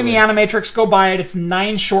haven't seen the Animatrix, go buy it. It's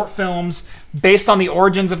 9 short films based on the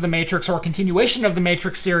origins of the Matrix or a continuation of the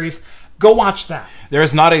Matrix series. Go watch that. There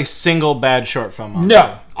is not a single bad short film on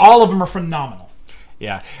No. All of them are phenomenal.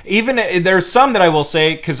 Yeah. Even there's some that I will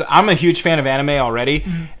say, because I'm a huge fan of anime already,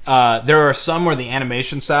 there are some where the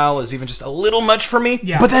animation style is even just a little much for me.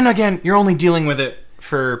 Yeah. But then again, you're only dealing with it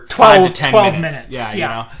for 5 to 10 minutes. Yeah. You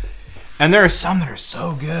know? And there are some that are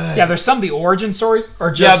so good. Yeah, there's some the origin stories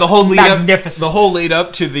are just the whole magnificent. The whole lead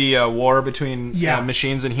up to the war between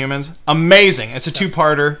machines and humans. Amazing. It's a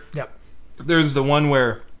 2-parter. Yep. There's the one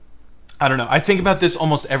where, I don't know, I think about this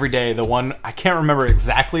almost every day. The one, I can't remember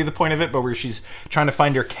exactly the point of it, but where she's trying to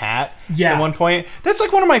find her cat at one point. That's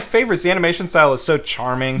like one of my favorites. The animation style is so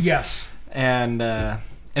charming. Yes. And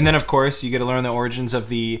then, of course, you get to learn the origins of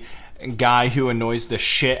the guy who annoys the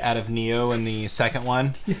shit out of Neo in the second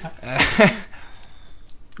one. Yeah.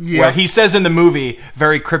 Where he says in the movie,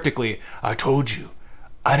 very cryptically, I told you,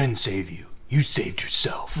 I didn't save you. You saved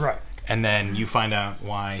yourself. Right. And then you find out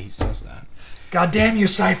why he says that. God damn you,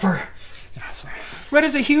 Cypher. Yeah, sorry. Red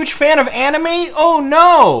is a huge fan of anime? Oh,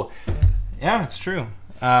 no! Yeah, it's true.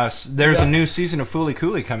 There's a new season of Fooly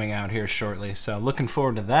Cooly coming out here shortly, so looking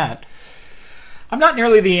forward to that. I'm not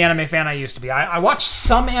nearly the anime fan I used to be. I watched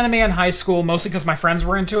some anime in high school, mostly because my friends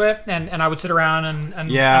were into it, and I would sit around and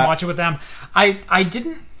watch it with them. I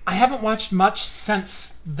haven't watched much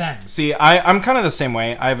since then. See, I'm kind of the same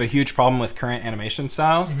way. I have a huge problem with current animation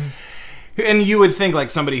styles. And you would think like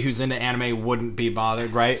somebody who's into anime wouldn't be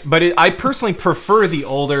bothered, right? But I personally prefer the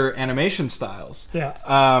older animation styles. Yeah.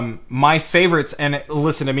 My favorites, and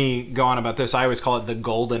listen to me go on about this, I always call it the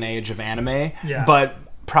golden age of anime. Yeah. But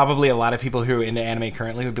probably a lot of people who are into anime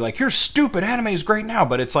currently would be like, you're stupid, anime is great now.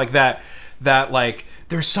 But it's like that like,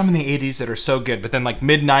 there's some in the 80s that are so good, but then like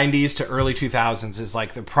mid-90s to early 2000s is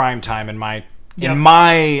like the prime time in my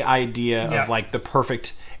idea of like the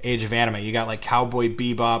perfect age of anime. You got like Cowboy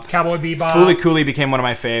Bebop. Fooly Cooly became one of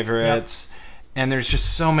my favorites. Yep. And there's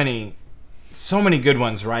just so many good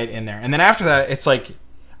ones right in there. And then after that, it's like,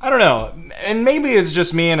 I don't know. And maybe it's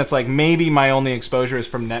just me, and it's like maybe my only exposure is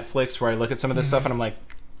from Netflix, where I look at some of this stuff and I'm like,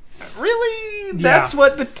 really? That's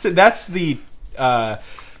what that's the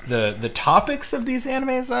topics of these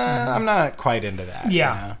animes? I'm not quite into that.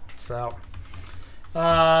 Yeah. You know? So.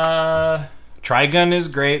 Trigun is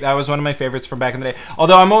great. That was one of my favorites from back in the day.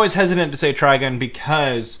 Although I'm always hesitant to say Trigun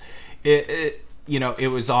because it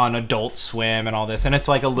was on Adult Swim and all this, and it's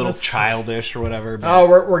like a little childish or whatever. But... Oh,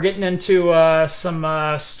 we're getting into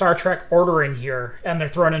some Star Trek ordering here, and they're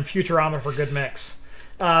throwing in Futurama for good mix.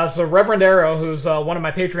 So Reverend Arrow, who's one of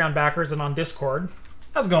my Patreon backers and on Discord,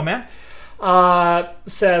 how's it going, man?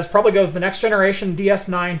 Says probably goes the Next Generation,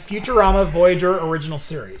 DS9, Futurama, Voyager original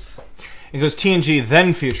series. It goes TNG,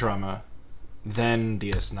 then Futurama, then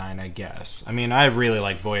DS9, I guess. I mean, I really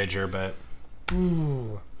like Voyager, but...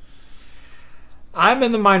 Ooh. I'm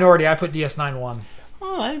in the minority. I put DS9 1.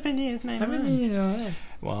 Oh, I put DS9 1.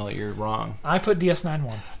 Well, you're wrong. I put DS9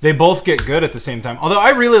 1. They both get good at the same time. Although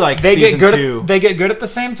I really like Season 2. They get good at the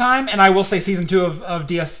same time, and I will say Season 2 of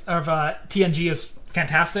TNG is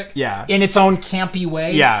fantastic. Yeah. In its own campy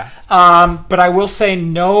way. Yeah. But I will say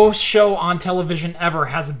no show on television ever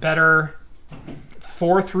has better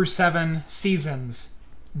 4 through 7 seasons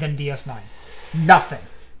than DS9.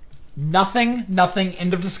 Nothing.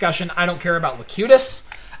 End of discussion. I don't care about Locutus.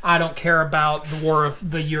 I don't care about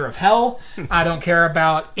the Year of Hell. I don't care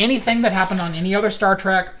about anything that happened on any other Star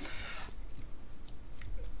Trek.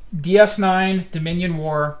 DS9, Dominion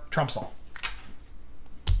War, trumps all.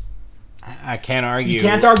 I can't argue. You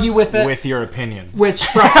can't argue with it. With your opinion. Which...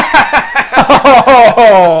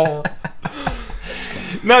 Oh...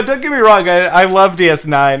 No, don't get me wrong. I love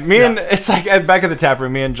DS9. And it's like back at the tap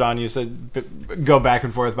room. Me and John used to go back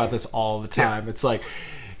and forth about this all the time. Yeah. It's like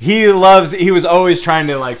he was always trying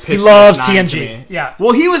to like pitch. He loves DS9 TNG. to me. Yeah.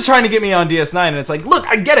 Well, he was trying to get me on DS9, and it's like, look,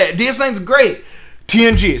 I get it. DS9's great.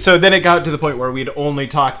 TNG. So then it got to the point where we'd only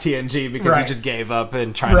talk TNG because he just gave up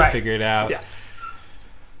and trying to figure it out. Yeah.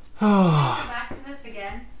 Back to this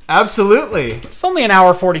again. Absolutely. It's only an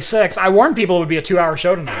hour 46. I warned people it would be a 2-hour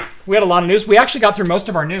show tonight. We had a lot of news. We actually got through most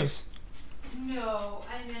of our news. No,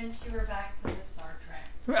 I meant you were back to the Star Trek.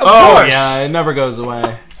 Of course. Yeah, it never goes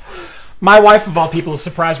away. My wife, of all people, is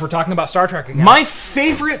surprised we're talking about Star Trek again. My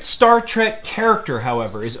favorite Star Trek character,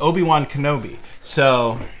 however, is Obi-Wan Kenobi.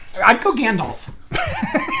 So... I'd go Gandalf.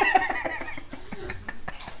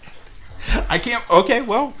 I can't... Okay,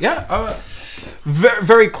 well, yeah. Very,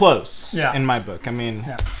 very close in my book. I mean,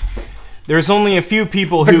 there's only a few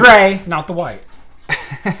people who... The gray, not the white.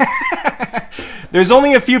 There's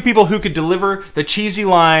only a few people who could deliver the cheesy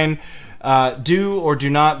line, do or do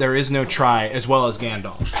not, there is no try, as well as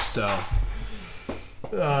Gandalf. So...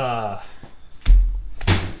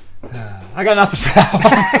 I got nothing for that one.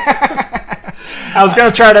 I was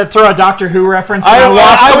going to try to throw a Doctor Who reference, but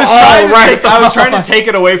I was trying to take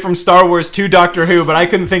it away from Star Wars to Doctor Who, but I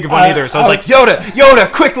couldn't think of one either. So I was like,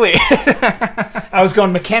 Yoda, quickly! I was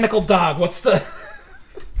going mechanical dog. What's the...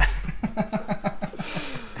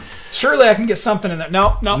 Surely I can get something in there.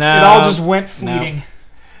 No, it all just went fleeting.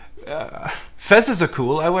 Fezzes are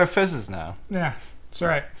cool. I wear fezzes now. Yeah, that's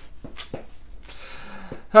right.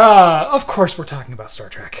 Of course we're talking about Star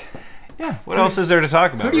Trek. Yeah, what else is there to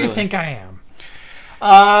talk about? Who do you think I am?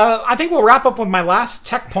 I think we'll wrap up with my last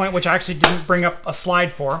tech point, which I actually didn't bring up a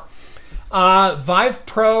slide for. Vive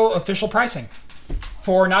Pro official pricing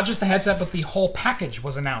for not just the headset, but the whole package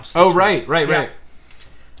was announced. Right.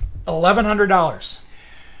 $1,100.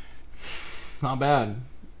 Not bad.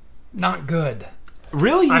 Not good.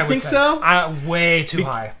 Really? You think so? Way too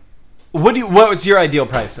high. What was your ideal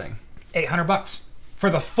pricing? $800 for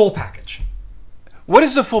the full package. What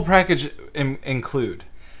does the full package include?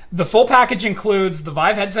 The full package includes the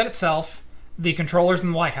Vive headset itself, the controllers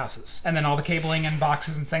and the lighthouses, and then all the cabling and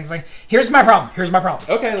boxes and things like that. Here's my problem.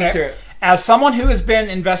 Okay, let's hear it. As someone who has been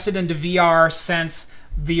invested into VR since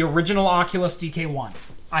the original Oculus DK1,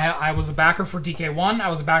 I was a backer for DK1, I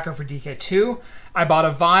was a backer for DK2. I bought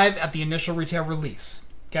a Vive at the initial retail release.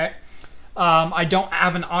 Okay, I don't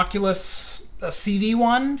have an Oculus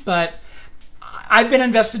CV1, but I've been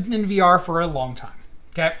invested in VR for a long time.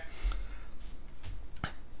 Okay.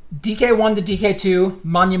 DK1 to DK2,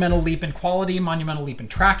 monumental leap in quality, monumental leap in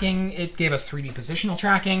tracking. It gave us 3D positional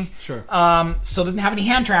tracking. Sure. Still didn't have any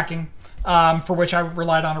hand tracking, for which I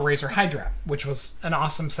relied on a Razer Hydra, which was an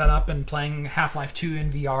awesome setup, and playing Half-Life 2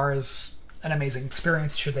 in VR is an amazing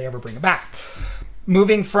experience should they ever bring it back.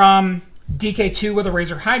 Moving from DK2 with a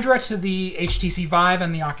Razer Hydra to the HTC Vive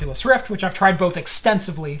and the Oculus Rift, which I've tried both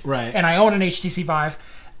extensively, right. And I own an HTC Vive.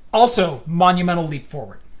 Also, monumental leap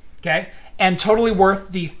forward, okay? And totally worth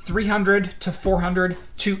the $300 to $400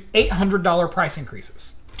 to $800 price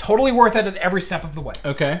increases. Totally worth it at every step of the way.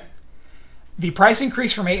 Okay. The price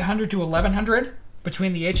increase from $800 to $1,100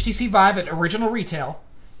 between the HTC Vive at original retail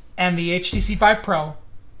and the HTC Vive Pro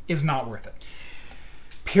is not worth it.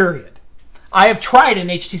 Period. I have tried an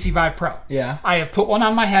HTC Vive Pro. Yeah. I have put one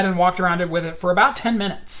on my head and walked around it with it for about 10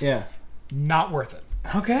 minutes. Yeah. Not worth it.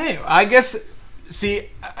 Okay. I guess... See,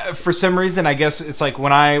 for some reason, I guess it's like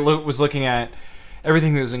when I was looking at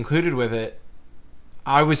everything that was included with it,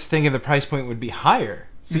 I was thinking the price point would be higher.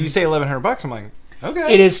 So you say $1,100, I'm like,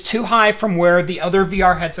 okay. It is too high from where the other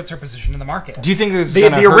VR headsets are positioned in the market. Do you think this is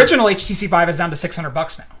the original HTC Vive is down to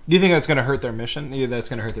 $600 now? Do you think that's going to hurt their mission? That's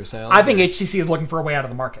going to hurt their sales? I think HTC is looking for a way out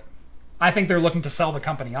of the market. I think they're looking to sell the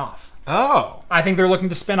company off. Oh. I think they're looking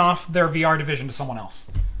to spin off their VR division to someone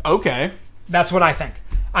else. Okay. That's what I think.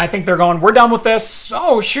 I think they're going, we're done with this.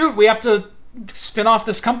 Oh, shoot, we have to spin off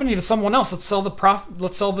this company to someone else. Let's sell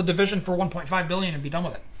the division for $1.5 billion and be done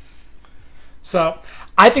with it. So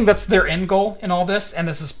I think that's their end goal in all this, and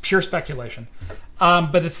this is pure speculation.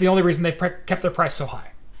 But it's the only reason they've kept their price so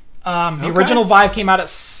high. The original Vive came out at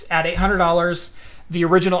 $800. The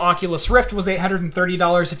original Oculus Rift was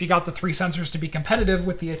 $830 if you got the 3 sensors to be competitive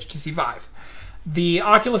with the HTC Vive. The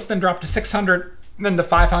Oculus then dropped to $600, then to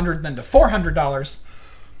 $500, then to $400.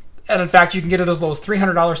 And in fact, you can get it as low as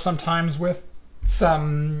 $300 sometimes with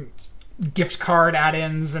some gift card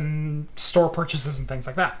add-ins and store purchases and things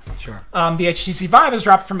like that. Sure. The HTC Vive has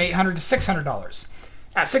dropped from $800 to $600.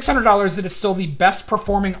 At $600, it is still the best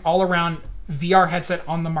performing all-around VR headset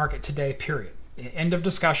on the market today, period. End of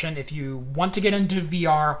discussion. If you want to get into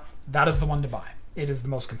VR, that is the one to buy. It is the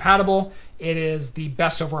most compatible. It is the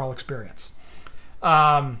best overall experience.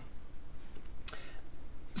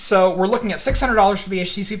 So we're looking at $600 for the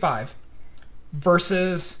HTC Vive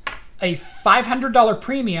versus a $500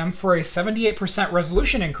 premium for a 78%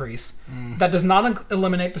 resolution increase that does not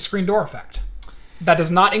eliminate the screen door effect. That does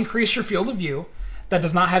not increase your field of view. That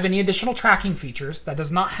does not have any additional tracking features. That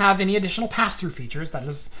does not have any additional pass-through features. That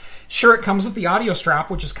is, sure, it comes with the audio strap,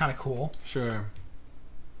 which is kind of cool. Sure.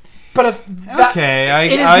 But if that,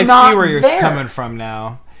 I see where you're coming from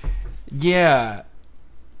now. Yeah.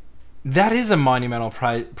 That is a monumental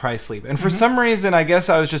price leap. And for some reason, I guess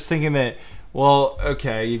I was just thinking that, well,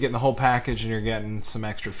 okay, you're getting the whole package and you're getting some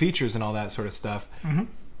extra features and all that sort of stuff.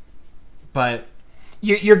 But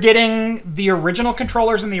you're getting the original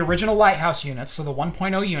controllers and the original Lighthouse units, so the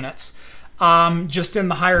 1.0 units, just in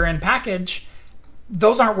the higher end package.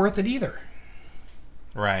 Those aren't worth it either.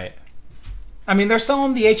 Right. I mean, they're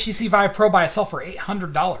selling the HTC Vive Pro by itself for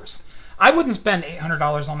 $800. I wouldn't spend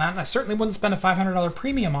 $800 on that, and I certainly wouldn't spend a $500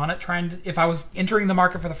 premium on it if I was entering the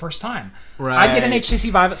market for the first time. Right. I'd get an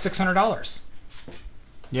HTC Vive at $600.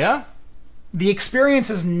 Yeah. The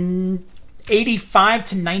experience is 85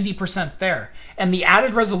 to 90% there. And the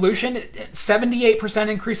added resolution, 78%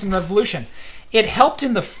 increase in resolution. It helped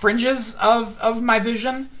in the fringes of my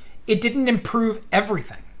vision. It didn't improve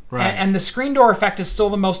everything. Right. And the screen door effect is still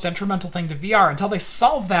the most detrimental thing to VR. Until they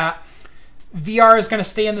solve that, VR is going to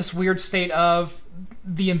stay in this weird state of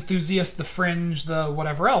the enthusiast, the fringe, the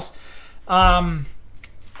whatever else. Only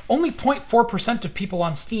 0.4% of people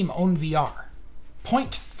on Steam own VR.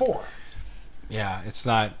 0.4. Yeah, it's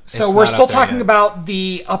not. So we're still talking about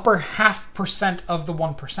the upper 0.5% of the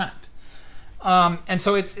 1%. And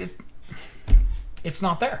so it's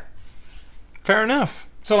not there. Fair enough.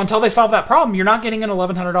 So until they solve that problem, you're not getting an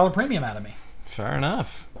 $1,100 premium out of me. Fair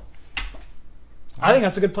enough. I think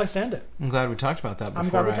that's a good place to end it. I'm glad we talked about that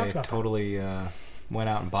before I totally went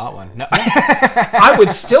out and bought one. No. I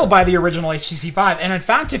would still buy the original HTC Vive. And in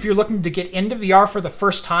fact, if you're looking to get into VR for the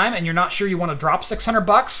first time and you're not sure you want to drop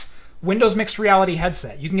 $600, Windows Mixed Reality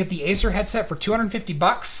headset. You can get the Acer headset for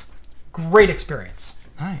 $250. Great experience.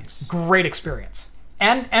 Nice. Great experience.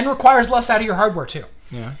 And requires less out of your hardware too.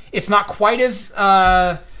 Yeah. It's not quite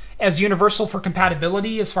as universal for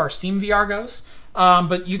compatibility as far as Steam VR goes.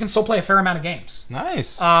 But you can still play a fair amount of games.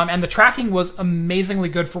 Nice. And the tracking was amazingly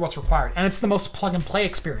good for what's required. And it's the most plug-and-play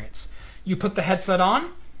experience. You put the headset on,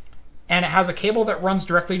 and it has a cable that runs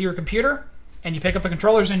directly to your computer. and you pick up the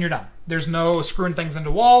controllers and you're done. There's no screwing things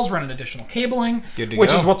into walls, running additional cabling, Good to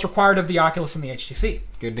which go. is what's required of the Oculus and the HTC.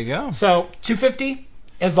 Good to go. So $250,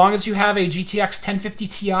 as long as you have a GTX 1050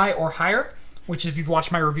 Ti or higher, which if you've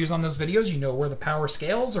watched my reviews on those videos, you know where the power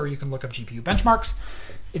scales, or you can look up GPU benchmarks.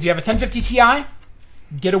 If you have a 1050 Ti,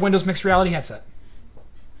 get a Windows Mixed Reality headset.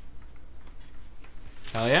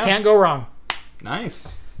 Hell yeah. Can't go wrong.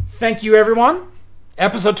 Nice. Thank you, everyone.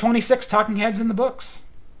 Episode 26, Talking Heads in the books.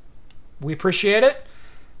 We appreciate it.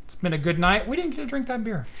 It's been a good night. We didn't get to drink that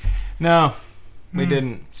beer. No, we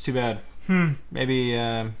didn't. It's too bad. Maybe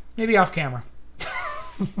off camera.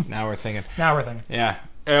 now we're thinking. Now we're thinking. Yeah.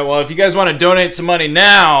 Well, if you guys want to donate some money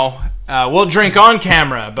now, we'll drink on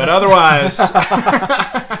camera. But otherwise...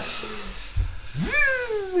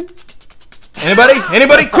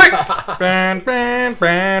 Anybody? Quick!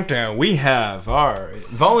 We have our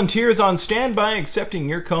volunteers on standby accepting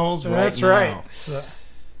your calls right now. That's right. So,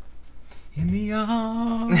 in the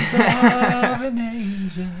arms of an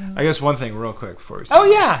angel. I guess one thing real quick before we start.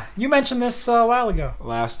 Oh, yeah. You mentioned this a while ago.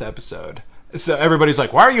 Last episode. So everybody's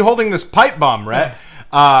like, why are you holding this pipe bomb, Rhett?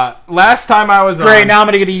 Last time I was Great, on... now I'm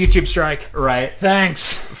going to get a YouTube strike. Right.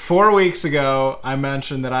 Thanks. 4 weeks ago, I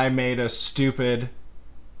mentioned that I made a stupid,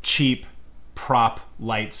 cheap prop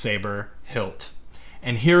lightsaber hilt.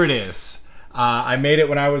 And here it is. I made it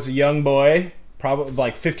when I was a young boy, probably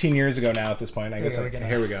like 15 years ago now at this point. I guess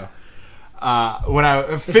here we go.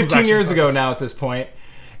 15 years ago now at this point.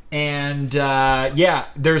 And yeah,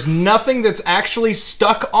 there's nothing that's actually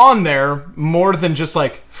stuck on there more than just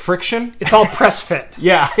like friction. It's all press fit.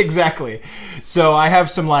 Yeah, exactly. So I have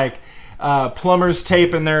some like plumber's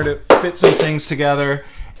tape in there to fit some things together.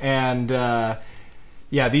 And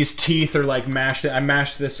yeah, these teeth are like mashed. I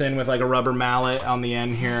mashed this in with like a rubber mallet on the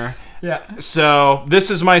end here. Yeah. So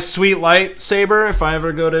this is my sweet lightsaber. If I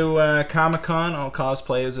ever go to Comic-Con, I'll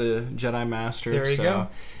cosplay as a Jedi Master. There you go.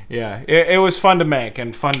 Yeah, it was fun to make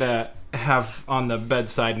and fun to have on the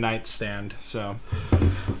bedside nightstand. So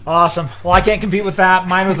awesome. Well, I can't compete with that.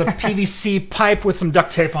 Mine was a PVC pipe with some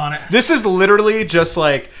duct tape on it. This is literally just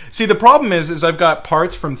like... See, the problem is I've got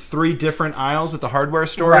parts from 3 different aisles at the hardware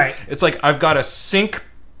store. Right. It's like I've got a sink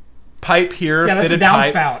pipe here. Yeah, that's fitted a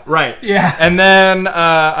pipe. downspout. Right. Yeah. And then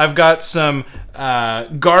I've got some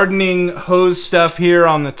gardening hose stuff here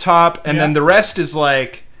on the top. And then the rest is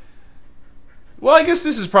like... Well, I guess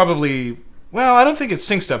this is probably... Well, I don't think it's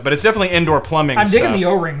sink stuff, but it's definitely indoor plumbing I'm stuff. digging the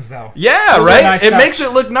O-rings, though. Yeah, Those right? nice It touch. makes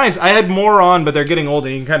it look nice. I had more on, but they're getting old,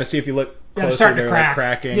 and you can kind of see if you look Yeah, they're closer, starting to they're crack. like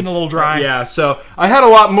cracking. Getting a little dry. Yeah, so I had a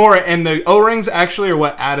lot more, and the O-rings actually are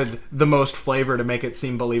what added the most flavor to make it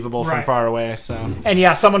seem believable from Right. far away. So And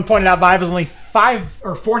yeah, someone pointed out Vive is only $5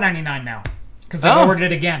 or $4.99 now. Because they lowered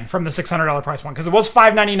it again from the $600 price one. Because it was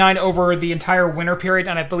 $5.99 over the entire winter period,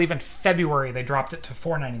 and I believe in February they dropped it to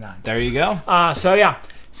 $4.99. there you go. So yeah,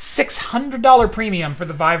 $600 premium for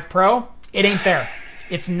the Vive Pro. It ain't there.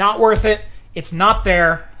 It's not worth it. It's not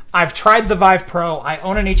there. I've tried the Vive Pro. I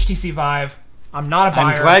own an HTC Vive. I'm not a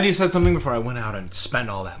buyer. I'm glad you said something before I went out and spent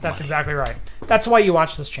all that money. That's exactly right. That's why you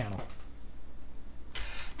watch this channel.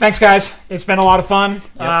 Thanks, guys. It's been a lot of fun.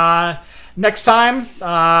 Yep. Next time,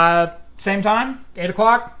 same time, 8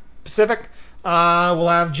 o'clock Pacific, we'll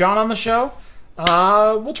have John on the show.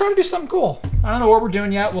 We'll try to do something cool. I don't know what we're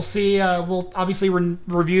doing yet. We'll see. We'll obviously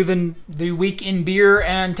review the week in beer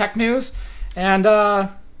and tech news, and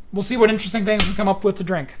we'll see what interesting things we come up with to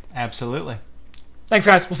drink. Absolutely. Thanks,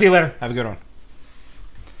 guys. We'll see you later. Have a good one.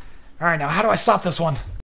 All right, now how do I stop this one?